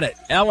she got it.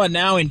 Ella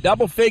now in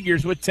double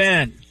figures with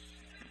 10.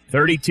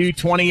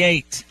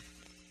 32-28.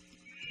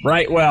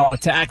 Brightwell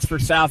attacks for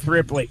South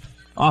Ripley.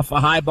 Off a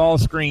high ball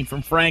screen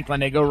from Franklin.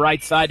 They go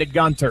right side to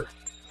Gunter.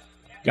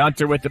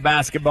 Gunter with the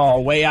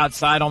basketball, way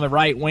outside on the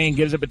right wing,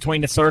 gives it between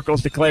the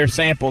circles to Claire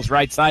Samples,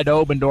 right side to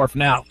Obendorf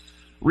now.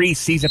 Reese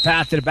sees a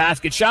pass to the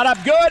basket, shot up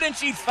good, and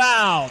she's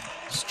fouled.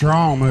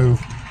 Strong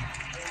move.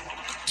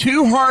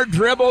 2 hard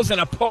dribbles and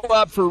a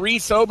pull-up for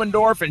Reese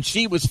Obendorf, and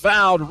she was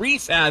fouled.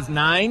 Reese has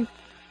 9,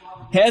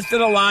 heads to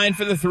the line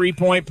for the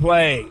 3-point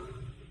play.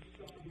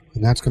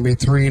 And that's going to be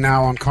 3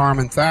 now on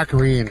Carmen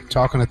Thackeray, and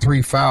talking to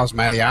 3 fouls,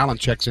 Maddie Allen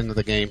checks into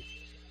the game.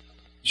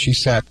 She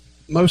sat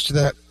most of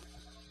that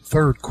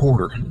third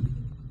quarter.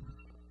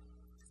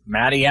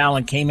 Maddie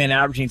Allen came in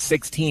averaging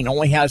 16,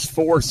 only has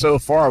 4 so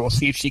far. We'll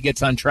see if she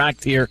gets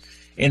untracked here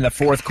in the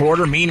fourth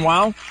quarter.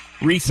 Meanwhile,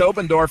 Reese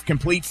Obendorf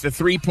completes the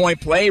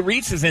 3-point play.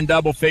 Reese is in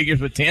double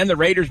figures with 10. The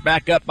Raiders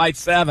back up by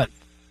 7.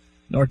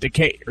 North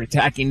Decatur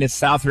attacking this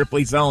South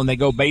Ripley zone. They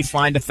go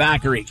baseline to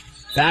Thackeray.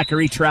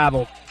 Thackeray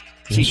traveled.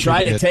 She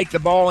tried to take the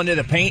ball into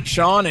the paint,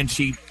 Sean, and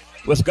she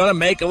was going to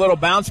make a little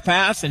bounce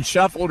pass and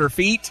shuffled her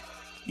feet.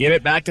 Give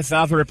it back to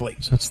South Ripley.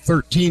 So it's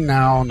 13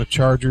 now on the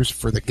Chargers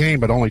for the game,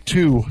 but only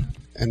 2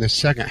 in the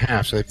second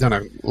half. So they've done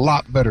a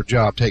lot better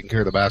job taking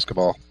care of the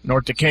basketball.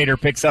 North Decatur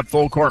picks up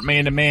full court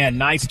man-to-man.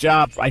 Nice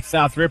job by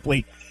South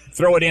Ripley.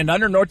 Throw it in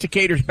under North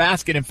Decatur's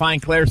basket and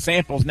find Claire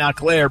Samples. Now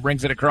Claire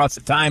brings it across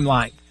the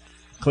timeline.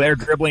 Claire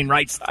dribbling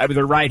right side with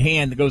her right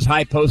hand. That goes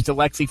high post to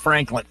Lexi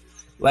Franklin.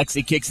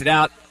 Lexi kicks it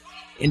out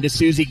into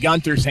Susie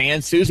Gunter's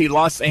hands. Susie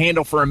lost the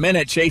handle for a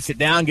minute, chased it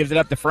down, gives it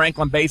up to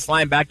Franklin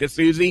baseline, back to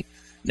Susie.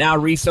 Now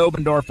Reese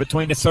Obendorf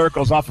between the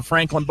circles off a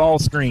Franklin ball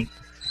screen.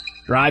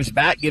 Drives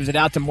back, gives it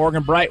out to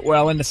Morgan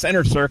Brightwell in the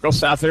center circle.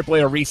 South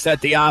Ripley will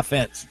reset the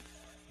offense.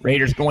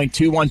 Raiders going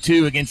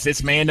 2-1-2 against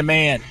this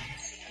man-to-man.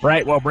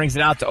 Brightwell brings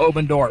it out to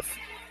Obendorf.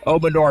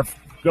 Obendorf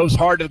goes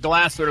hard to the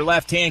glass with her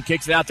left hand,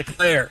 kicks it out to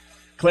Claire.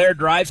 Claire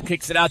drives,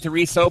 kicks it out to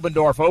Reese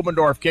Obendorf.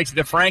 Obendorf kicks it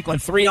to Franklin.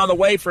 3 on the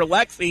way for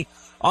Lexi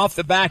off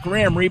the back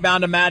rim.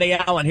 Rebound to Maddie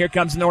Allen. Here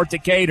comes North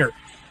Decatur.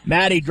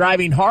 Maddie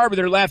driving hard with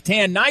her left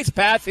hand. Nice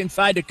pass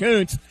inside to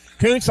Kuntz.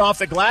 Kuntz off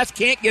the glass.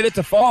 Can't get it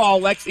to fall.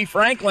 Lexi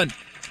Franklin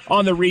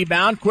on the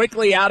rebound.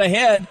 Quickly out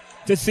ahead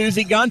to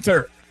Susie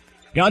Gunter.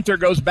 Gunter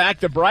goes back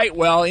to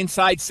Brightwell.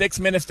 Inside 6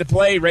 minutes to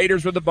play.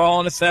 Raiders with the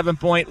ball in a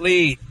 7-point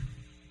lead.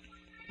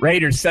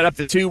 Raiders set up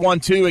the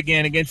 2-1-2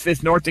 again against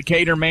this North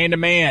Decatur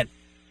man-to-man.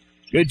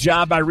 Good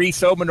job by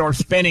Reese Obendorf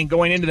spinning,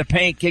 going into the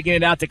paint, kicking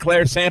it out to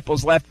Claire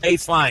Samples, left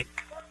baseline.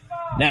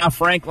 Now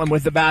Franklin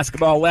with the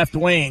basketball, left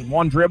wing.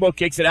 One dribble,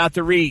 kicks it out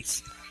to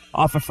Reese.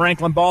 Off a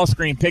Franklin ball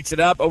screen, picks it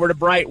up over to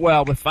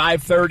Brightwell with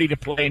 5:30 to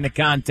play in the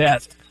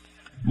contest.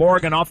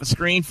 Morgan off a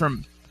screen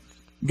from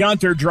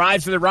Gunter,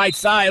 drives to the right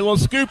side. A little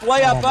scoop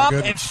layup up,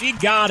 and she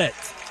got it.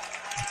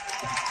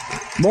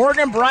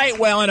 Morgan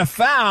Brightwell in a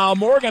foul.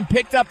 Morgan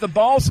picked up the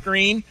ball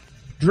screen,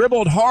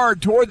 dribbled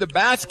hard toward the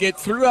basket,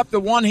 threw up the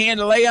one-hand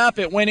layup.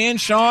 It went in,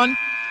 Sean,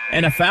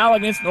 and a foul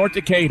against North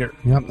Decatur.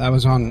 Yep, that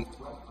was on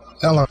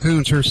Ella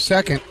Coons, her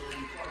second,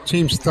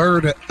 team's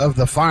third of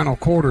the final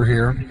quarter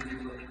here.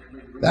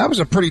 That was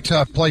a pretty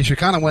tough play. She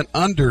kind of went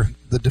under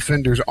the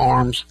defender's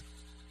arms,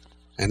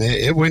 and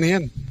it went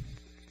in.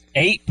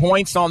 8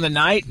 points on the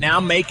night. Now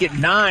make it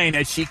 9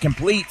 as she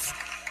completes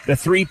the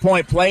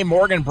three-point play.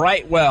 Morgan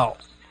Brightwell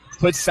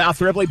puts South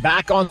Ripley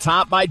back on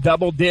top by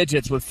double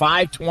digits with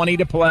 5:20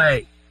 to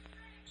play.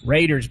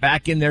 Raiders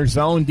back in their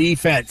zone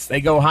defense.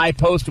 They go high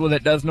post with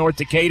it, does North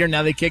Decatur.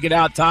 Now they kick it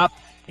out top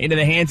into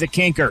the hands of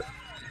Kinker.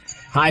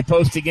 High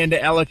post again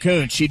to Ella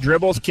Kuhn. She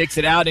dribbles, kicks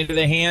it out into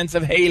the hands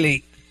of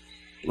Haley.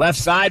 Left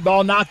side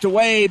ball knocked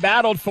away,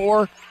 battled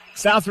for.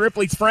 South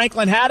Ripley's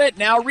Franklin had it.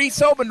 Now Reese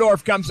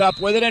Obendorf comes up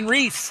with it, and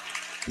Reese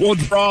will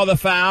draw the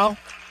foul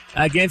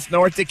against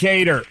North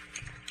Decatur.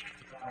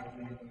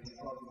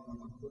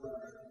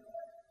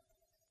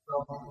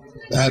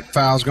 That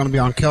foul is going to be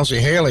on Kelsey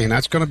Haley, and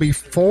that's going to be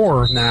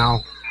 4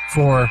 now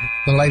for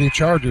the Lady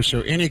Chargers.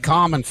 So any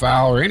common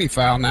foul or any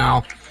foul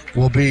now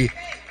will be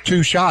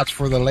 2 shots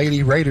for the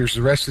Lady Raiders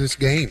the rest of this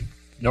game.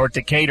 North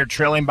Decatur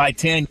trailing by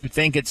 10. You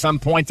think at some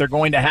point they're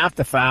going to have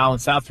to foul,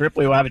 and South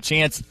Ripley will have a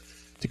chance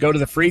to go to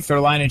the free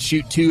throw line and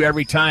shoot 2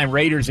 every time.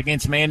 Raiders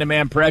against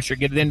man-to-man pressure.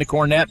 Get it into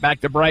Cornett,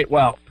 back to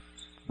Brightwell.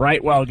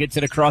 Brightwell gets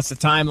it across the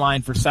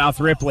timeline for South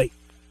Ripley.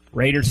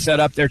 Raiders set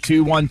up their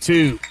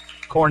 2-1-2.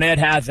 Cornett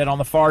has it on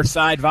the far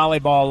side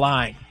volleyball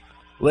line.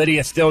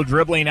 Lydia still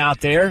dribbling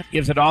out there.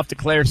 Gives it off to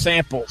Claire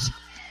Samples.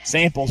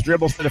 Samples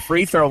dribbles to the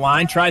free throw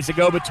line. Tries to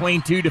go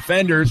between 2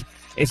 defenders.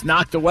 It's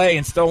knocked away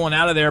and stolen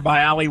out of there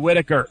by Allie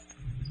Whitaker.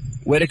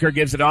 Whitaker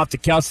gives it off to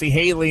Kelsey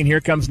Haley, and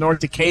here comes North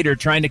Decatur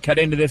trying to cut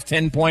into this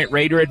 10-point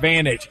Raider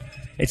advantage.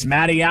 It's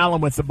Maddie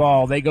Allen with the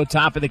ball. They go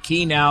top of the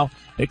key now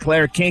to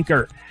Claire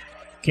Kinker.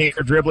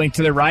 Kinker dribbling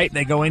to the right, and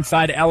they go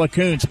inside to Ella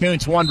Kuntz.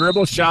 Kuntz, one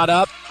dribble, shot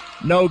up.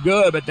 No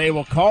good, but they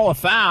will call a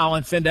foul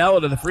and send Ella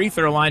to the free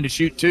throw line to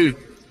shoot 2.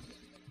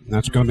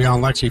 That's going to be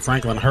on Lexi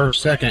Franklin, her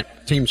second,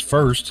 team's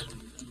first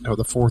of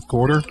the fourth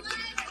quarter.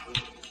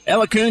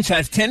 Ella Kuntz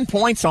has 10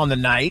 points on the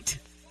night.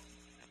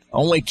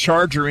 Only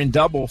Charger in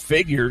double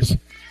figures.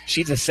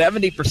 She's a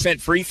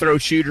 70% free throw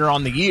shooter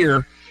on the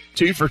year.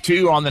 2 for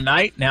 2 on the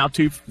night. Now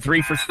 3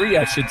 for 3,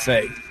 I should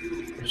say.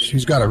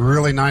 She's got a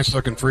really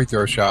nice-looking free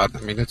throw shot.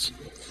 I mean, it's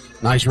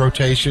nice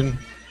rotation.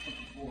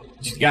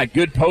 She's got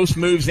good post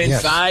moves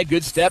inside,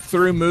 good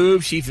step-through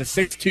move. She's a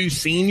 6'2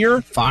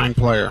 senior. Fine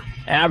player.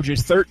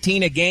 Averages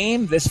 13 a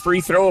game. This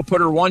free throw will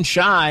put her 1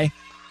 shy,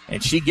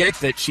 and she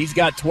gets it. She's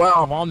got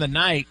 12 on the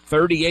night,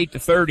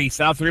 38-30.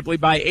 South Ripley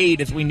by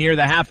 8 as we near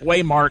the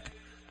halfway mark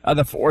of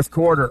the fourth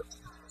quarter.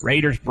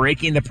 Raiders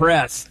breaking the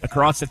press.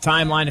 Across the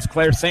timeline is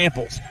Claire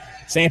Samples.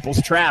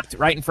 Samples trapped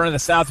right in front of the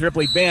South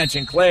Ripley bench,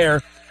 and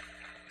Claire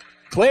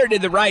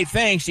did the right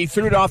thing. She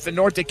threw it off the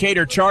North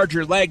Decatur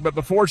Charger leg, but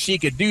before she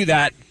could do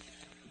that,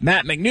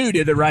 Matt McNew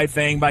did the right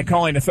thing by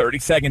calling a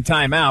 30-second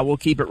timeout. We'll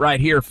keep it right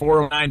here,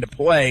 4:09 to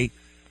play.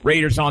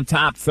 Raiders on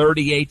top,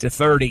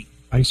 38-30.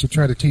 I used to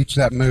try to teach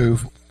that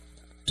move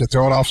to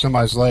throw it off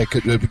somebody's leg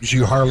because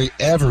you hardly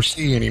ever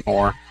see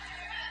anymore.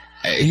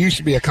 It used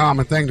to be a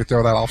common thing to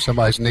throw that off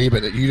somebody's knee,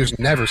 but you just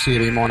never see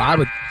it anymore. And I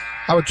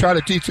would try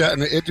to teach that,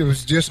 and it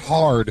was just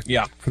hard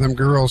for them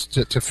girls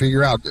to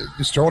figure out.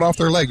 Just throw it off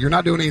their leg. You're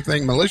not doing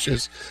anything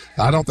malicious.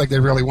 I don't think they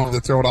really wanted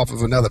to throw it off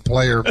of another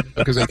player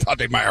because they thought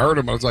they might hurt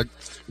them. I was like,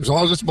 as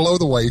long as it's below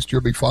the waist,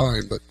 you'll be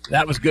fine. But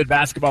that was good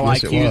basketball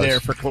IQ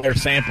there for Claire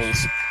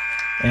Samples.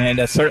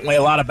 And certainly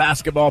a lot of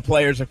basketball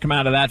players have come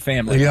out of that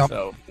family. Yep.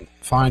 So.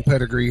 Fine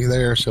pedigree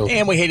there. So,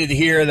 and we hated to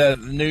hear the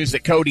news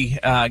that Cody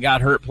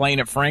got hurt playing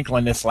at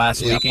Franklin this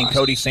last weekend.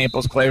 Cody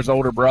Samples, Claire's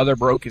older brother,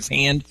 broke his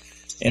hand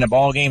in a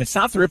ball game. And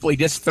South Ripley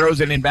just throws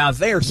it inbounds.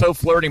 They are so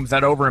flirting with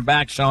that over and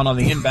back, Sean, on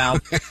the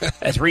inbound.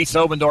 As Reese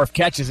Obendorf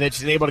catches it,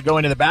 she's able to go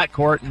into the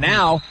backcourt.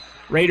 Now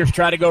Raiders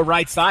try to go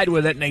right side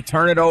with it, and they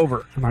turn it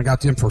over. And I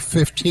got them for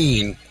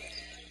 15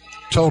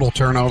 total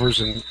turnovers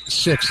and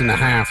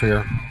 6.5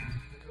 here.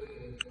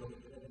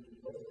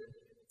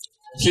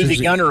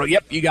 Susie Gunner,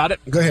 yep, you got it.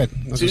 Go ahead.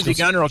 Susie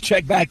Gunner will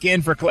check back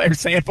in for Claire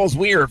Samples.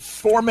 We are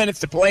 4 minutes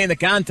to play in the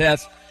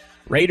contest.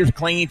 Raiders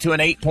clinging to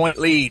an 8-point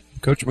lead.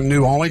 Coach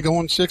McNew only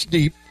going 6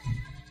 deep.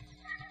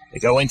 They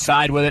go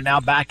inside with it now,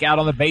 back out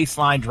on the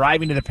baseline.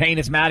 Driving to the paint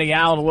is Maddie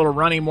Allen, a little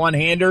running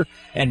one-hander.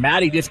 And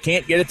Maddie just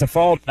can't get it to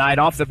fall tonight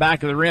off the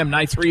back of the rim.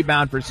 Nice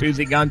rebound for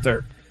Susie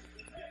Gunter.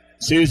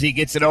 Susie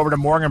gets it over to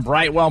Morgan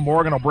Brightwell.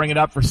 Morgan will bring it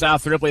up for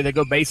South Ripley. They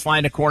go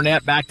baseline to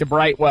Cornett, back to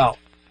Brightwell.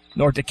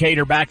 North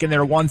Decatur back in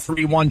their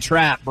 1-3-1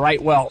 trap.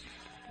 Brightwell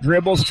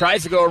dribbles,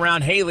 tries to go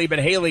around Haley, but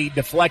Haley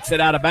deflects it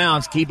out of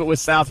bounds. Keep it with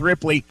South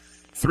Ripley.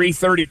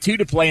 3:32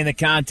 to play in the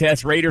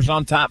contest. Raiders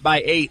on top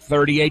by 8,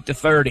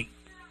 38-30.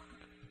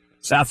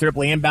 South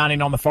Ripley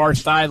inbounding on the far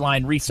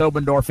sideline. Reese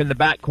Obendorf in the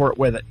backcourt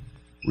with it.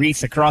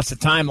 Reese across the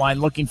timeline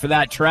looking for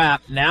that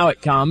trap. Now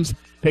it comes.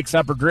 Picks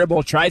up her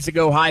dribble. Tries to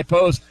go high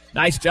post.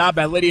 Nice job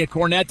by Lydia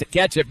Cornett to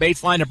catch it.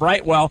 Baseline to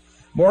Brightwell.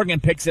 Morgan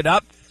picks it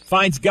up.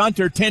 Finds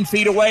Gunter 10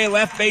 feet away.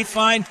 Left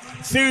baseline.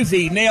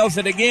 Susie nails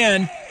it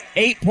again.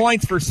 8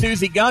 points for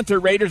Susie Gunter.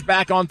 Raiders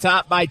back on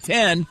top by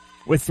 10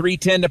 with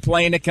 3:10 to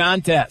play in the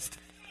contest.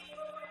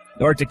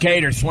 North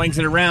Decatur swings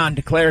it around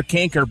to Claire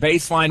Kinker.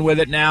 Baseline with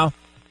it now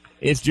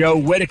is Joe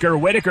Whitaker.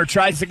 Whitaker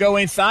tries to go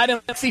inside,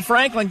 and Lexi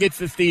Franklin gets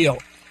the steal.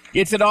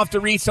 Gets it off to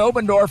Reese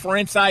Obendorf. We're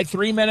inside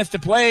 3 minutes to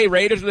play.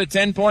 Raiders with a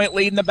 10-point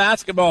lead in the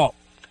basketball.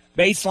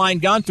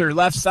 Baseline Gunter,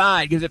 left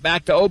side, gives it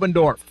back to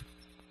Obendorf.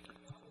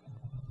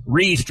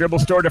 Reese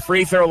dribbles toward the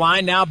free throw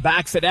line, now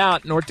backs it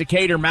out. North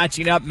Decatur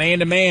matching up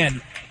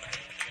man-to-man.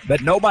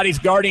 But nobody's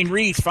guarding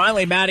Reese.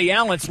 Finally, Maddie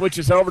Allen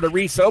switches over to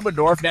Reese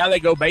Obendorf. Now they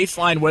go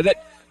baseline with it.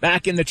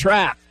 Back in the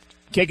trap.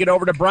 Kick it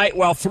over to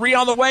Brightwell. 3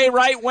 on the way,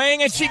 right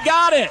wing, and she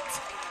got it.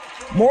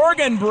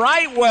 Morgan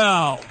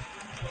Brightwell.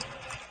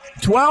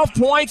 12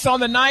 points on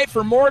the night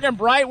for Morgan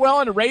Brightwell,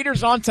 and the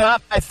Raiders on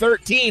top by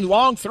 13.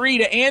 Long 3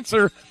 to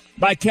answer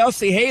by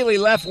Kelsey Haley,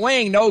 left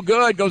wing. No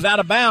good. Goes out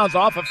of bounds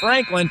off of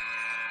Franklin.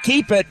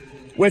 Keep it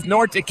with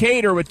North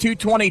Decatur with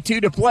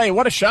 2:22 to play.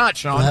 What a shot,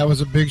 Sean. That was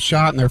a big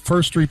shot in their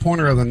first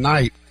three-pointer of the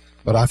night.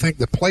 But I think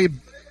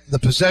the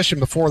possession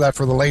before that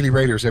for the Lady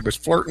Raiders, it was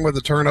flirting with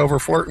the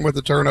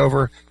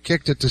turnover,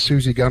 kicked it to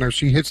Susie Gunter.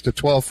 She hits the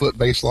 12-foot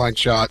baseline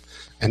shot,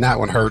 and that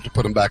one hurt to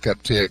put them back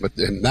up 10.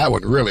 And that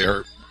one really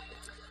hurt.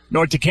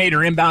 North Decatur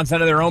inbounds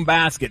out of their own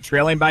basket,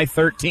 trailing by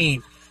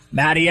 13.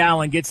 Maddie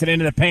Allen gets it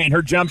into the paint.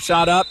 Her jump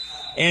shot up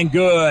and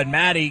good.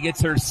 Maddie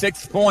gets her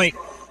 6th point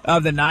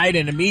of the night,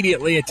 and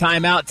immediately a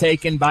timeout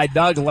taken by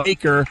Doug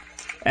Laker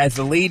as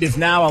the lead is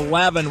now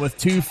 11 with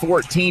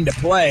 2:14 to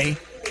play.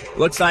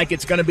 Looks like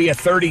it's going to be a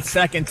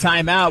 30-second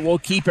timeout. We'll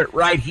keep it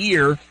right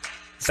here.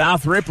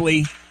 South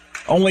Ripley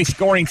only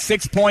scoring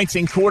 6 points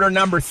in quarter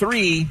number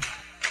 3.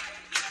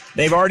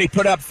 They've already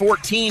put up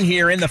 14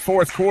 here in the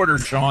fourth quarter,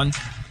 Sean.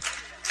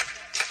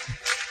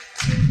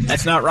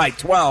 That's not right.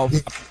 12,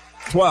 right?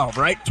 12,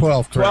 correct.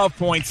 12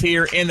 points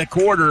here in the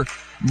quarter.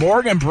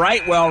 Morgan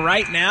Brightwell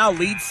right now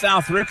leads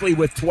South Ripley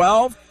with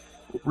 12.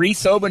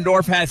 Reese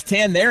Obendorf has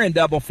 10. They're in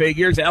double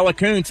figures. Ella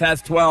Kuntz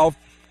has 12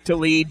 to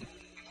lead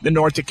the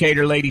North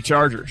Decatur Lady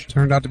Chargers.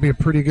 Turned out to be a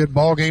pretty good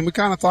ball game. We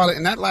kind of thought it.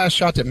 And that last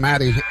shot that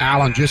Maddie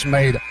Allen just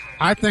made,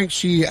 I think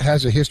she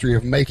has a history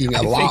of making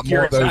a lot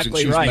more of those than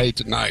she's made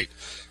tonight.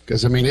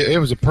 Because, I mean, it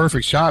was a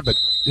perfect shot, but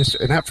just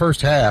in that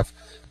first half,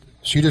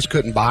 she just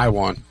couldn't buy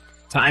one.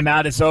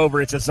 Timeout is over.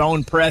 It's a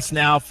zone press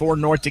now for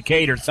North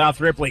Decatur. South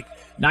Ripley,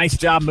 nice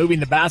job moving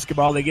the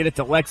basketball. They get it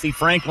to Lexi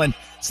Franklin,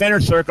 center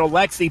circle.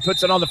 Lexi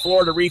puts it on the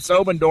floor to Reese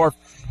Obendorf,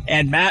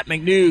 and Matt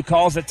McNew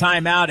calls a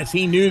timeout as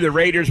he knew the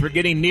Raiders were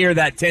getting near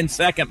that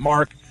 10-second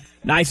mark.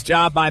 Nice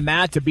job by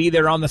Matt to be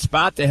there on the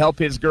spot to help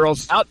his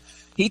girls out.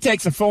 He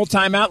takes a full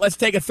timeout. Let's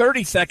take a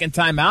 30-second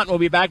timeout, and we'll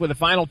be back with the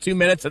final 2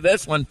 minutes of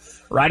this one.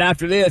 Right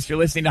after this, you're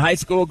listening to high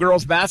school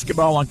girls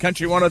basketball on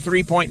Country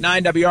 103.9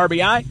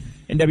 WRBI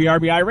and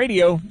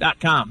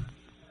WRBIRadio.com.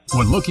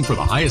 When looking for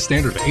the highest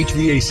standard of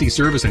HVAC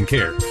service and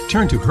care,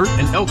 turn to Hurt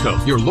 &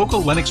 Elko, your local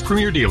Lennox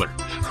Premier dealer.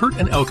 Hurt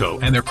 & Elko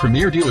and their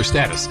Premier dealer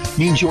status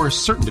means you are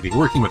certain to be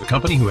working with a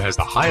company who has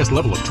the highest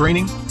level of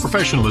training,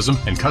 professionalism,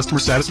 and customer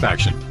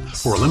satisfaction.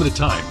 For a limited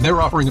time, they're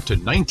offering up to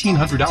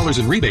 $1,900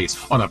 in rebates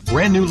on a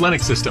brand new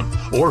Lennox system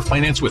or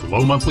finance with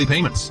low monthly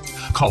payments.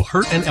 Call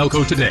Hurt &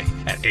 Elko today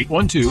at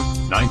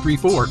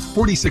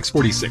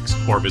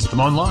 812-934-4646 or visit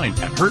them online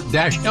at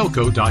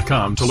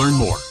hurt-elko.com to learn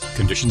more.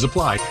 Conditions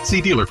apply.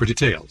 See dealer for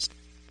details.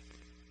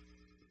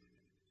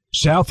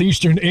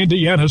 Southeastern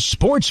Indiana's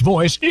sports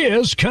voice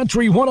is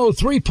Country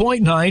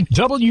 103.9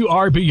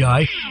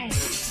 WRBI.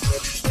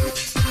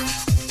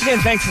 Again,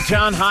 thanks to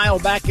John Heil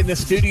back in the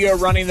studio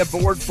running the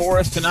board for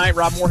us tonight.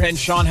 Rob Moorhead and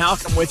Sean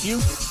Halcomb with you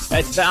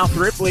at South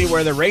Ripley,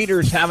 where the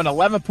Raiders have an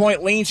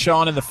 11-point lead,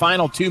 Sean, in the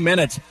final 2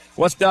 minutes.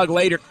 What's Doug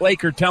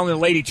Laker telling the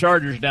Lady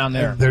Chargers down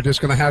there? They're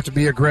just going to have to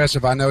be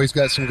aggressive. I know he's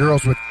got some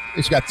girls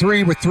he's got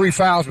 3 with 3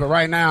 fouls, but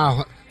right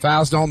now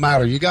fouls don't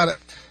matter. You got to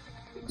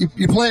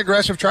you play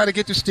aggressive, try to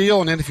get the steal,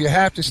 and then if you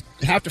have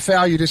to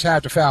foul, you just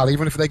have to foul.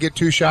 Even if they get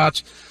 2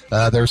 shots,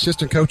 their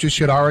assistant coaches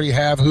should already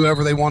have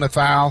whoever they want to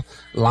foul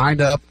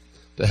lined up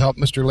to help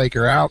Mr.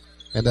 Laker out,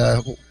 and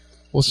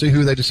we'll see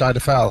who they decide to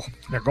foul.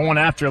 They're going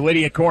after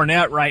Lydia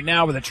Cornett right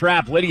now with a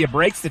trap. Lydia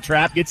breaks the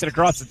trap, gets it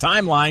across the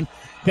timeline,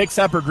 picks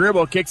up her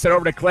dribble, kicks it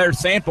over to Claire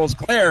Samples.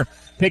 Claire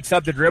picks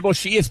up the dribble.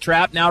 She is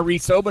trapped. Now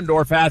Reese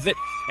Obendorf has it,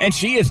 and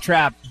she is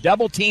trapped.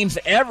 Double teams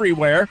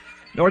everywhere.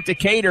 North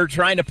Decatur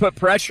trying to put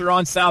pressure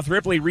on South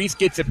Ripley. Reese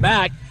gets it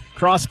back.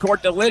 Cross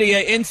court to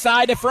Lydia.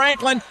 Inside to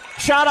Franklin.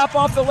 Shot up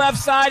off the left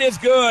side is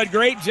good.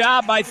 Great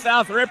job by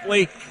South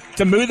Ripley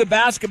to move the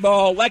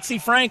basketball.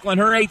 Lexi Franklin,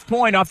 her 8th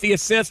point off the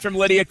assist from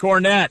Lydia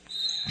Cornett.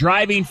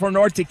 Driving for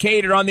North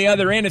Decatur on the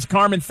other end is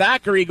Carmen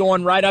Thackeray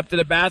going right up to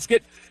the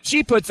basket.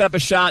 She puts up a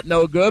shot,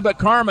 no good, but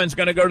Carmen's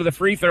going to go to the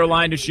free throw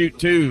line to shoot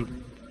 2.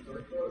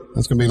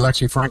 That's going to be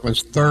Lexi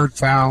Franklin's third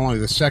foul, only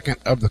the second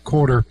of the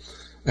quarter.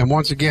 And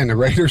once again, the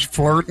Raiders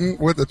flirting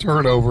with the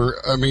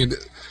turnover. I mean,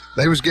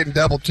 they was getting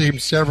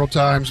double-teamed several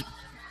times.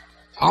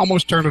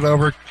 Almost turned it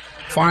over.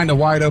 Find a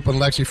wide-open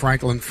Lexi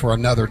Franklin for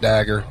another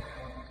dagger.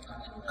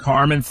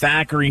 Carmen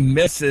Thackeray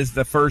misses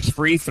the first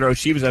free throw.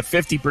 She was a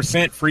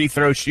 50% free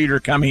throw shooter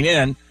coming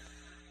in.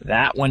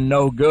 That one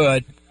no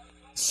good.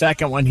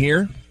 Second one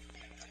here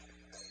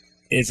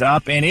is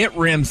up, and it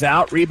rims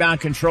out.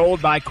 Rebound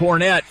controlled by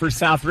Cornett for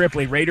South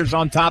Ripley. Raiders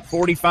on top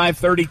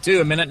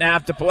 45-32, a minute and a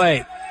half to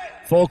play.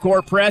 Full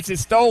court press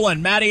is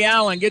stolen. Maddie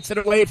Allen gets it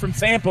away from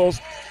Samples,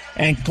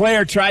 and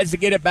Claire tries to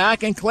get it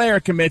back, and Claire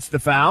commits the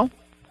foul.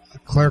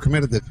 Claire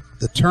committed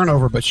the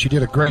turnover, but she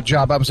did a great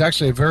job. That was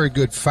actually a very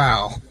good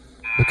foul,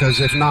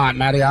 because if not,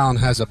 Maddie Allen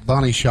has a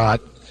bunny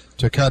shot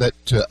to cut it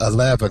to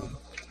 11.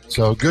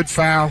 So good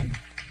foul.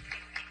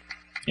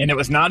 And it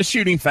was not a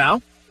shooting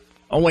foul.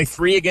 Only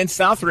 3 against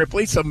South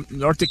Ripley, so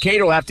North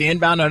Decatur will have to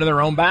inbound under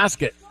their own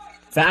basket.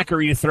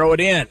 Thackeray to throw it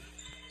in.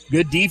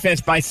 Good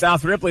defense by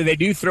South Ripley. They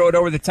do throw it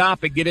over the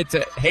top and get it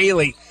to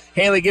Haley.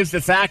 Haley gives to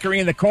Thackeray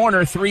in the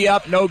corner. 3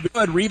 up, no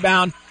good.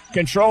 Rebound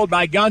controlled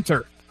by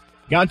Gunter.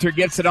 Gunter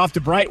gets it off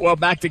to Brightwell.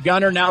 Back to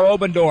Gunter. Now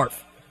Obendorf.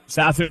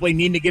 South Ripley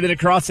needing to get it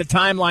across the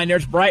timeline.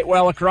 There's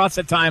Brightwell across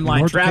the timeline.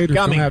 North Trap Decatur's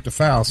coming. Going to have to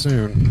foul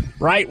soon.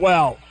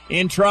 Brightwell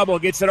in trouble.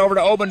 Gets it over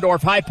to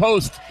Obendorf. High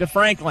post to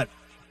Franklin.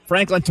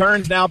 Franklin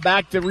turns now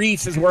back to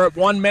Reese as we're at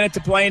 1 minute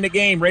to play in the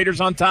game. Raiders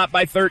on top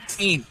by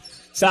 13.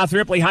 South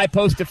Ripley high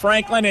post to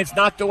Franklin. It's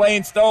knocked away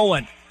and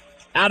stolen.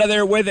 Out of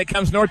there with it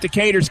comes North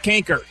Decatur's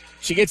Kinker.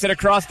 She gets it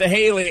across to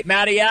Haley.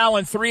 Maddie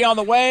Allen, 3 on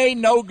the way.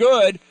 No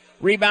good.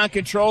 Rebound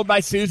controlled by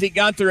Susie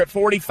Gunter at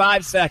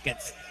 45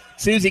 seconds.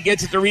 Susie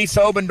gets it to Reese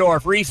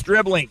Obendorf. Reese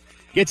dribbling.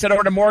 Gets it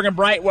over to Morgan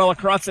Brightwell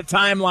across the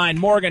timeline.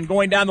 Morgan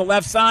going down the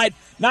left side.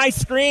 Nice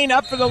screen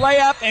up for the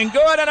layup and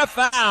good, and a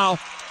foul.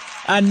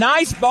 A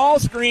nice ball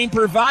screen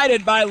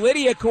provided by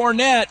Lydia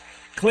Cornett.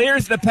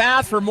 Clears the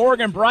path for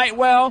Morgan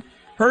Brightwell.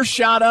 Her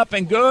shot up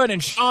and good,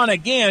 and Sean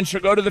again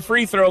she'll go to the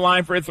free throw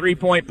line for a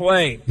 3-point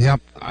play.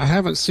 Yep, I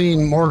haven't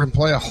seen Morgan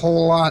play a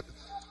whole lot,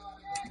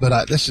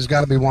 but this has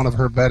got to be one of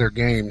her better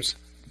games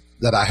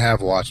that I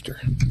have watched her.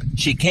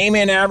 She came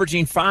in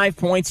averaging 5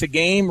 points a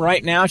game.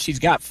 Right now she's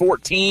got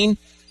 14.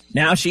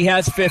 Now she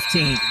has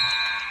 15.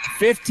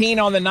 15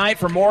 on the night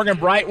for Morgan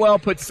Brightwell,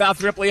 puts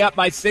South Ripley up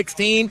by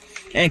 16,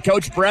 and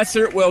Coach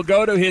Bressert will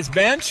go to his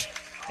bench,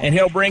 and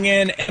he'll bring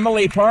in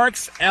Emily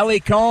Parks, Ellie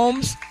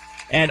Combs,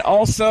 and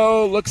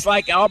also looks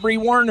like Aubrey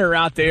Werner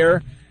out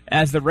there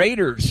as the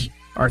Raiders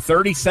are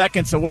 30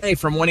 seconds away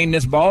from winning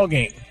this ball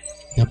game.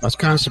 Yep, I was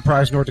kind of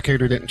surprised North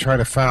Decatur didn't try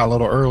to foul a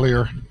little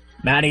earlier.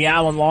 Maddie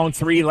Allen, long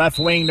 3, left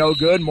wing, no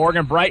good.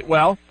 Morgan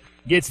Brightwell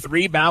gets the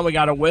rebound. We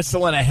got a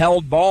whistle and a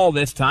held ball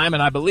this time,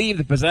 and I believe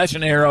the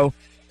possession arrow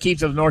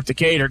keeps of North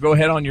Decatur. Go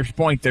ahead on your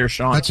point there,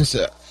 Sean. That's just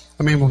it.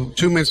 I mean,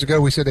 2 minutes ago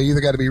we said they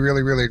either got to be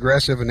really, really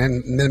aggressive and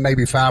then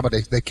maybe foul, but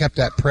they kept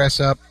that press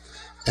up,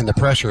 and the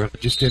pressure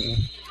just didn't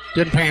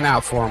pan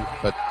out for them.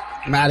 But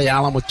Maddie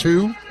Allen with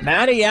 2.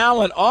 Maddie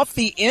Allen off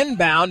the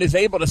inbound is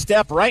able to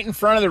step right in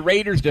front of the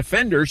Raiders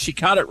defenders. She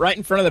caught it right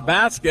in front of the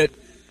basket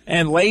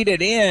and laid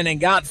it in and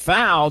got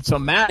fouled. So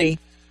Maddie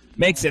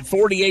makes it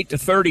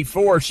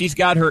 48-34. She's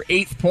got her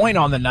 8th point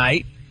on the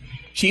night.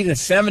 She's a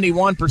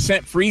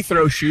 71% free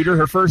throw shooter.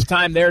 Her first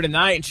time there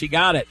tonight, and she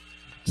got it.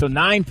 So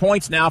 9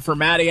 points now for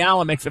Maddie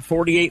Allen, makes it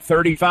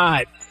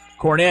 48-35.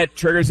 Cornett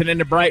triggers it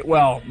into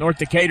Brightwell. North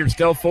Decatur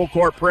still full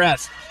court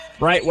press.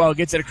 Brightwell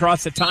gets it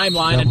across the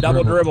timeline and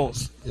double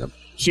dribbles. Yep.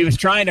 She was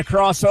trying to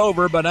cross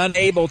over, but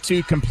unable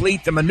to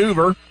complete the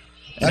maneuver.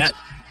 And that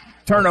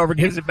turnover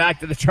gives it back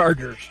to the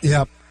Chargers.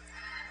 Yep.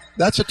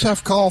 That's a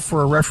tough call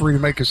for a referee to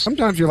make, because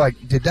sometimes you're like,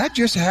 did that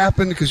just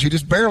happen? Because you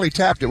just barely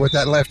tapped it with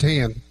that left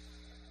hand.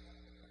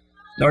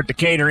 North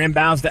Decatur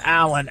inbounds to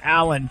Allen.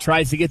 Allen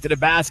tries to get to the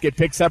basket,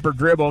 picks up her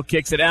dribble,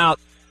 kicks it out.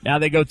 Now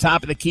they go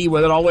top of the key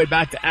with it all the way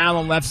back to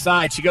Allen, left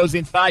side. She goes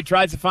inside,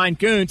 tries to find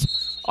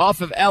Kuntz.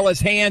 Off of Ella's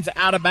hands,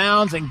 out of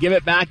bounds, and give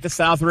it back to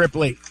South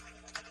Ripley.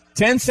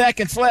 10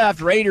 seconds left.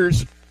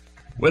 Raiders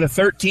with a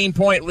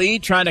 13-point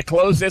lead, trying to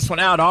close this one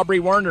out. Aubrey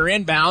Werner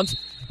inbounds.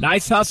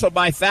 Nice hustle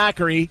by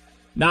Thackeray.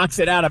 Knocks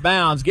it out of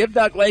bounds. Give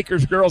Duck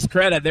Lakers girls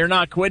credit. They're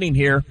not quitting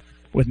here.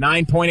 With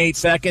 9.8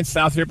 seconds,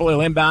 South Ripley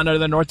will inbound under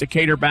the North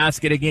Decatur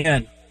basket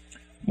again.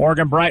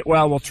 Morgan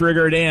Brightwell will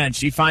trigger it in.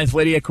 She finds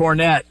Lydia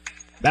Cornett.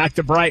 Back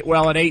to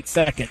Brightwell at 8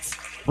 seconds.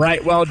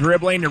 Brightwell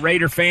dribbling. The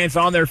Raider fans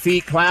on their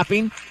feet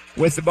clapping.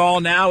 With the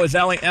ball now is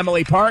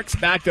Emily Parks.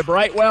 Back to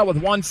Brightwell with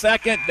 1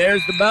 second.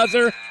 There's the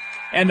buzzer.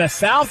 And the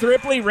South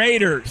Ripley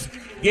Raiders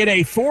get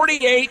a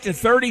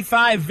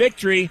 48-35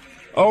 victory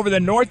over the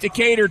North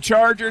Decatur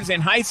Chargers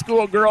in high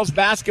school girls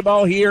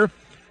basketball here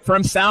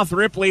from South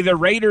Ripley. The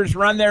Raiders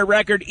run their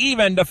record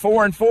even to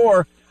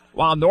 4-4,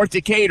 while North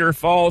Decatur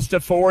falls to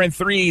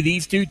 4-3.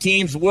 These two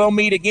teams will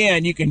meet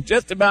again. You can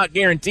just about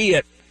guarantee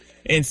it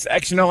in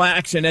sectional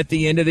action at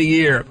the end of the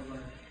year.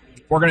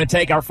 We're going to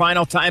take our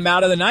final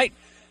timeout of the night,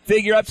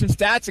 figure up some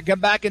stats, and come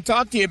back and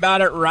talk to you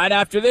about it right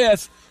after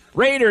this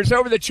Raiders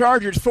over the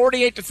Chargers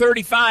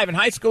 48-35 in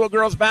high school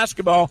girls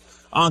basketball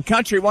on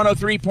Country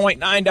 103.9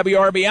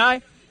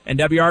 WRBI and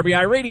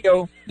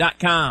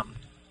WRBIRadio.com.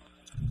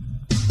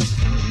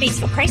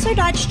 Batesville Chrysler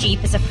Dodge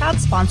Jeep is a proud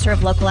sponsor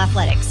of local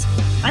athletics.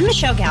 I'm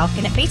Michelle Galk,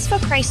 and at Batesville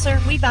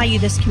Chrysler, we value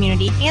this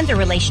community and the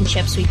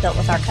relationships we've built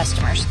with our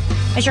customers.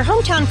 As your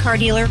hometown car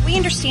dealer, we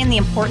understand the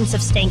importance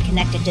of staying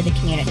connected to the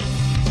community.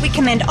 We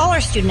commend all our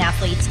student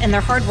athletes and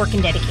their hard work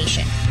and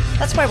dedication.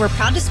 That's why we're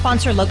proud to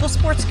sponsor local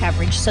sports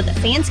coverage so that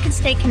fans can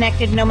stay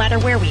connected no matter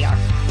where we are.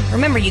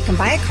 Remember, you can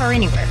buy a car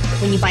anywhere,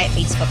 but when you buy at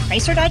Batesville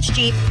Chrysler Dodge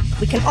Jeep,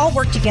 we can all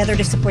work together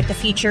to support the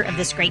future of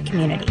this great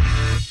community.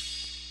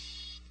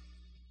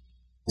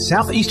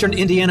 Southeastern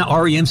Indiana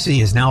REMC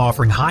is now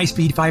offering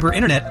high-speed fiber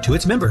internet to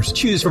its members.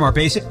 Choose from our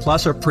basic,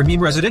 plus, or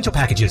premium residential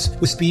packages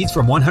with speeds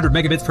from 100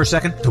 megabits per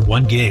second to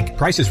 1 gig.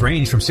 Prices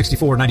range from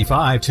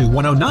 $64.95 to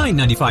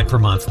 $109.95 per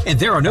month, and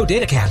there are no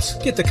data caps.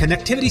 Get the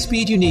connectivity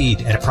speed you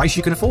need at a price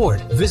you can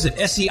afford. Visit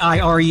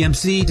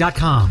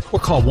SCIREMC.com or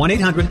call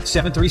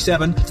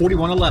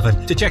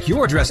 1-800-737-4111 to check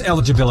your address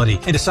eligibility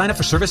and to sign up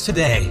for service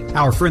today.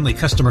 Our friendly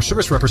customer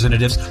service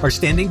representatives are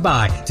standing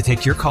by to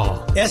take your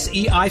call.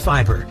 SEI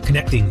Fiber,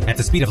 connecting at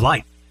the speed of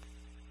light.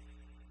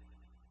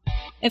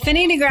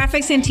 Affinity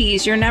Graphics and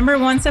Tees, your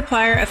 #1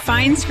 supplier of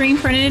fine screen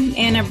printed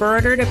and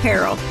embroidered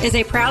apparel, is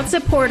a proud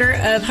supporter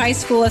of high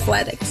school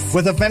athletics.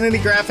 With Affinity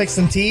Graphics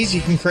and Tees,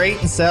 you can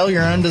create and sell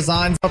your own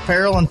designs of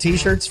apparel and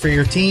t-shirts for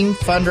your team,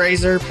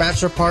 fundraiser,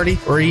 bachelor party,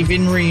 or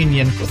even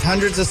reunion. With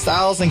hundreds of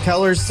styles and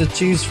colors to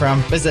choose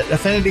from, visit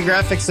Affinity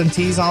Graphics and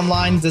Tees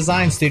online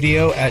design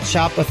studio at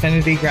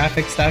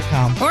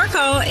shopaffinitygraphics.com. Or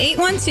call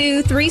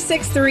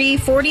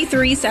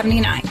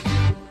 812-363-4379.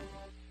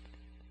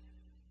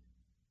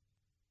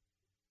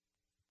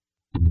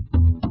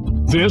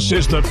 This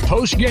is the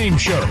post-game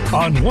show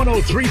on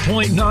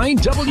 103.9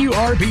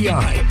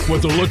 WRBI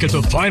with a look at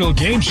the final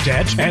game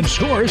stats and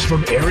scores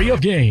from area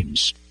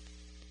games.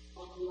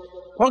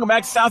 Welcome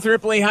back to South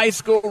Ripley High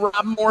School.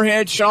 Rob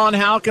Moorhead, Sean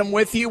Halcomb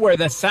with you, where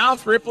the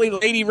South Ripley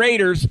Lady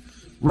Raiders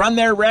run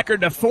their record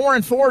to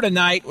 4-4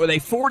 tonight with a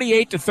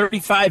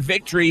 48-35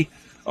 victory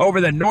over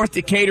the North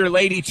Decatur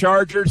Lady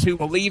Chargers, who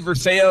will leave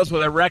Versailles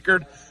with a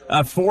record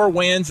of 4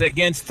 wins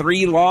against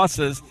 3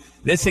 losses.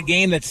 This is a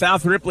game that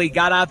South Ripley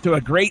got out to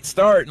a great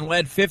start and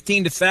led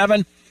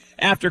 15-7.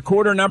 After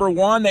quarter number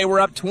 1, they were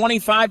up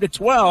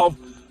 25-12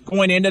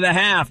 going into the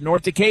half.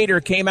 North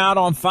Decatur came out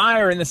on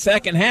fire in the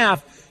second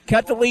half,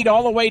 cut the lead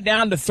all the way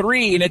down to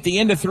 3, and at the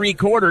end of 3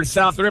 quarters,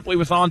 South Ripley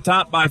was on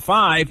top by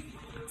 5,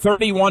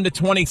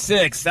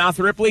 31-26. South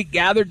Ripley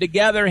gathered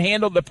together,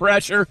 handled the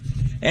pressure,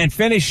 and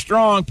finished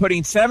strong,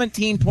 putting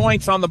 17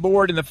 points on the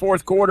board in the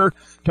fourth quarter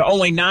to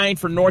only 9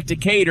 for North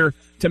Decatur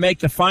to make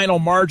the final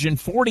margin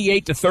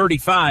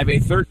 48-35, a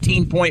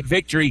 13-point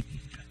victory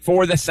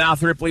for the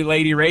South Ripley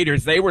Lady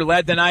Raiders. They were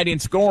led tonight in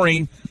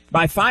scoring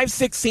by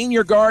 5'6"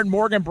 senior guard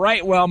Morgan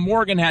Brightwell.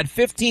 Morgan had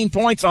 15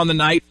 points on the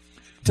night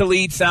to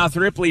lead South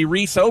Ripley.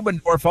 Reese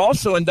Obendorf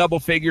also in double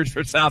figures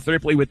for South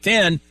Ripley with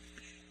 10,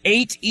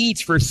 8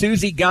 each for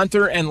Susie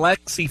Gunter and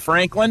Lexi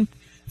Franklin,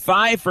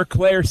 5 for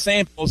Claire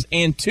Samples,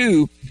 and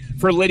 2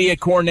 for Lydia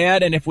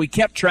Cornett. And if we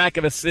kept track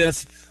of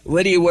assists,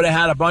 Lydia would have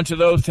had a bunch of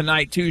those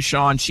tonight too,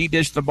 Sean. She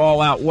dished the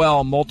ball out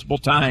well multiple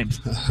times.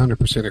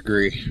 100%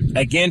 agree.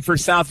 Again for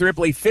South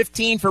Ripley,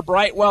 15 for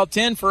Brightwell,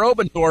 10 for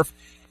Obendorf,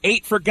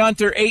 8 for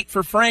Gunter, 8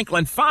 for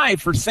Franklin, 5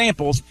 for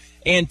Samples,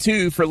 and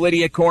 2 for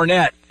Lydia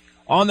Cornett.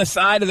 On the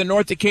side of the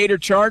North Decatur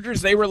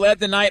Chargers, they were led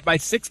tonight by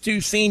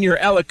 6'2" senior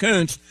Ella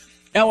Kuntz.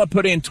 Ella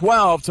put in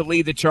 12 to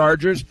lead the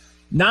Chargers,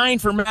 9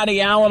 for Maddie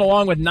Allen,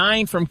 along with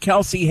 9 from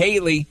Kelsey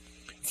Haley,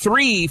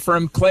 3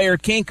 from Claire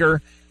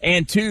Kinker,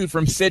 and 2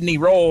 from Sydney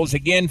Rolls.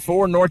 Again,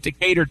 for North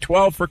Decatur,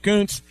 12 for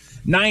Kuntz,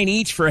 9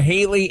 each for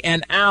Haley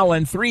and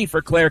Allen, 3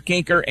 for Claire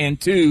Kinker, and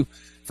 2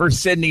 for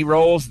Sydney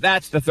Rolls.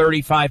 That's the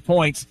 35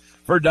 points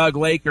for Doug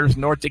Laker's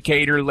North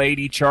Decatur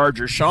Lady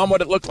Chargers. Sean,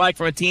 what it looked like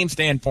from a team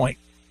standpoint?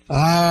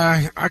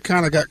 I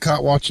kind of got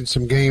caught watching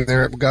some game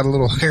there. It got a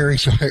little hairy,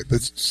 so the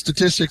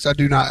statistics I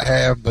do not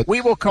have. But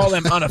we will call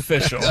them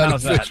unofficial.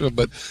 How's unofficial,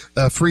 that?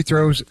 But free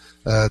throws,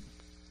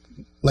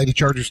 Lady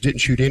Chargers didn't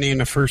shoot any in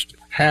the first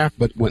half,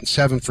 but went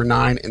 7 for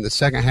 9 in the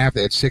second half.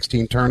 They had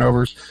 16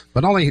 turnovers,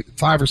 but only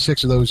 5 or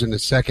 6 of those in the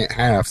second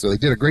half. So they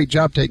did a great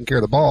job taking care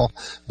of the ball,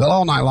 but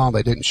all night long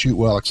they didn't shoot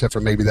well, except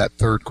for maybe that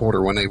third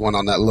quarter when they went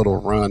on that little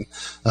run.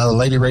 The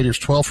Lady Raiders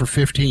 12 for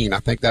 15.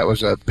 I think that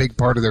was a big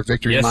part of their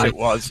victory yes, tonight. It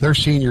was. Their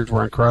seniors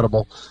were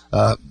incredible.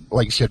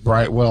 Like you said,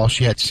 Brightwell,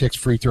 she had 6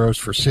 free throws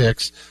for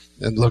 6.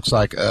 It looks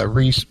like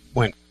Reese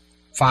went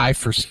 5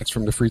 for 6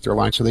 from the free throw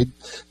line. So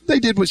they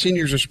did what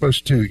seniors are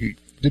supposed to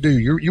do.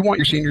 You want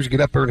your seniors to get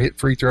up there and hit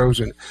free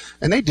throws, and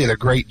they did a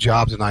great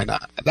job tonight.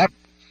 Like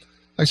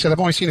I said, I've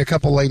only seen a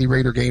couple Lady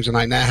Raider games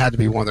tonight, and that had to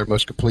be one of their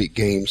most complete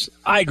games.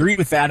 I agree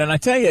with that, and I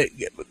tell you,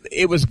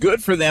 it was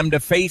good for them to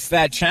face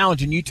that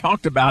challenge. And you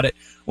talked about it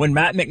when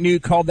Matt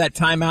McNew called that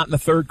timeout in the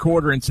third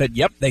quarter and said,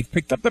 yep, they've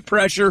picked up the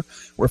pressure.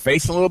 We're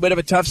facing a little bit of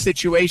a tough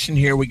situation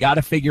here. We got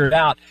to figure it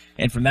out.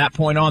 And from that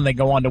point on, they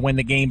go on to win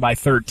the game by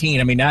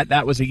 13. I mean,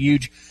 that was a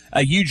huge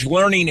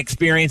learning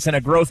experience and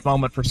a growth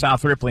moment for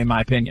South Ripley, in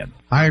my opinion.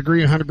 I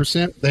agree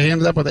 100%. They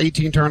ended up with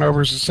 18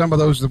 turnovers, and some of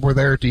those that were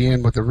there at the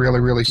end with the really,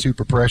 really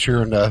super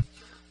pressure. And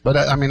but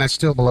I mean, that's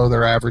still below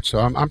their average. So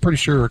I'm pretty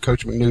sure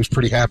Coach McNew's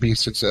pretty happy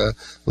since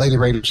Lady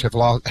Raiders have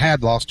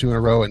lost 2 in a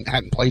row and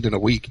hadn't played in a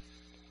week.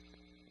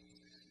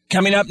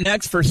 Coming up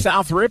next for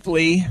South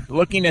Ripley,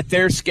 looking at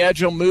their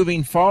schedule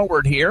moving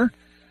forward here.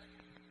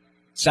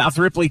 South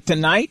Ripley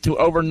tonight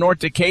over North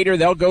Decatur.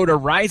 They'll go to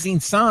Rising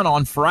Sun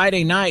on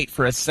Friday night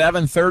for a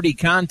 7:30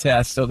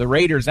 contest. So the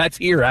Raiders, that's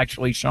here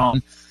actually,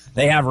 Sean.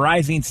 They have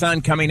Rising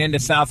Sun coming into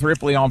South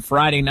Ripley on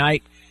Friday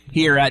night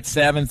here at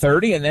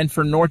 7:30. And then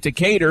for North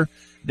Decatur,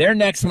 their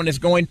next one is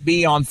going to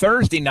be on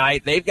Thursday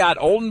night. They've got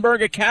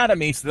Oldenburg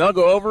Academy, so they'll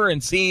go over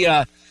and see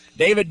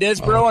David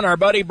Disbrow and our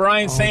buddy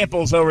Brian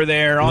Samples over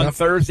there on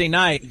Thursday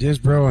night.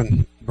 Disbrow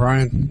and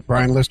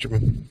Brian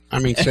Listerman.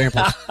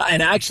 Samples.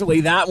 And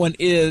actually, that one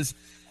is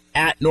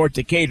at North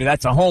Decatur.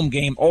 That's a home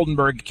game.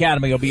 Oldenburg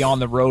Academy will be on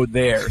the road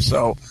there.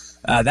 So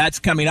that's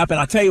coming up. And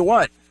I'll tell you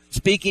what,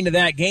 speaking of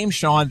that game,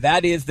 Sean,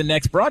 that is the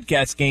next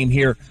broadcast game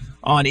here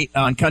on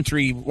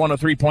Country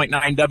 103.9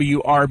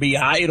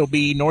 WRBI. It'll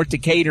be North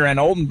Decatur and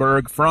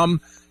Oldenburg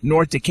from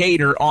North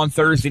Decatur on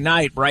Thursday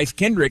night. Bryce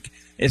Kendrick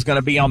is going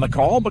to be on the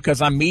call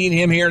because I'm meeting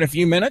him here in a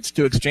few minutes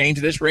to exchange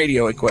this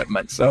radio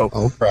equipment.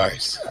 So,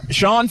 Bryce.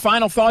 Sean,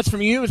 final thoughts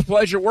from you. It was a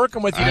pleasure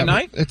working with you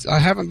tonight. I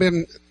haven't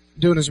been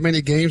doing as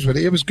many games, but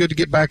it was good to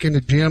get back in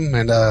the gym,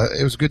 and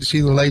it was good to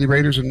see the Lady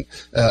Raiders and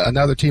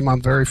another team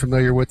I'm very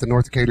familiar with, the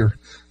North Decatur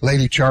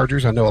Lady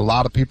Chargers. I know a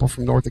lot of people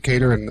from North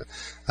Decatur, and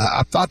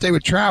I thought they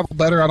would travel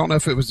better. I don't know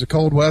if it was the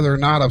cold weather or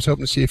not. I was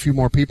hoping to see a few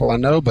more people I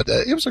know, but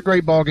it was a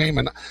great ball game,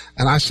 and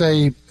I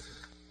say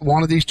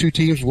one of these two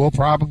teams will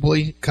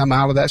probably come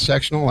out of that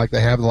sectional like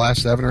they have the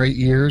last 7 or 8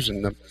 years,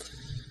 and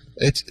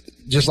it's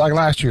just like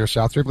last year.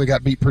 South Ripley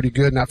got beat pretty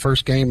good in that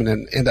first game and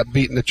then end up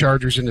beating the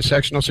Chargers in the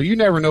sectional. So you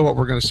never know what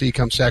we're going to see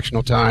come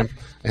sectional time,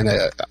 and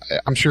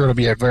I'm sure it'll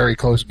be a very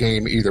close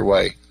game either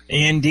way.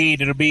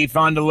 Indeed. It'll be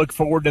fun to look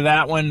forward to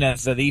that one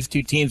as these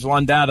two teams will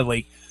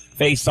undoubtedly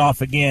face off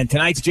again.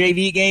 Tonight's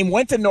JV game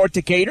went to North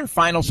Decatur.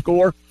 Final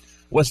score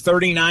was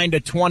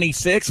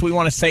 39-26. We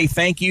want to say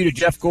thank you to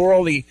Jeff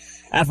Gorel, the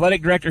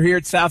athletic director here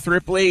at South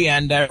Ripley,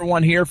 and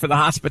everyone here for the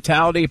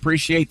hospitality.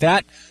 Appreciate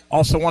that.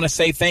 Also want to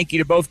say thank you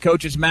to both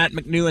coaches, Matt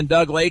McNew and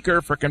Doug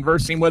Laker, for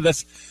conversing with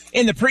us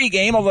in the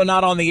pregame, although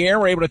not on the air.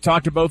 We're able to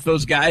talk to both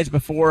those guys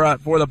before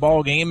the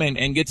ball game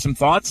and get some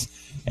thoughts,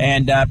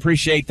 and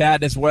appreciate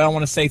that as well. I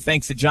want to say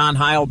thanks to John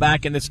Heil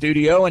back in the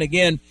studio. And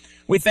again,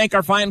 we thank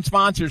our fine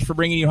sponsors for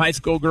bringing you high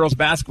school girls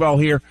basketball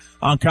here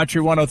on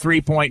Country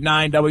 103.9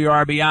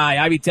 WRBI,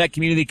 Ivy Tech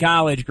Community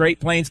College, Great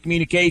Plains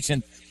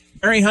Communications,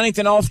 Mary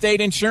Huntington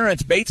Allstate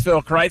Insurance,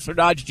 Batesville, Chrysler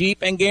Dodge Jeep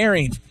and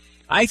Garings,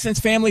 Ison's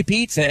Family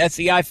Pizza,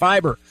 SEI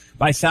Fiber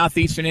by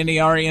Southeastern ND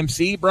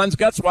REMC, Bruns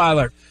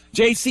Gutzweiler,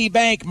 JC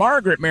Bank,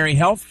 Margaret Mary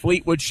Health,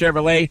 Fleetwood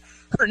Chevrolet,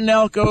 Hurton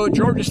Elko,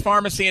 George's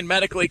Pharmacy and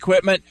Medical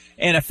Equipment,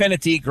 and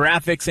Affinity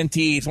Graphics and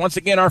Tees. Once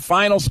again, our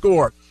final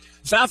score.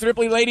 South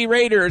Ripley Lady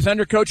Raiders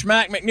under Coach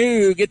Mac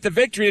McNew get the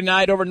victory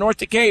tonight over North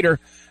Decatur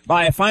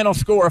by a final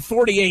score of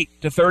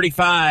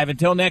 48-35.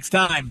 Until next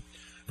time.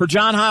 For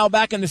John Heil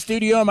back in the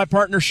studio and my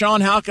partner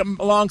Sean Halcomb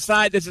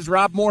alongside, this is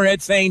Rob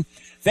Moorhead saying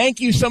thank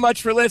you so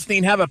much for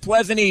listening. Have a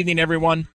pleasant evening, everyone.